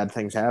knew bad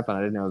things happen. I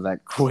didn't know it was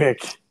that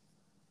quick.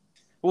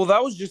 Well,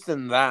 that was just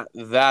in that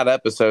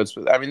episode.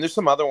 I mean, there's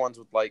some other ones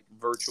with like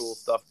virtual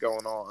stuff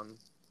going on.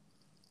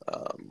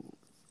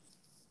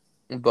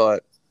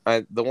 But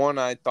the one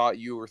I thought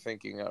you were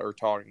thinking or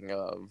talking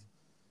of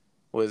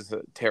was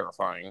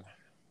terrifying.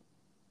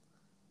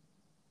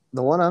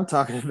 The one I'm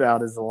talking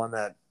about is the one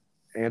that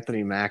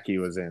Anthony Mackie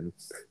was in.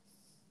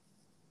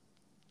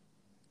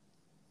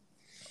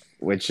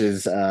 Which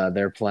is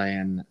they're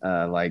playing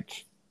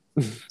like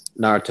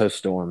Naruto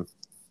Storm.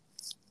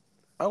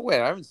 Oh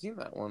wait, I haven't seen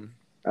that one.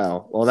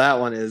 Oh, well, that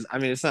one is. I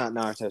mean, it's not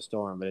Naruto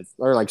Storm, but it's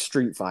or like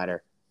Street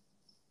Fighter,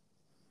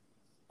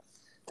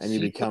 and you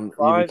Season become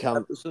 5,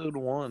 episode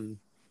 1.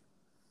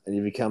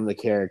 the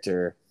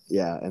character.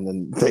 Yeah, and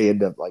then they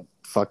end up like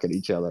fucking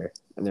each other,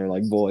 and they're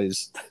like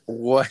boys.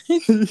 What?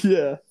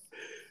 Yeah,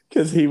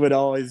 because he would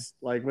always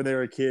like when they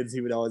were kids,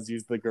 he would always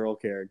use the girl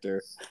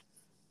character.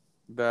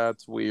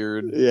 That's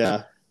weird.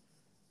 Yeah,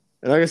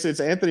 and like I said, it's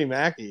Anthony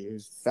Mackie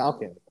who's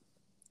Falcon.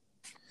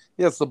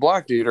 Yeah, it's the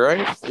black dude,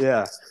 right?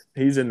 Yeah,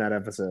 he's in that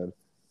episode.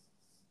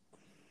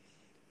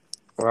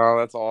 Wow,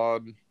 that's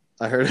odd.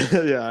 I heard.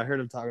 Yeah, I heard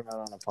him talking about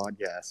it on a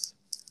podcast.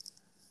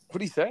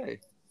 What'd he say?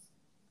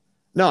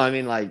 No, I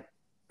mean like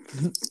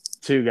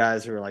two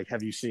guys who were like,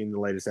 "Have you seen the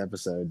latest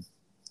episode?"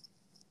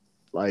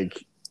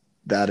 Like,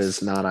 that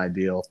is not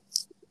ideal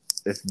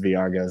if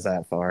VR goes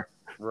that far.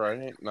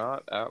 Right,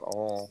 not at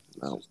all.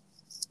 No.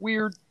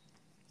 Weird.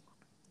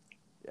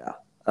 Yeah.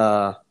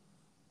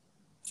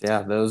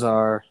 Yeah, those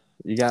are.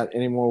 You got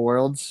any more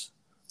worlds?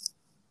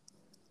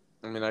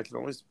 I mean, I can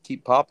always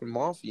keep popping them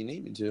off if you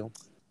need me to.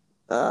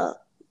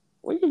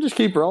 We can just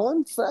keep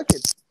rolling. Fuck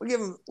it. We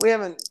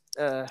haven't.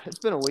 It's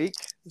been a week,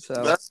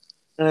 so.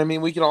 And I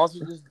mean, we can also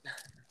just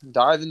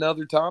dive into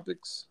other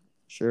topics.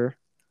 Sure.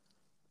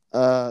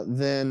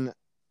 Then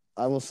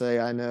I will say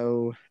I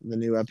know the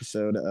new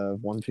episode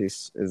of One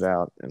Piece is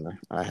out, and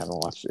I haven't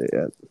watched it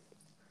yet.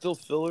 Still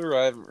filler?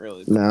 I haven't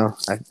really. No,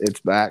 it's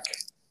back.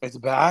 It's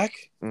back?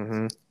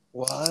 Mm-hmm.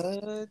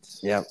 What?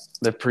 Yep.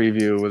 The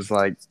preview was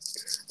like.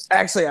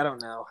 Actually, I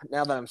don't know.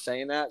 Now that I'm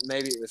saying that,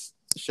 maybe it was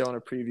showing a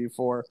preview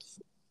for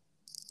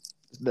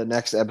the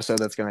next episode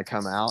that's going to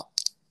come out.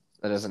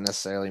 That doesn't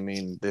necessarily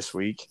mean this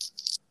week.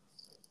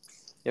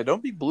 Yeah,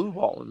 don't be blue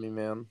balling me,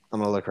 man. I'm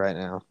going to look right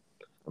now.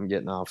 I'm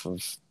getting off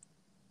of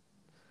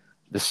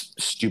this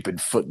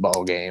stupid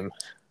football game.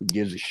 Who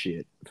gives a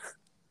shit?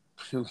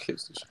 Who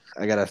gives a shit?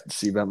 I got to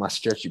see about my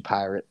stretchy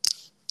pirate.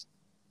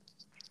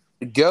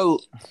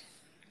 Goat.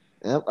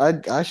 Yep,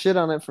 I shit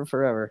on it for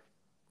forever.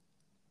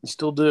 You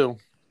still do.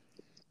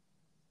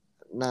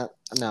 No,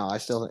 I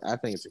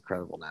think it's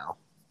incredible now.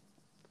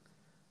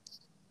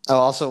 Oh,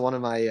 also one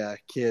of my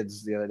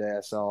kids the other day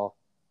I saw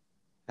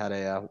had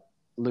a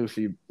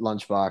Luffy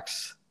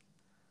lunchbox,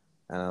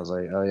 and I was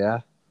like, "Oh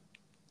yeah,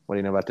 what do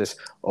you know about this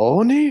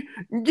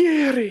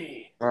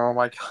onigiri?" Oh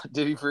my god,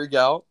 did he freak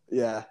out?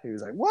 Yeah, he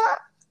was like, "What?"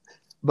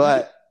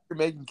 But you're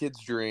making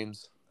kids'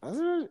 dreams.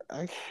 I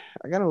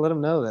gotta let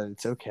him know that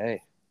it's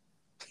okay.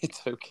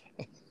 It's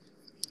okay.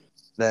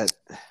 That,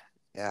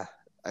 yeah.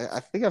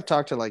 I think I've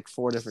talked to like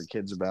 4 different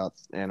kids about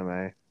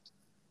anime.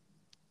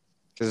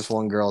 Because this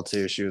one girl,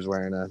 too, she was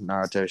wearing a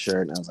Naruto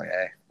shirt, and I was like,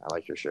 "Hey, I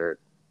like your shirt."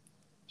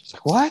 She's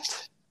like,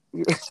 "What?"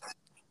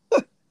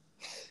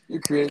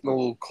 You're creating a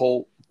little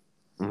cult.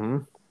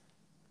 Mm-hmm.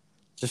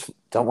 Just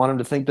don't want them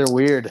to think they're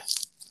weird.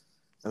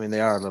 I mean,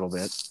 they are a little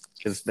bit,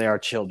 because they are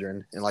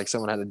children. And like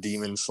someone had a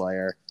Demon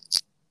Slayer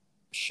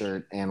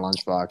shirt and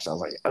lunchbox. I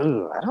was like,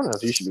 "Oh, I don't know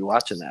if you should be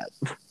watching that."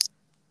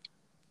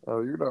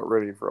 Oh, you're not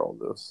ready for all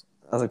this.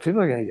 I was like,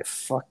 people are going to get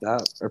fucked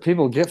up. Or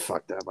people get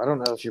fucked up. I don't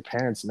know if your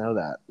parents know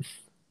that.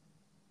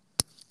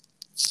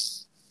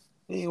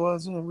 He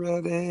wasn't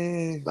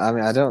ready. I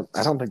mean, I don't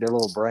think their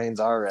little brains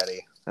are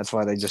ready. That's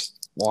why they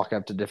just walk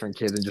up to different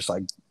kids and just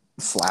like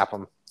slap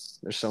them.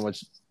 There's so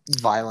much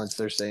violence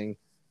they're seeing.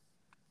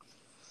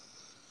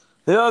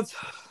 Yeah,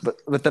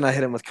 but then I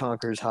hit them with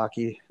Conquerors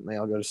hockey, and they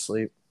all go to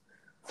sleep.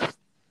 That'd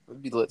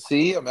be lit.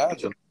 See,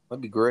 imagine.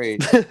 That'd be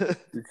great.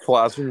 Your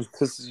classroom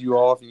pisses you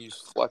off, and you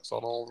just flex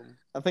on all of them.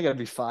 I think I'd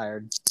be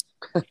fired.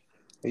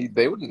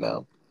 They wouldn't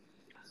know.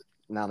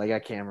 No, they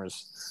got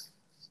cameras.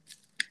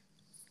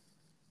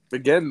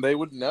 Again, they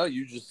wouldn't know.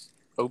 You just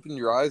open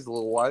your eyes a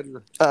little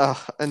wider.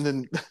 And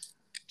then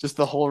just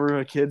the whole room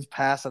of kids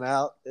passing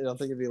out. I don't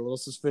think it'd be a little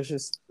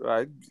suspicious.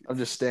 Right. I'm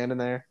just standing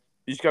there.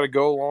 You just got to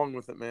go along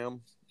with it,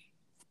 man.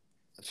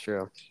 That's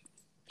true.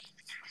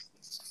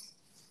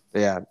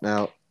 Yeah,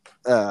 now,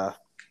 yeah,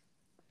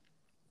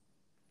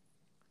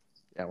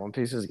 One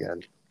Piece is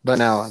good. But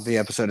no, the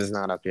episode is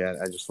not up yet.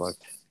 I just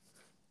looked.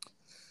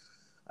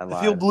 I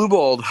feel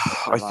blue-balled.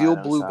 I feel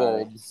I'm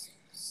blue-balled.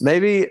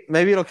 Maybe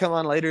it'll come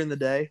on later in the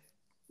day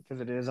because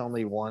it is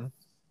only 1.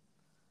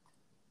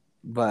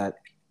 But,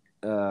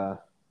 yeah,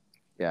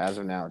 as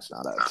of now, it's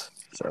not out.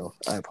 So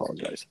I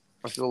apologize.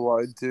 I feel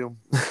lied to.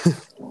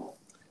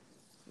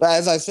 But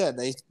as I said,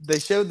 they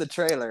showed the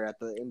trailer at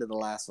the end of the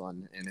last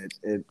one, and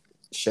it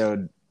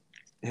showed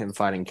him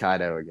fighting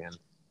Kaido again.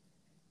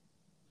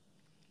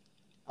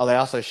 Oh, they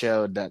also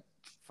showed that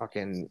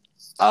fucking...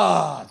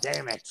 Oh,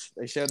 damn it.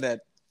 They showed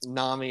that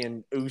Nami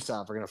and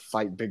Usopp are going to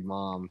fight Big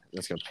Mom.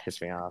 That's going to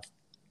piss me off.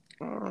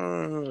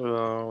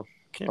 Or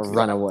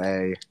run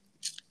away.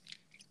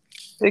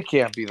 It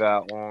can't be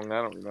that long.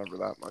 I don't remember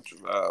that much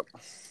of that.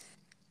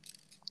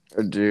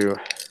 Or do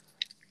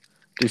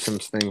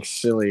something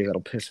silly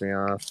that'll piss me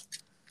off.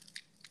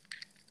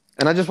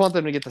 And I just want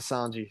them to get the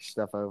Sanji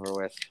stuff over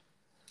with.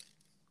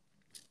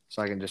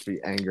 So I can just be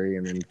angry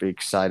and then be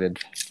excited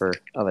for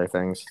other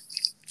things.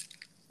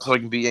 So I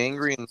can be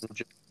angry and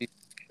just be...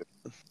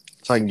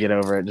 So so I can get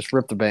over it. Just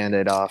rip the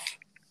Band-Aid off.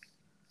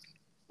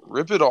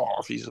 Rip it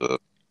off, he said.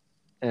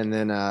 And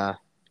then,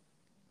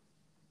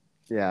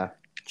 yeah,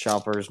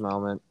 Chopper's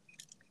moment.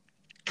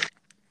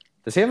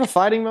 Does he have a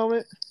fighting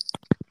moment?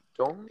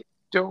 Don't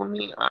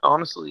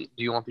honestly,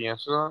 do you want the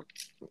answer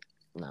to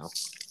No.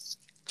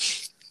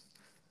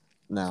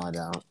 No, I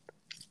don't.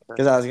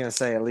 Because I was going to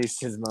say, at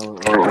least his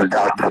moment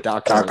with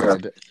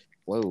Doctor.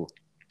 Whoa.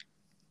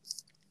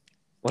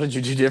 What did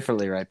you do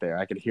differently right there?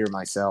 I could hear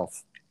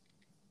myself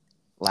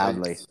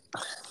loudly.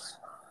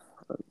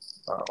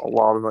 A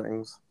lot of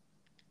things.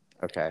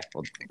 Okay.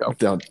 Well,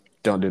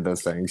 don't do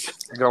those things.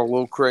 Got a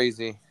little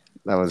crazy.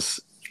 That was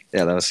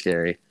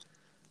scary.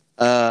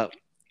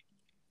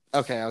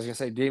 Okay, I was going to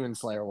say Demon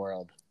Slayer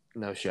World.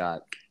 No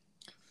shot.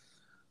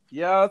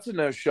 Yeah, that's a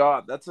no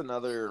shot. That's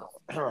another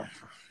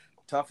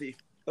toughie.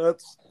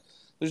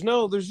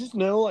 There's just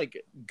no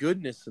like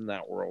goodness in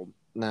that world.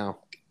 No.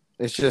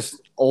 It's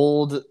just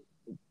old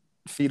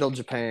feudal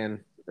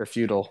Japan, or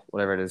feudal,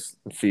 whatever it is.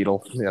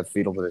 Feudal. Yeah,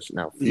 feudal position.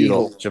 No,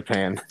 feudal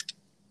Japan.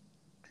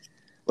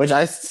 Which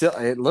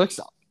it looks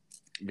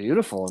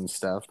beautiful and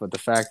stuff, but the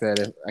fact that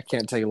if I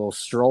can't take a little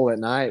stroll at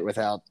night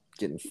without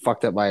getting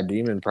fucked up by a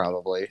demon,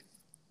 probably.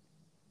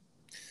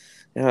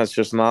 Yeah, it's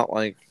just not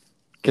like...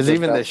 Because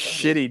even the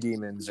shitty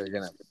demons are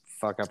going to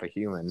fuck up a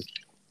human.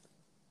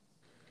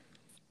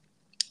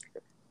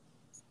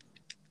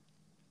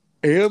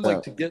 And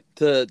like to get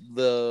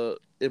to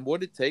and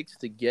what it takes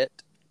to get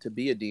to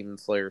be a demon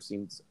slayer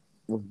seems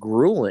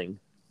grueling.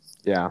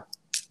 Yeah.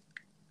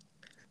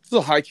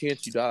 There's a high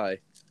chance you die.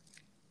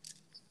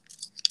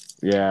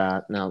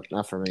 Yeah, no,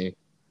 not for me.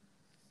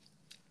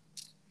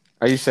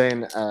 Are you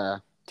saying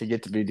to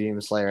get to be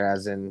demon slayer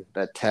as in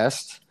that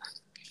test?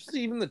 Just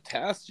even the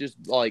test, just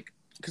like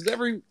because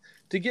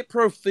to get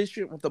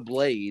proficient with the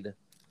blade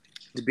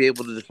to be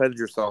able to defend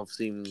yourself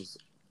seems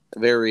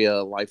very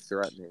life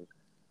threatening.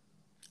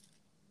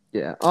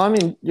 Yeah. Oh, I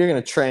mean, you're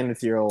gonna train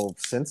with your old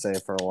sensei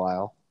for a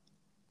while.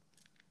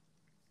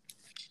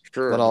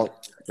 Sure.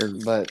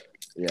 But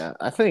yeah,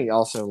 I think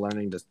also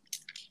learning to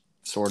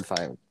sword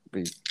fight would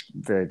be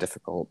very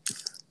difficult.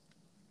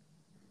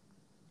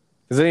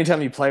 Because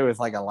anytime you play with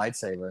like a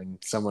lightsaber and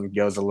someone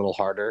goes a little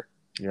harder,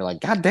 you're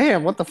like, God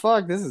damn, what the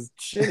fuck? This is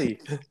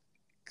shitty.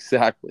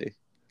 Exactly.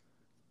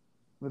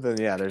 But then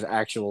yeah, there's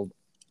actual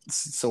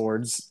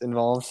swords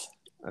involved.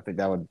 I think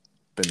that would have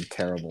been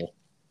terrible.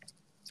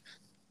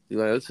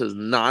 You're like, this is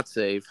not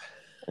safe.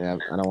 Yeah,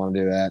 I don't want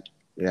to do that.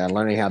 Yeah,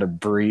 learning how to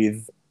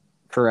breathe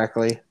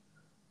correctly.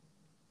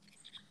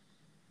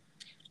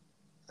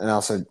 And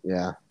also,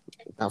 yeah,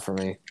 not for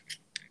me.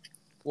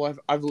 Well,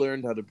 I've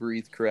learned how to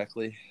breathe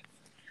correctly.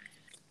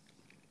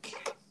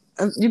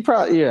 You're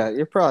probably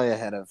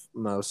ahead of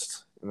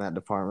most in that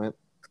department.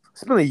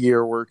 It's been a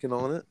year working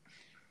on it.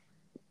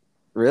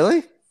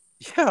 Really?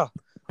 Yeah,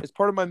 it's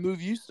part of my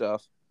Move You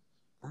stuff.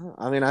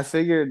 I mean, I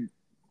figured,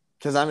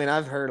 because I mean,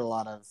 I've heard a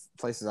lot of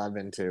places I've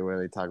been to where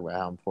they talk about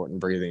how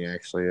important breathing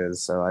actually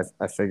is. So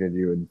I figured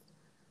you would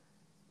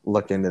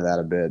look into that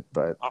a bit.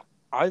 But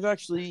I've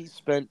actually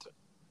spent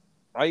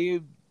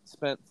 5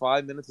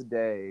 minutes a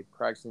day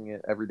practicing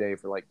it every day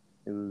for it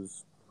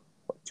was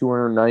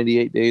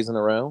 298 days in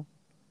a row.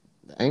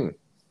 Dang.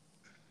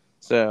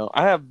 So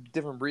I have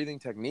different breathing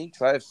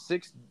techniques. I have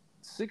six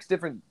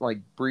different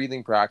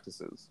breathing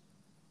practices.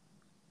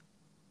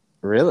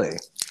 Really?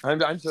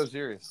 I'm so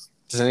serious.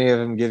 Does any of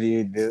them give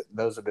you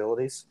those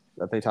abilities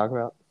that they talk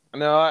about?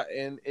 No,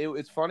 and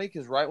it's funny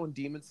because right when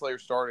Demon Slayer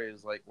started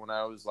is when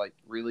I was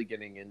really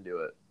getting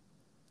into it.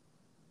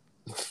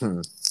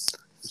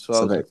 So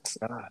I was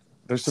God,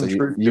 there's some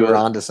truth. You were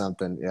onto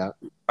something, yeah.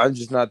 I'm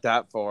just not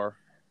that far.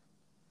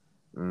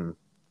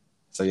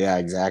 So yeah,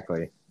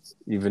 exactly.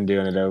 You've been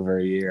doing it over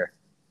a year.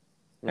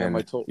 Yeah, and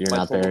my total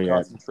there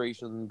yet.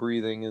 Concentration and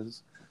breathing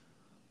is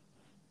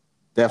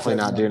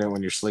definitely not doing it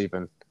when you're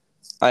sleeping.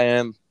 I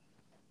am.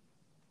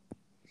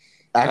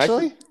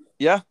 Actually?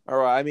 Yeah. All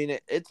right. I mean,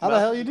 it's how the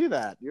hell you do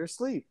that? You're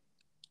asleep.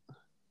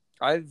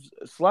 I've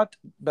slept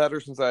better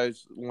since I've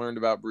learned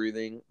about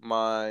breathing.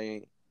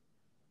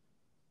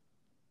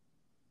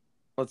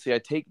 Let's see. I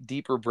take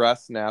deeper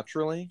breaths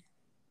naturally.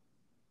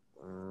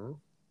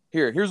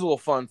 Here's a little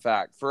fun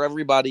fact for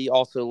everybody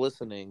also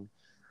listening,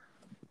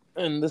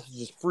 and this is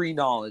just free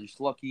knowledge.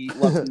 Lucky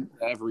to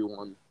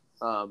everyone.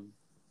 Well,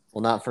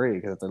 not free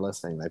because if they're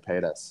listening, they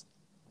paid us.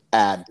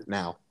 Ad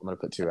now. I'm gonna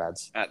put 2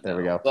 ads. There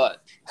we go.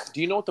 But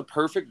do you know what the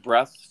perfect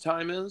breath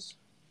time is?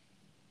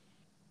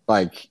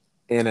 Like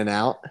in and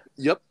out?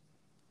 Yep.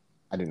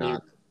 I do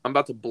not. I'm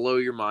about to blow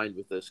your mind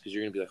with this because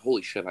you're gonna be like,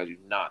 "Holy shit, I do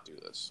not do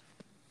this."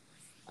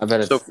 I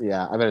bet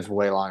it's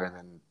way longer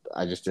than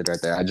I just did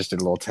right there. I just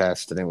did a little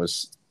test and it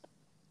was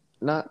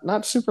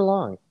not super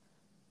long.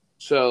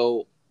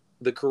 So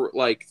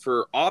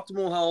for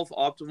optimal health,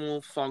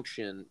 optimal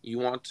function, you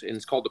want, and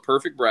it's called the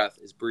perfect breath,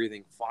 is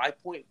breathing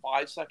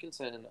 5.5 seconds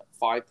in,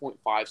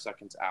 5.5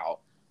 seconds out,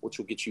 which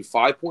will get you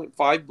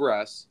 5.5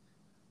 breaths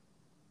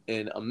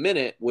in a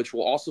minute, which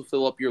will also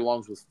fill up your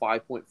lungs with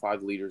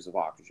 5.5 liters of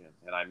oxygen.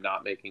 And I'm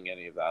not making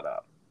any of that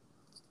up.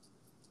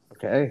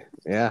 Okay.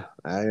 Yeah.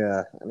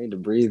 I need to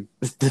breathe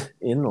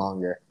in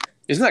longer.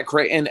 Isn't that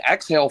great? And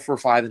exhale for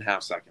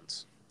 5.5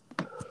 seconds.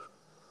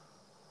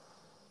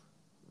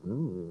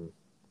 Mm.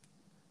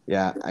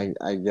 Yeah.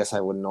 I guess I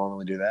wouldn't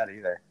normally do that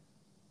either.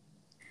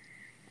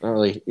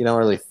 You don't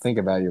really think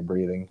about your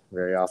breathing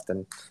very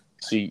often.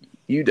 See,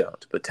 you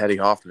don't, but Teddy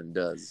Hoffman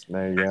does.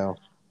 There you go.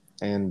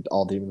 And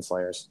all Demon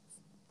Slayers.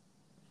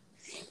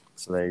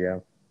 So there you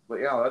go. But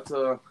yeah,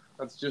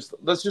 that's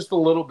just a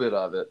little bit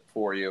of it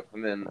for you,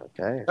 and then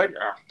Okay.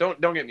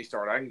 don't get me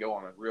started. I can go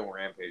on a real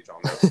rampage on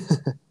this.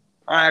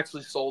 I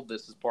actually sold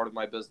this as part of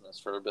my business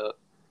for a bit.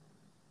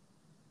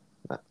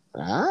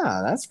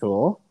 Ah, that's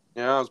cool.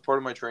 Yeah, it was part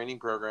of my training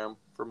program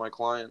for my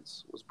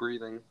clients. Was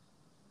breathing.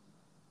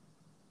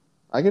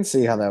 I can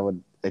see how that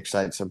would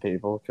excite some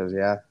people because,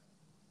 yeah,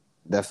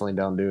 definitely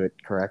don't do it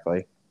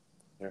correctly.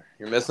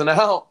 You're missing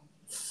out.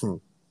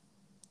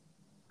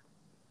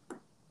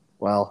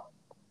 Well,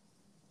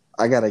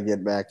 I got to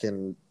get back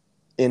in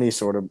any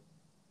sort of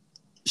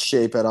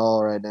shape at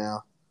all right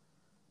now.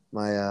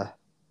 My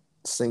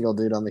single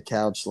dude on the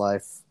couch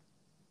life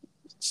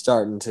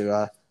starting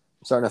to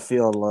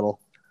feel it a little.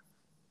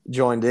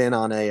 Joined in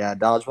on a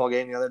dodgeball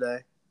game the other day.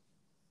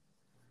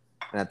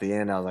 And at the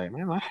end, I was like,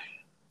 man, I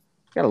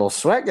got a little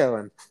sweat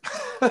going.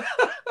 I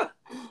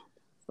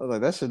was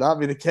like, that should not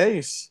be the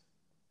case.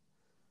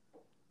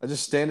 I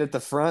just stand at the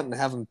front and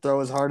have them throw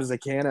as hard as they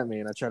can at me,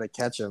 and I try to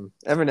catch them.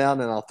 Every now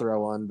and then I'll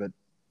throw one, but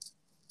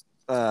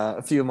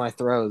a few of my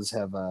throws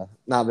have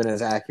not been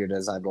as accurate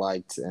as I'd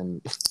liked,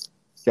 and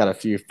got a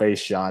few face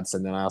shots,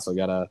 and then I also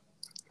got a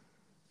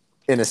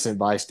innocent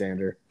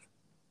bystander.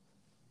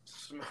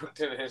 Smoked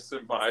an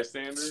innocent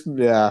bystander?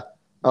 Yeah.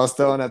 I was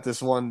throwing at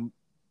this one.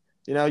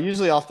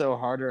 Usually I'll throw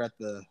harder at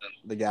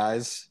the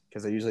guys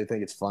because they usually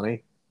think it's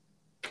funny.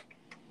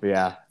 But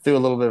yeah, threw a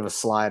little bit of a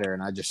slider,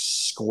 and I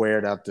just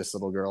squared up this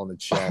little girl in the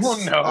chest. Oh,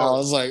 no. I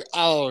was like,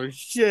 oh,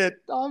 shit.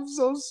 I'm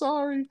so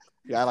sorry.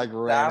 Yeah, I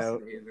ran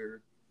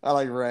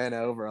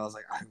over. I was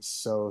like, I'm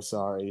so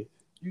sorry.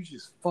 You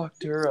just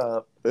fucked her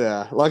up.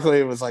 Yeah. Luckily,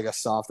 it was like a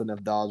soft enough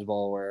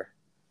dodgeball where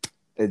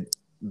it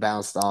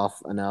bounced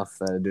off enough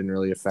that it didn't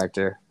really affect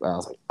her. But I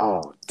was like,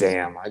 oh,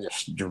 damn. I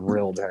just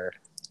drilled her.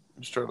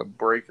 Just trying to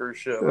break her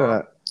shit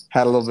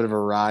had a little bit of a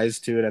rise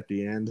to it at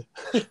the end.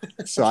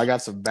 So I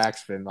got some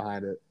backspin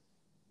behind it.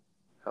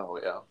 Oh,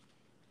 yeah.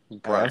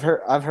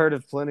 I've heard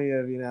of plenty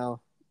of,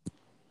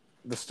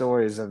 the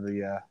stories of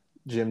the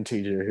gym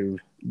teacher who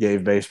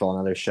gave baseball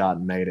another shot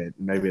and made it.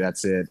 Maybe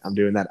that's it. I'm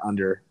doing that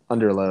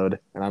underload,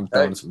 and I'm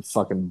throwing some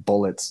fucking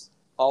bullets.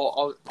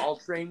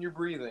 I'll train your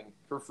breathing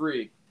for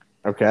free.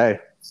 Okay.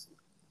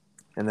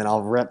 And then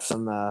I'll rep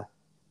some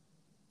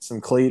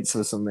cleats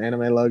with some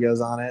anime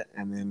logos on it,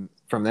 and then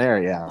from there,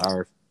 yeah,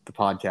 the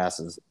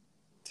podcast is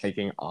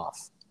taking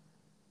off.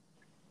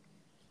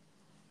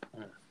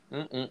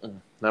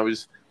 Now we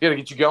just gotta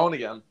get you going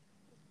again.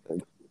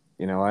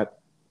 You know what?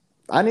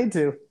 I need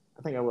to.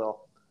 I think I will.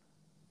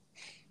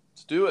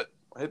 Let's do it.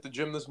 I hit the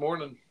gym this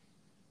morning.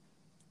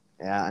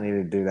 Yeah, I need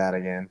to do that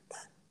again.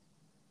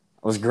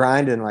 I was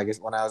grinding like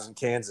when I was in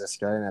Kansas.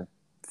 I didn't have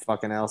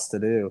fucking else to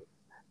do.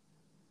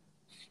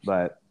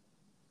 But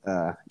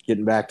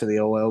getting back to the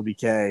old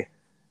LBK,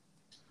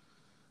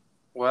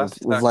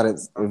 we've let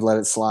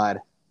it slide.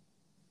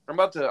 I'm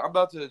about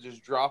to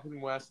just drop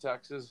in West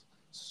Texas,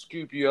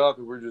 scoop you up,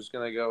 and we're just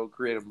gonna go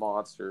create a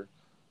monster.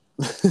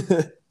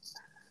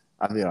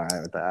 I'd be all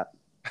right with that.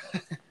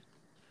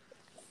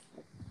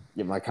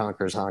 Get my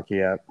Conquerors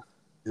honky up.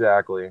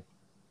 Exactly.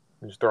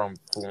 Just throwing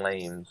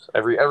flames.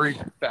 Every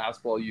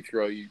fastball you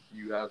throw, you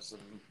have some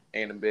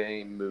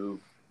anime move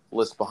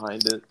list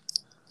behind it.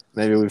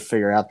 Maybe we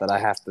figure out that I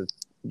have to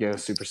go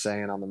Super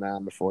Saiyan on the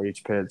mound before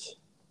each pitch.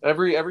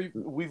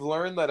 We've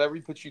learned that every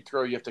pitch you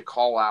throw, you have to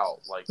call out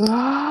like.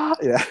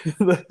 Yeah,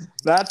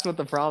 that's what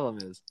the problem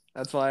is.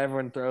 That's why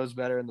everyone throws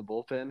better in the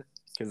bullpen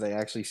because they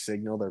actually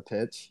signal their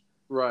pitch.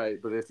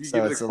 Right, but if you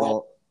give it a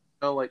call,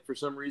 like for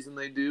some reason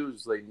they do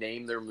is they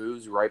name their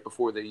moves right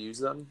before they use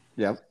them.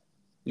 Yep.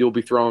 You'll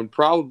be throwing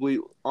probably,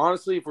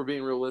 honestly, if we're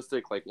being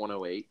realistic, like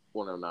 108,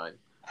 109.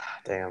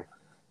 Damn.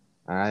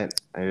 All right,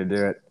 I need to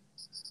do it.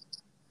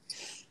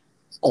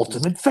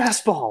 Ultimate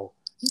fastball.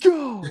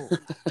 Go!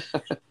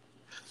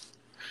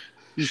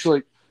 He's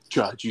like,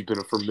 Judge, you've been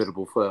a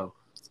formidable foe.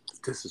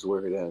 This is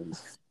where it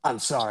ends. I'm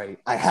sorry.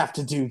 I have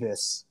to do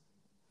this.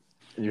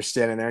 And you're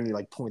standing there and you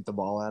like point the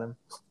ball at him.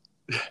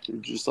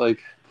 You're just like,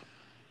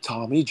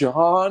 Tommy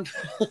John.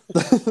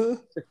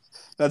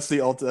 That's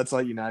that's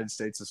like United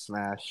States of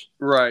Smash.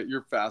 Right.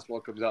 Your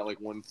fastball comes out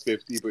like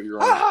 150, but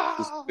your arm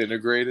is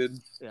disintegrated.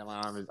 Yeah, my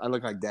arm is. I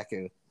look like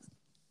Deku.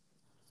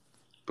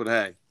 But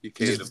hey, you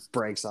can't. Just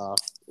breaks off.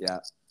 Yeah.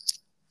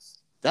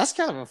 That's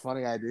kind of a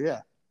funny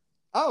idea.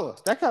 Oh,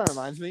 that kind of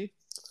reminds me.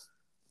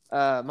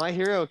 My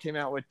Hero came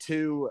out with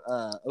 2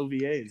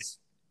 OVAs,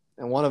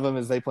 and one of them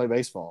is they play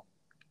baseball.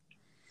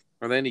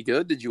 Are they any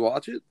good? Did you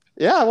watch it?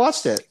 Yeah, I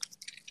watched it.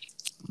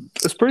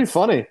 It's pretty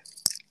funny.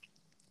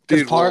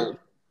 Dude, part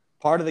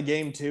of the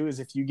game too is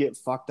if you get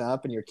fucked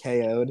up and you're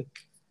KO'd,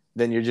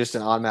 then you're just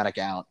an automatic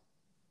out.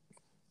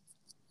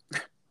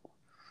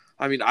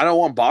 I mean, I don't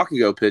want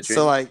Bakugo pitching.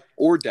 So like,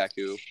 or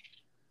Deku.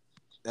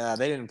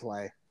 they didn't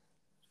play.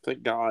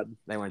 Thank God.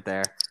 They weren't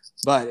there.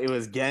 But it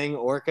was Gang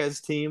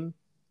Orca's team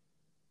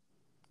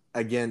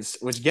against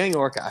Gang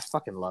Orca. I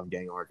fucking love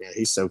Gang Orca.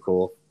 He's so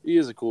cool. He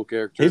is a cool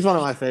character. He's one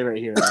of my favorite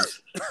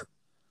heroes.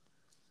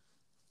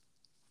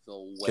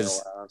 The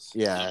whale ass.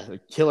 Yeah,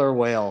 killer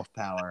whale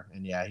power.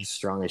 And yeah, he's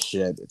strong as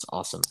shit. It's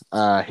awesome.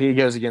 He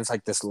goes against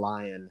like this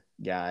lion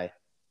guy.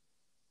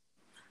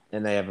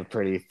 And they have a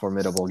pretty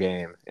formidable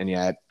game. And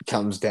yeah, it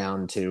comes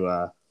down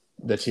to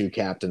the two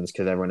captains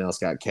because everyone else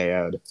got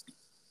KO'd.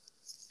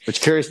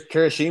 Which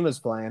Kirishima's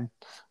playing.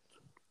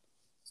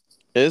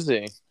 Is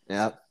he?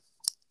 Yep.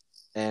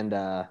 And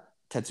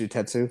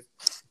Tetsu.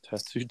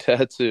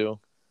 Tetsu.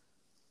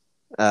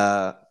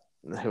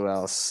 Who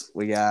else?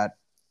 We got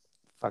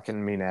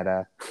fucking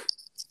Mineta.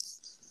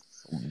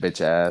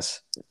 Bitch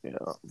ass. Yeah,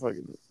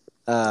 fucking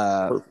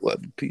purple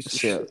piece of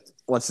shit.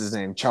 What's his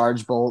name?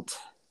 Charge Bolt.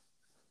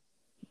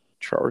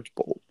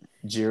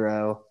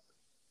 Jiro.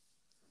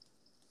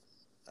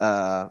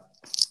 Octa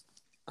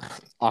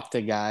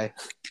guy.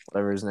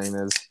 Whatever his name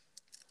is.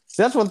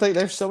 See, that's one thing.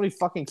 There's so many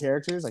fucking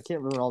characters. I can't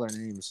remember all their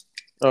names.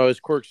 Oh, his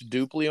quirk's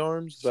Dupli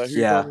Arms? Is that who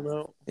you're talking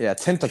about? Yeah,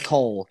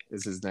 Tentacole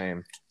is his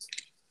name.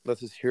 That's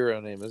his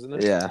hero name, isn't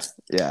it?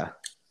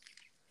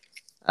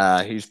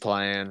 Yeah. He's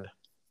playing.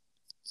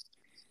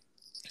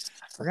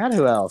 I forgot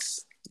who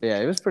else. Yeah,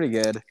 it was pretty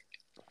good.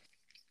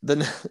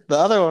 The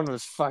other one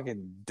was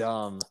fucking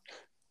dumb.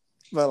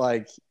 But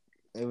like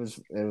it was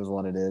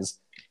what it is.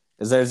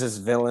 There's this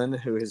villain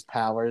who his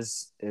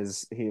powers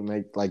is he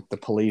make like the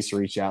police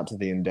reach out to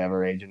the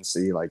Endeavor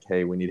agency like,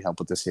 hey, we need help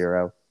with this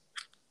hero.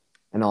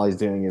 And all he's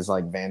doing is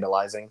like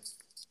vandalizing.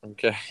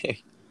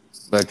 Okay.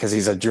 Because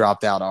he's a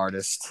dropped out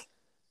artist.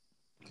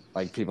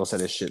 Like people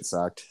said his shit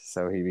sucked.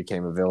 So he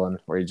became a villain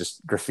where he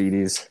just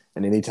graffitis.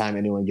 And anytime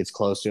anyone gets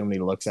close to him and he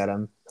looks at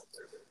him,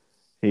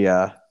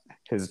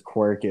 his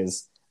quirk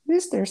is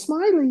Mr.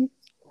 Smiley.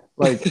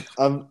 Like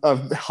a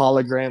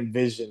hologram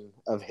vision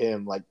of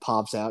him like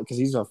pops out because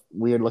he's a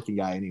weird looking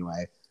guy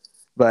anyway.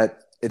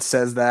 But it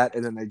says that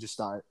and then they just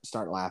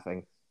start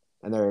laughing.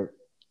 And they're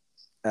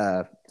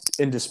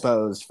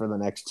indisposed for the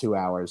next 2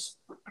 hours.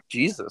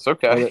 Jesus,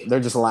 okay. They're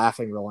just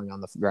laughing, rolling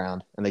on the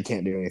ground, and they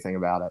can't do anything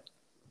about it.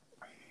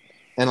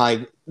 And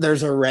like,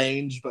 there's a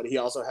range, but he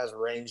also has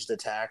ranged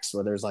attacks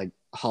where there's like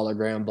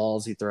hologram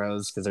balls he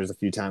throws because there's a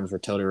few times where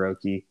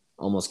Todoroki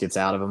almost gets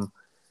out of him,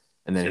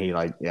 and then he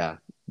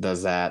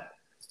does that.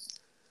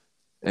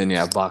 And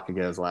yeah,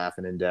 Bakugo's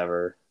laughing,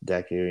 Endeavor,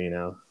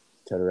 Deku,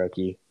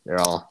 Todoroki,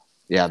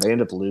 they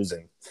end up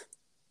losing.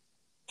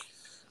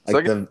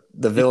 Like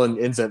the villain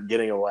ends up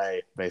getting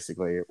away,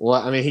 basically.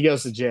 Well, I mean, he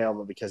goes to jail,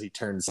 but because he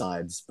turned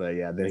sides. But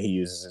yeah, then he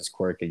uses his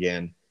quirk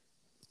again.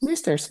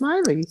 Mr.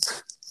 Smiley.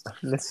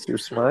 Mr.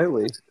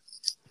 Smiley.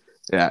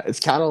 Yeah, it's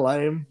kind of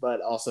lame,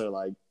 but also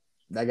like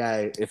that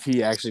guy, if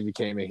he actually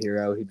became a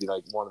hero, he'd be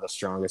like one of the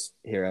strongest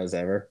heroes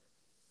ever.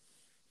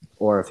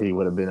 Or if he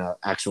would have been an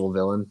actual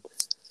villain.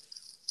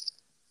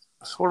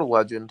 Sort of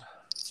legend.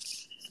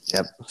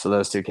 Yep. So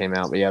those two came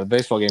out. But yeah, the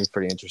baseball game is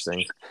pretty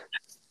interesting.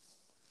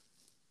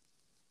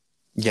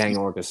 Gang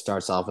Orca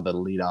starts off with a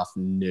leadoff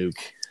nuke.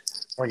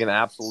 Like an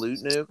absolute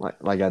nuke?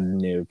 Like a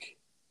nuke.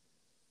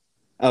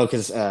 Oh,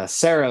 because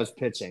Sero's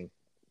pitching.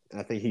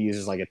 I think he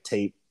uses like a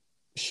tape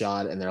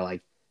shot, and they're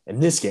like,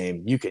 in this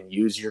game, you can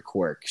use your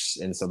quirks.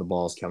 And so the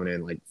ball's coming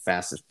in like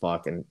fast as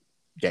fuck, and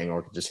Gang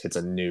Orca just hits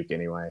a nuke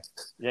anyway.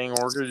 Gang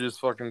Orca just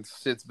fucking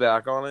sits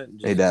back on it?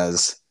 He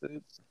does.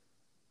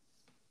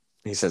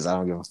 He says, I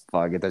don't give a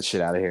fuck. Get that shit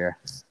out of here.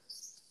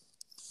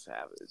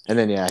 Savage. And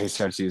then, yeah, he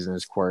starts using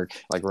his quirk,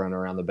 like running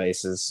around the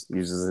bases,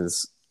 uses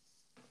his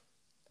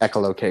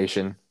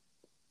echolocation,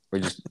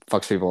 where he just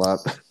fucks people up.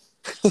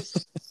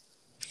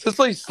 It's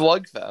like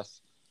Slugfest.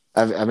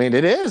 I mean,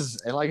 it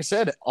is. And like I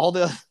said, all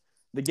the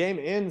game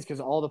ends because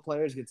all the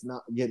players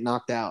get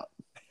knocked out.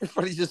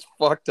 Everybody just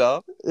fucked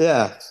up?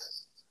 Yeah.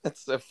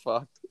 That's so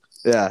fucked.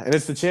 Yeah, and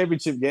it's the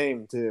championship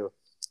game, too.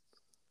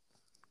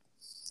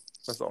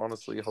 That's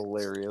honestly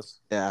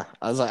hilarious. Yeah,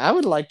 I was like, I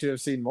would like to have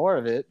seen more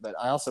of it, but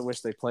I also wish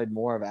they played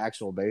more of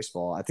actual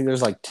baseball. I think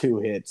there's like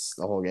 2 hits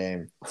the whole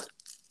game.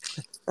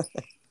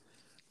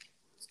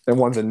 And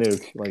one's a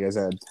nuke, like I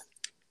said.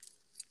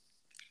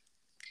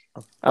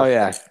 Oh,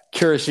 yeah.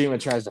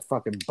 Kirishima tries to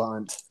fucking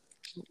bunt.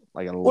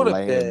 Like a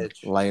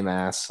lame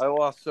ass. I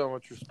lost so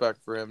much respect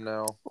for him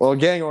now. Well,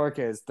 Gang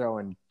Orca is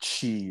throwing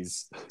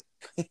cheese.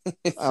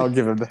 I'll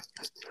give him that.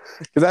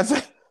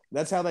 Because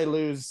that's how they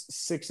lose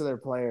 6 of their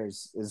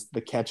players is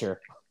the catcher.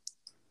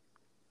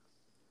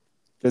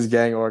 Because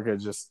Gang Orca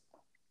just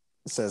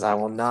says, I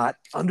will not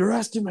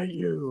underestimate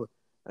you.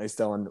 And he's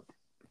throwing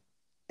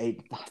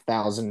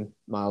 8,000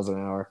 miles an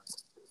hour.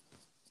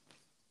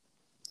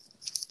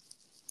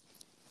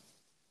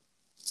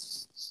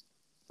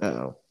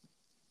 Uh-oh.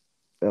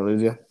 Did I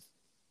lose you?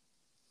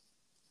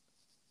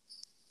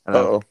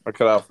 Uh-oh. I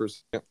cut out for a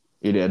second.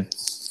 You did.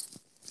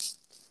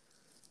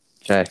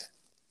 Okay.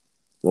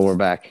 Well, we're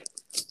back.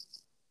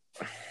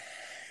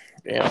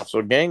 Yeah,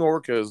 so Gang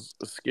Orca is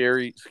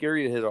scary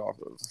to hit off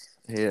of.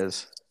 He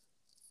is.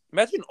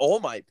 Imagine All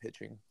Might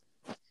pitching.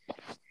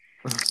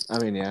 I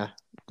mean, yeah.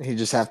 He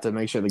just have to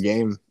make sure the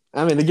game.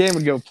 I mean, the game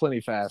would go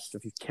plenty fast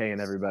if he's K-ing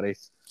everybody.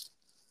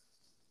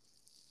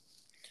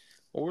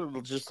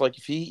 Or just like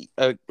if he's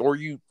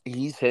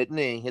hitting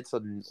and he hits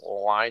a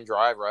line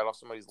drive right off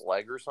somebody's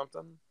leg or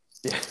something.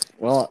 Yeah.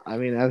 Well, I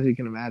mean, as you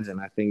can imagine,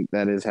 I think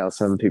that is how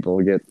some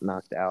people get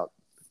knocked out.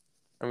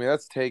 I mean,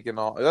 that's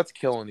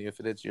killing you if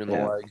it hits you in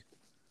the leg.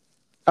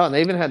 Oh, and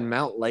they even had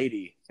Mount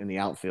Lady in the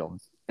outfield,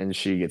 and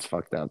she gets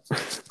fucked up.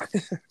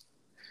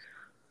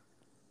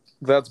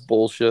 That's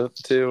bullshit,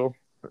 too.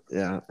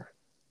 Yeah.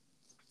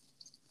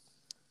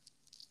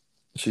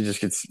 She just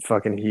gets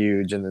fucking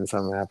huge, and then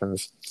something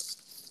happens.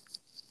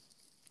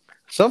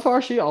 So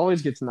far, she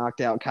always gets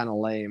knocked out kind of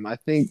lame. I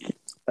think,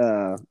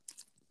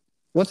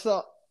 what's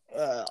the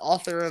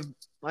author of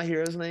My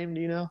Hero's name?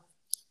 Do you know?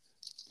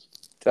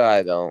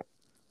 I don't.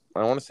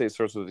 I want to say it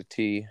starts with a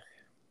T.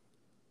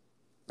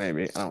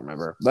 Maybe. I don't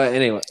remember. But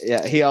anyway,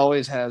 yeah, he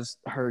always has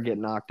her get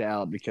knocked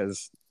out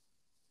because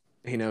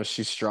he knows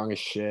she's strong as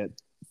shit.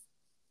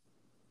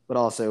 But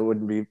also, it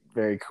wouldn't be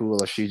very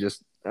cool if she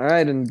just, all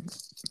right, and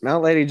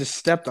Mount Lady just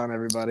stepped on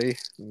everybody.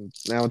 And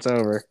now it's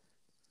over.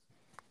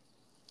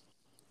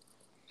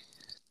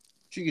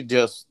 She could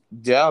just,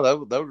 that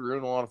would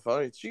ruin a lot of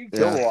fights. She could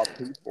kill a lot of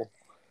people.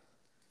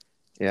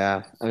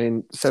 Yeah, I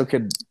mean, so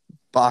could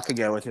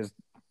Bakugo with his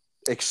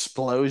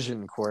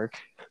explosion quirk.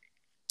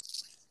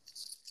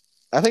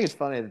 I think it's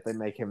funny that they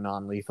make him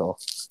non-lethal,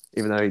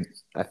 even though he,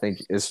 I think,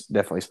 is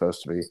definitely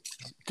supposed to be.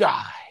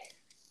 Die.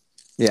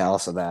 Yeah,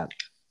 also that.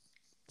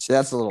 See,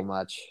 that's a little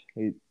much.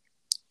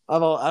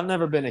 I've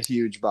never been a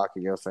huge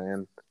Bakugo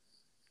fan.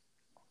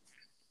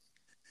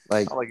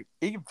 Like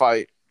he can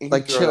fight.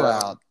 Chill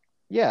out.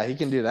 Yeah, he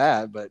can do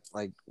that, but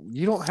like,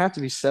 you don't have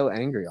to be so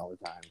angry all the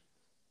time.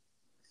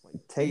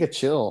 Like, take a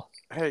chill.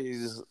 Hey,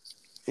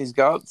 he's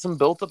got some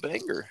built-up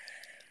anger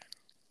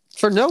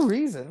for no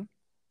reason.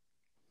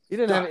 He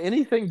didn't have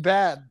anything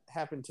bad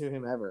happen to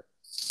him ever.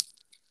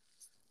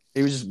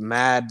 He was just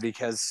mad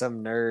because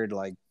some nerd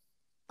like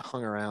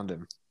hung around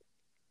him,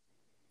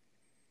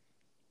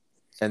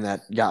 and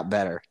that got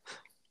better.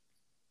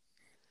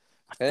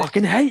 I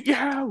fucking hate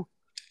you.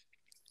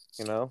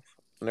 You know,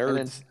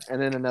 nerds.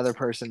 And then another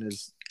person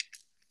is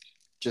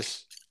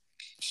just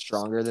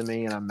stronger than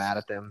me, and I'm mad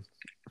at them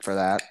for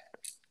that.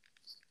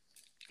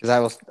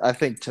 Because I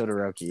think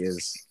Todoroki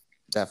is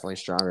definitely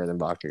stronger than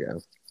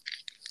Bakugo.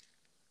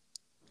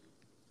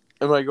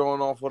 Am I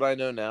going off what I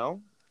know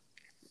now?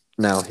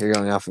 No, you're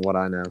going off of what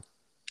I know.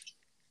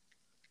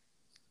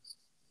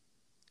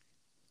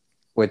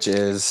 Which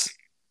is,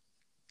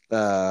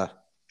 no,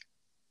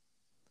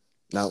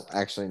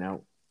 actually,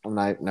 no. I'm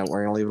not. No,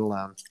 we're gonna leave it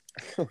alone.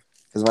 Because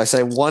if I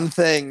say one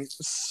thing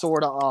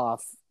sort of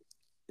off,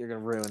 you're gonna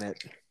ruin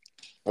it.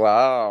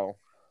 Wow,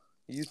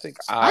 you think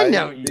I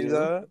know you do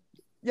that?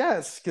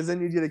 Yes, because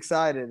then you'd get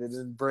excited and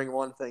then bring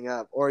one thing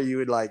up, or you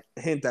would like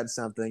hint at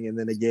something, and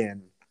then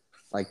again,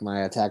 like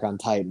my Attack on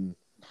Titan.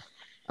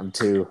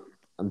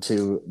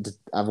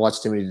 I've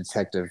watched too many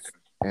detective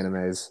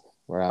animes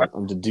where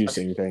I'm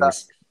deducing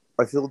things.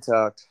 I feel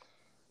attacked.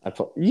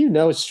 You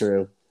know it's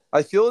true.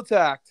 I feel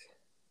attacked.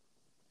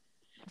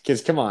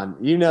 Because come on,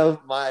 you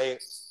know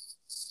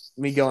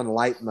me going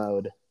light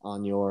mode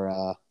on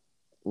your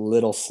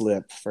little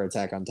slip for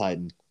Attack on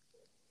Titan.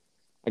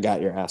 I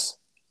got your ass.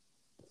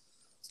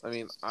 I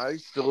mean, I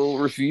still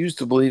refuse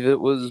to believe it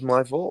was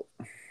my fault.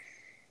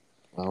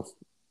 Well,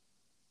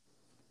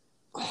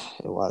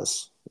 it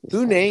was.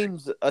 Who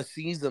names a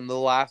season the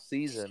last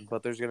season,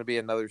 but there's going to be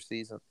another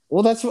season?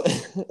 Well, that's what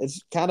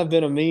it's kind of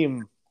been a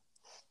meme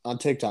on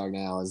TikTok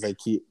now. Is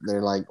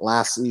they're like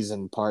last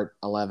season part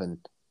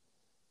 11,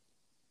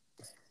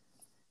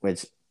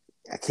 which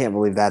I can't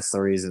believe that's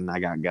the reason I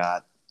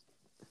got.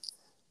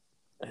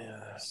 Yeah,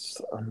 it's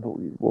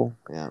unbelievable.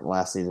 Yeah,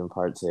 last season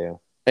part 2,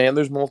 and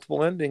there's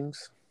multiple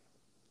endings.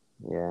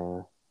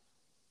 Yeah,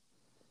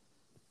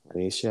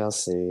 we shall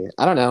see.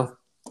 I don't know.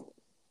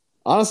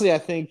 Honestly, I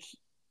think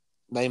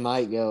they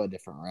might go a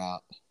different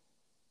route.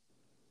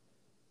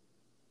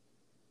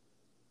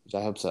 Which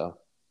I hope so.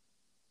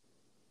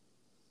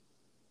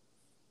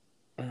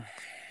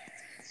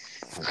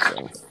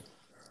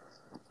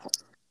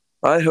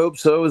 I hope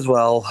so as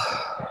well.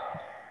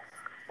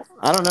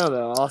 I don't know,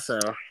 though, also.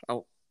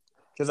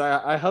 Because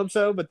I hope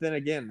so, but then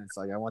again, it's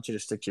like I want you to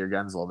stick to your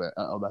guns a little bit.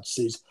 Uh-oh, about to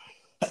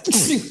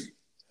seize.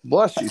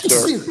 Bless you,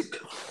 sir.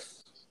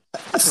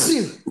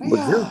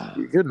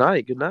 Good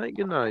night.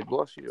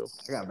 Bless you.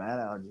 I got bad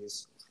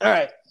allergies. All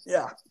right.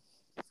 Yeah.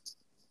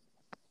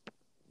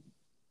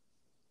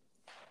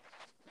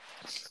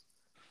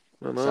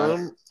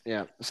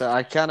 So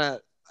I kind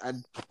of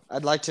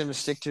I'd like him to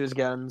stick to his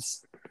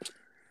guns,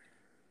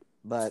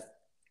 but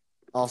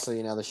also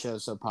the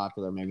show's so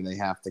popular, maybe they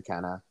have to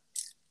kind of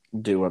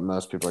do what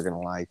most people are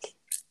gonna like.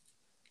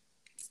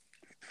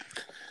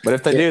 But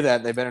if they do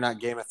that, they better not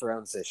Game of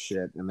Thrones this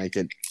shit and make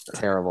it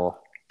terrible.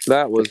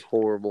 That was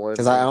horrible.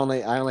 Because I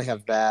only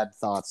have bad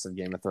thoughts of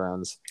Game of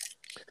Thrones.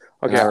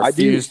 Okay, I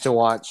refuse to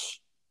watch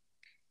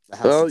the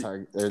House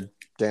of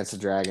Dance of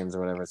Dragons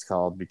or whatever it's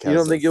called. Because You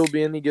don't think it'll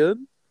be any good?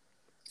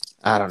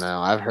 I don't know.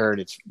 I've heard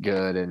it's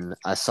good, and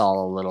I saw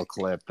a little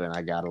clip, and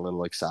I got a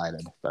little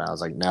excited. But I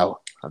was like, no,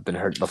 I've been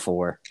hurt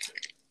before.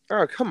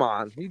 Oh, come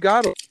on. You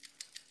got it.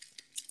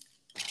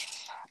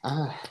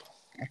 I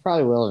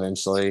probably will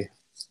eventually.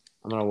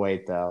 I'm gonna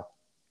wait though.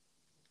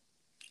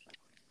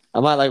 I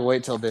might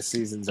wait till this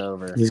season's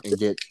over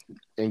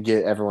and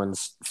get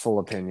everyone's full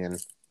opinion.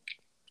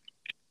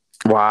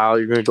 Wow,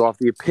 you're going to go off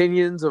the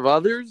opinions of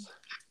others?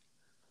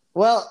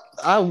 Well,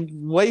 I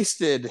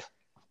wasted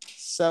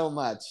so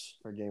much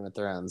for Game of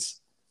Thrones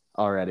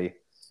already.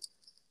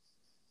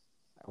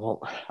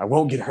 I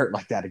won't get hurt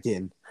like that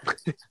again.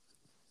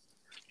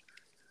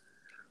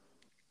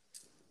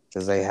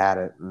 Because they had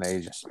it and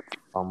they just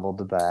fumbled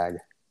the bag.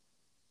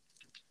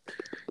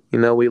 You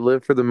know, we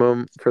live for the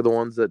moment for the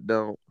ones that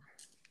don't.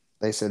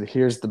 They said,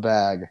 "Here's the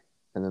bag,"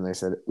 and then they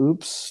said,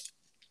 "Oops,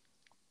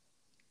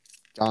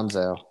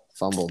 Gonzo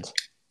fumbled."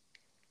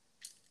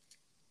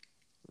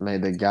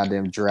 Made the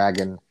goddamn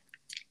dragon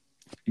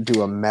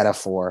do a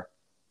metaphor.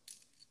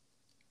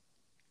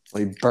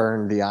 When he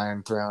burned the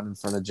Iron Throne in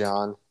front of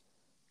Jon.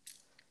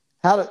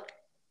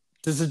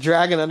 Does the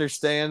dragon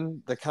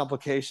understand the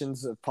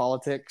complications of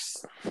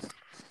politics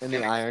and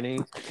the irony?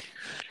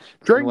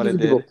 Dragon What it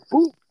doesn't did? give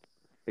a-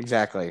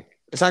 Exactly.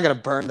 It's not gonna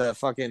burn the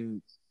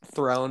fucking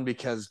throne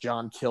because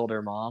Jon killed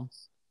her mom.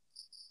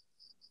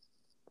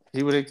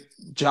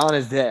 Jon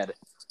is dead.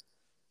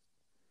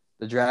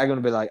 The dragon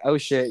would be like, "Oh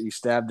shit, you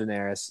stabbed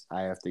Daenerys.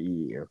 I have to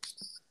eat you."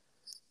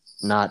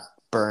 Not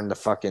burn the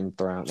fucking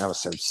throne. That was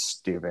so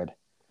stupid.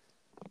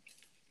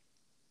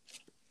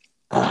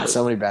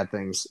 So many bad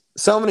things.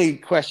 So many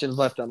questions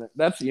left on it.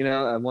 That's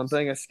one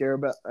thing I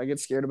get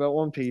scared about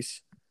One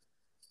Piece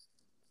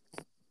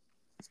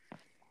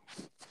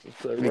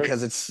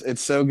because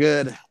it's so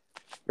good.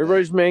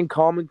 Everybody's remain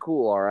calm and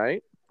cool, all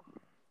right?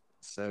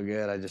 So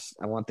good.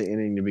 I want the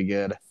ending to be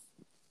good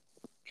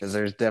because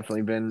there's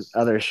definitely been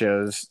other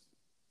shows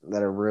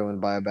that are ruined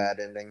by a bad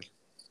ending.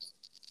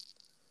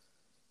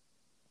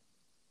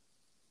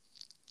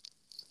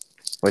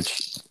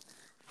 Which,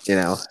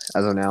 as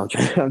of now,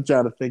 I'm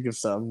trying to think of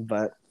some,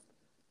 but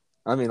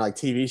I mean, like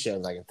TV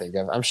shows I can think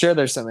of. I'm sure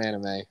there's some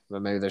anime,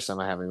 but maybe there's some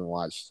I haven't even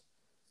watched.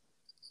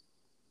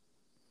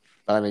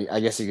 But I mean,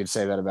 I guess you could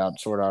say that about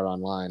Sword Art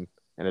Online,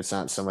 and it's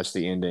not so much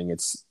the ending,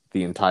 it's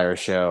the entire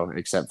show,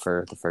 except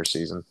for the first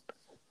season.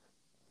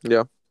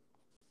 Yeah.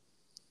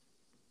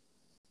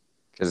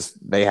 Because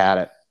they had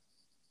it.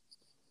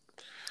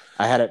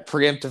 I had it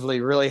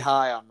preemptively really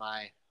high on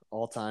my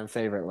all-time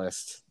favorite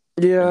list.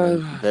 Yeah.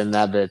 Then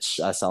that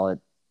bitch, I saw it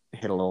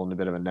hit a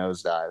bit of a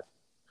nosedive.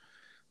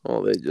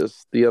 Well,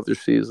 the other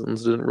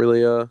seasons didn't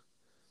really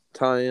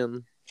tie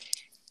in.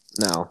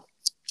 No.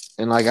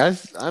 And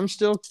I'm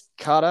still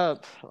caught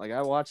up. Like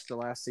I watched the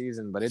last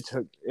season, but it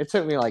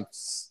took me like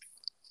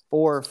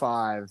 4 or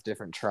 5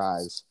 different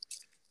tries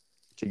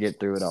to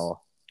get through it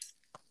all.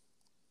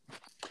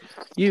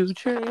 You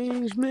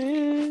changed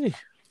me.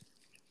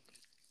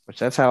 Which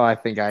that's how I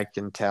think I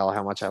can tell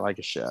how much I like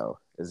a show,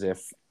 is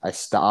if I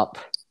stop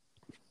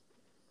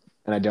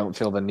and I don't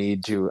feel the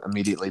need to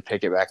immediately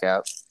pick it back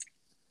up,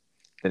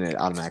 then it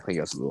automatically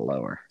goes a little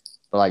lower.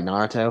 But like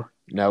Naruto,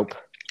 nope.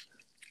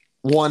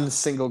 One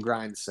single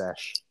grind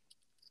sesh.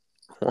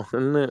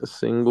 One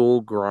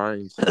single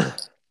grind.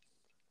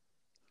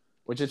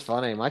 Which is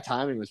funny. My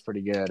timing was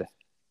pretty good.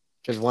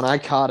 Because when I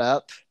caught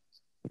up,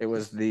 it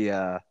was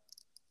the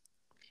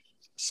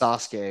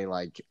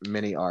Sasuke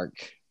mini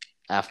arc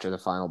after the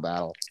final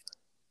battle.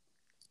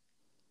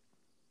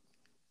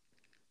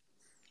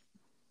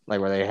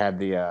 Where they had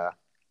the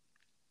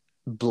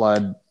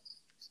blood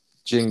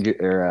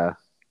Genjutsu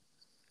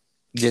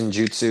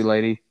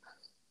lady.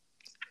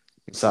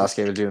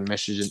 Sasuke was doing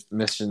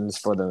missions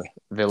for the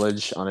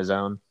village on his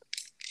own.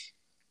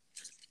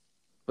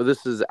 But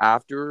this is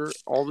after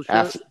all the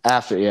shit?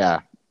 After,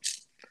 yeah.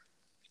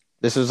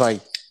 This was I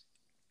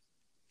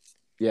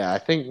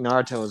think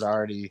Naruto was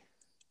already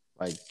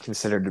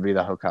considered to be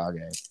the Hokage.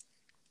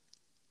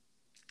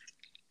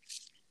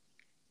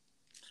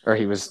 Or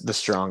he was the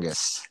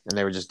strongest, and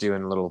they were just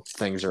doing little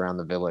things around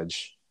the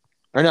village.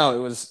 Or no, it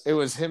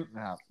was him.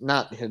 No,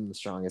 not him the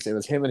strongest. It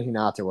was him and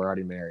Hinata were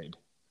already married.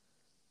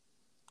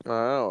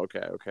 Oh,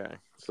 okay.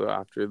 So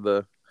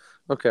after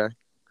okay.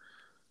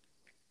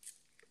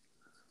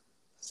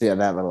 So yeah,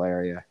 that little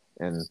area,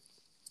 and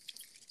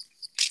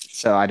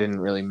so I didn't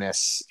really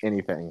miss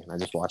anything. I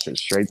just watched it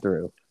straight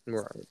through.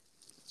 Right.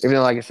 Even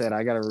though, like I said,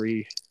 I gotta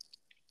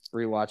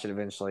rewatch it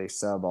eventually,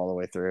 sub all the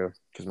way through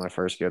because my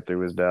first go through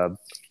was dub.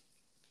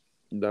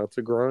 That's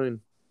a grind.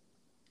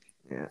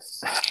 Yeah,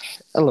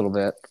 a little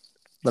bit,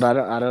 but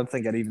I don't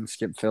think I'd even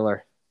skip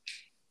filler.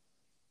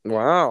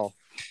 Wow.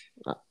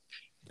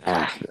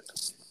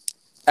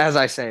 As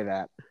I say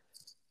that,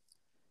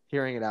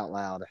 hearing it out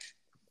loud,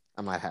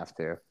 I might have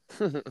to,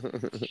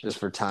 just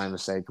for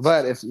time's sake.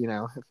 But if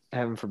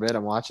heaven forbid,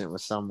 I'm watching it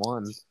with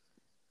someone,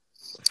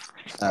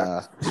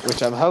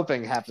 which I'm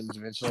hoping happens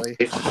eventually.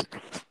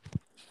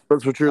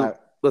 That's what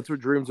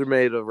dreams are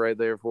made of, right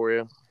there for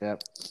you.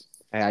 Yep.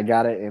 Hey, I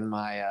got it in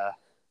my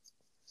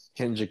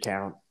Hinge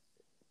account.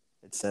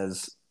 It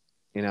says,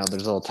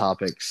 there's little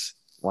topics.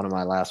 One of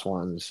my last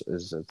ones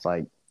is it's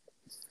like,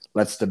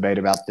 let's debate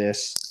about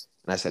this.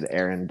 And I said,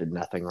 Aaron did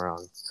nothing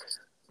wrong.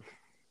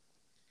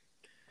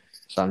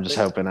 So I'm just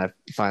hoping I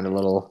find a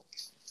little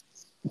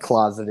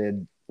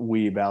closeted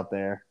weeb out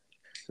there.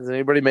 Has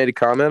anybody made a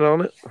comment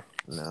on it?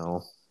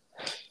 No.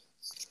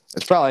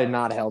 It's probably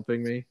not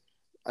helping me.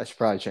 I should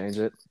probably change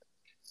it.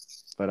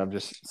 But I'm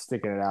just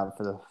sticking it out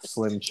for the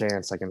slim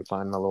chance I can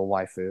find my little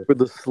waifu. For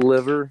the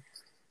sliver?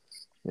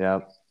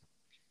 Yep.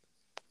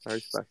 I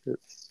respect it.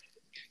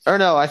 Or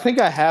no, I think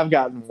I have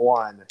gotten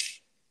one.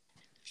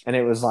 And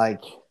it was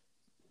like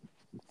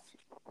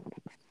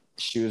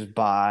she was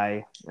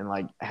bi and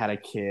like had a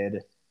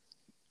kid.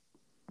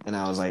 And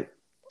I was like,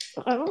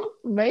 oh,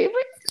 maybe.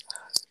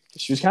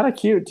 She was kind of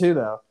cute too,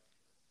 though.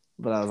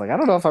 But I was like, I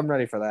don't know if I'm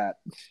ready for that.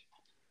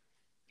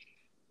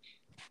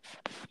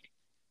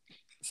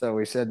 So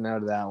we said no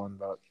to that one,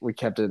 but we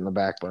kept it in the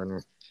back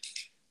burner.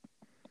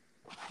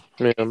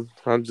 Man,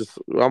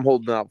 I'm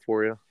holding out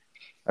for you.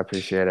 I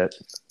appreciate it.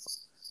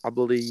 I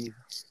believe.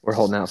 We're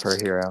holding out for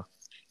a hero.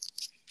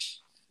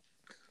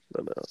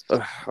 But,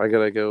 I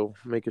gotta go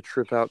make a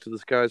trip out to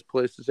this guy's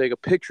place to take a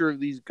picture of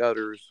these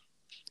gutters.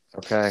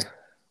 Okay.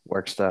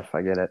 Work stuff.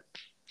 I get it.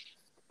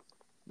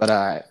 But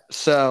all right.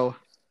 So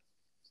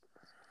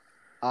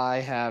I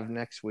have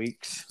next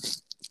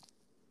week's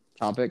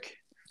topic.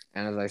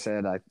 And as I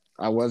said,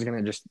 I was going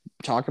to just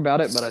talk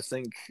about it, but I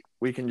think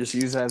we can just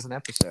use it as an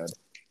episode.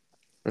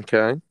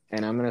 Okay.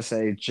 And I'm going to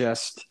say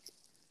just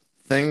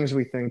things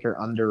we think are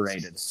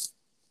underrated.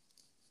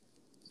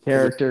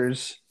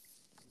 Characters,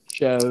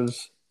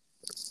 shows,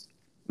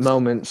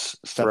 moments,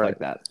 stuff like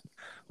that.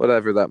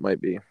 Whatever that might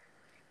be.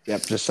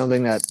 Yep, just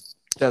something that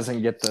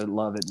doesn't get the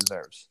love it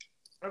deserves.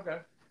 Okay.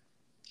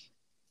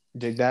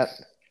 Dig that?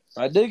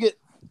 I dig it.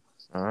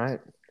 All right.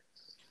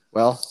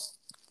 Well,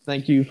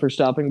 thank you for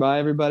stopping by,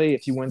 everybody.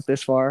 If you went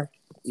this far,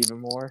 even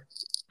more,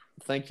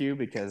 thank you,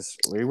 because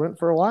we went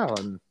for a while,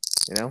 and,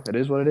 it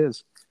is what it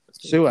is.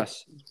 Sue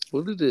us.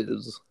 What it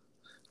is.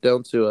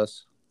 Don't sue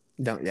us.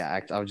 Don't. Yeah,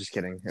 I was just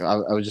kidding. I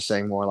was just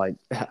saying more like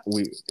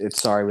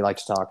it's sorry, we like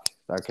to talk.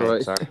 Okay,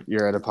 Right. Sorry.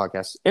 You're at a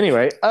podcast.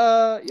 Anyway,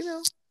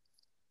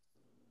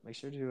 make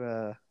sure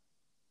to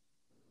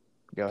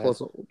go ahead.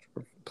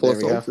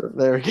 Plus Ultra.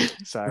 There we go.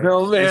 Sorry.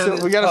 Oh,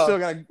 man, We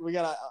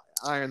gotta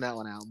iron that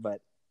one out.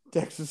 But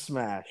Texas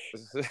Smash.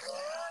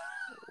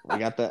 we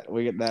get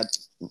that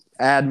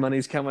ad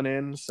money's coming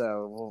in,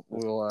 so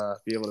we'll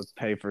be able to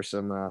pay for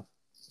some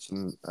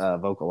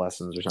vocal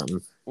lessons or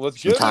something.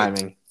 Let's Some get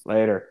timing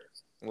later.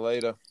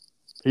 Later.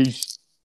 Peace.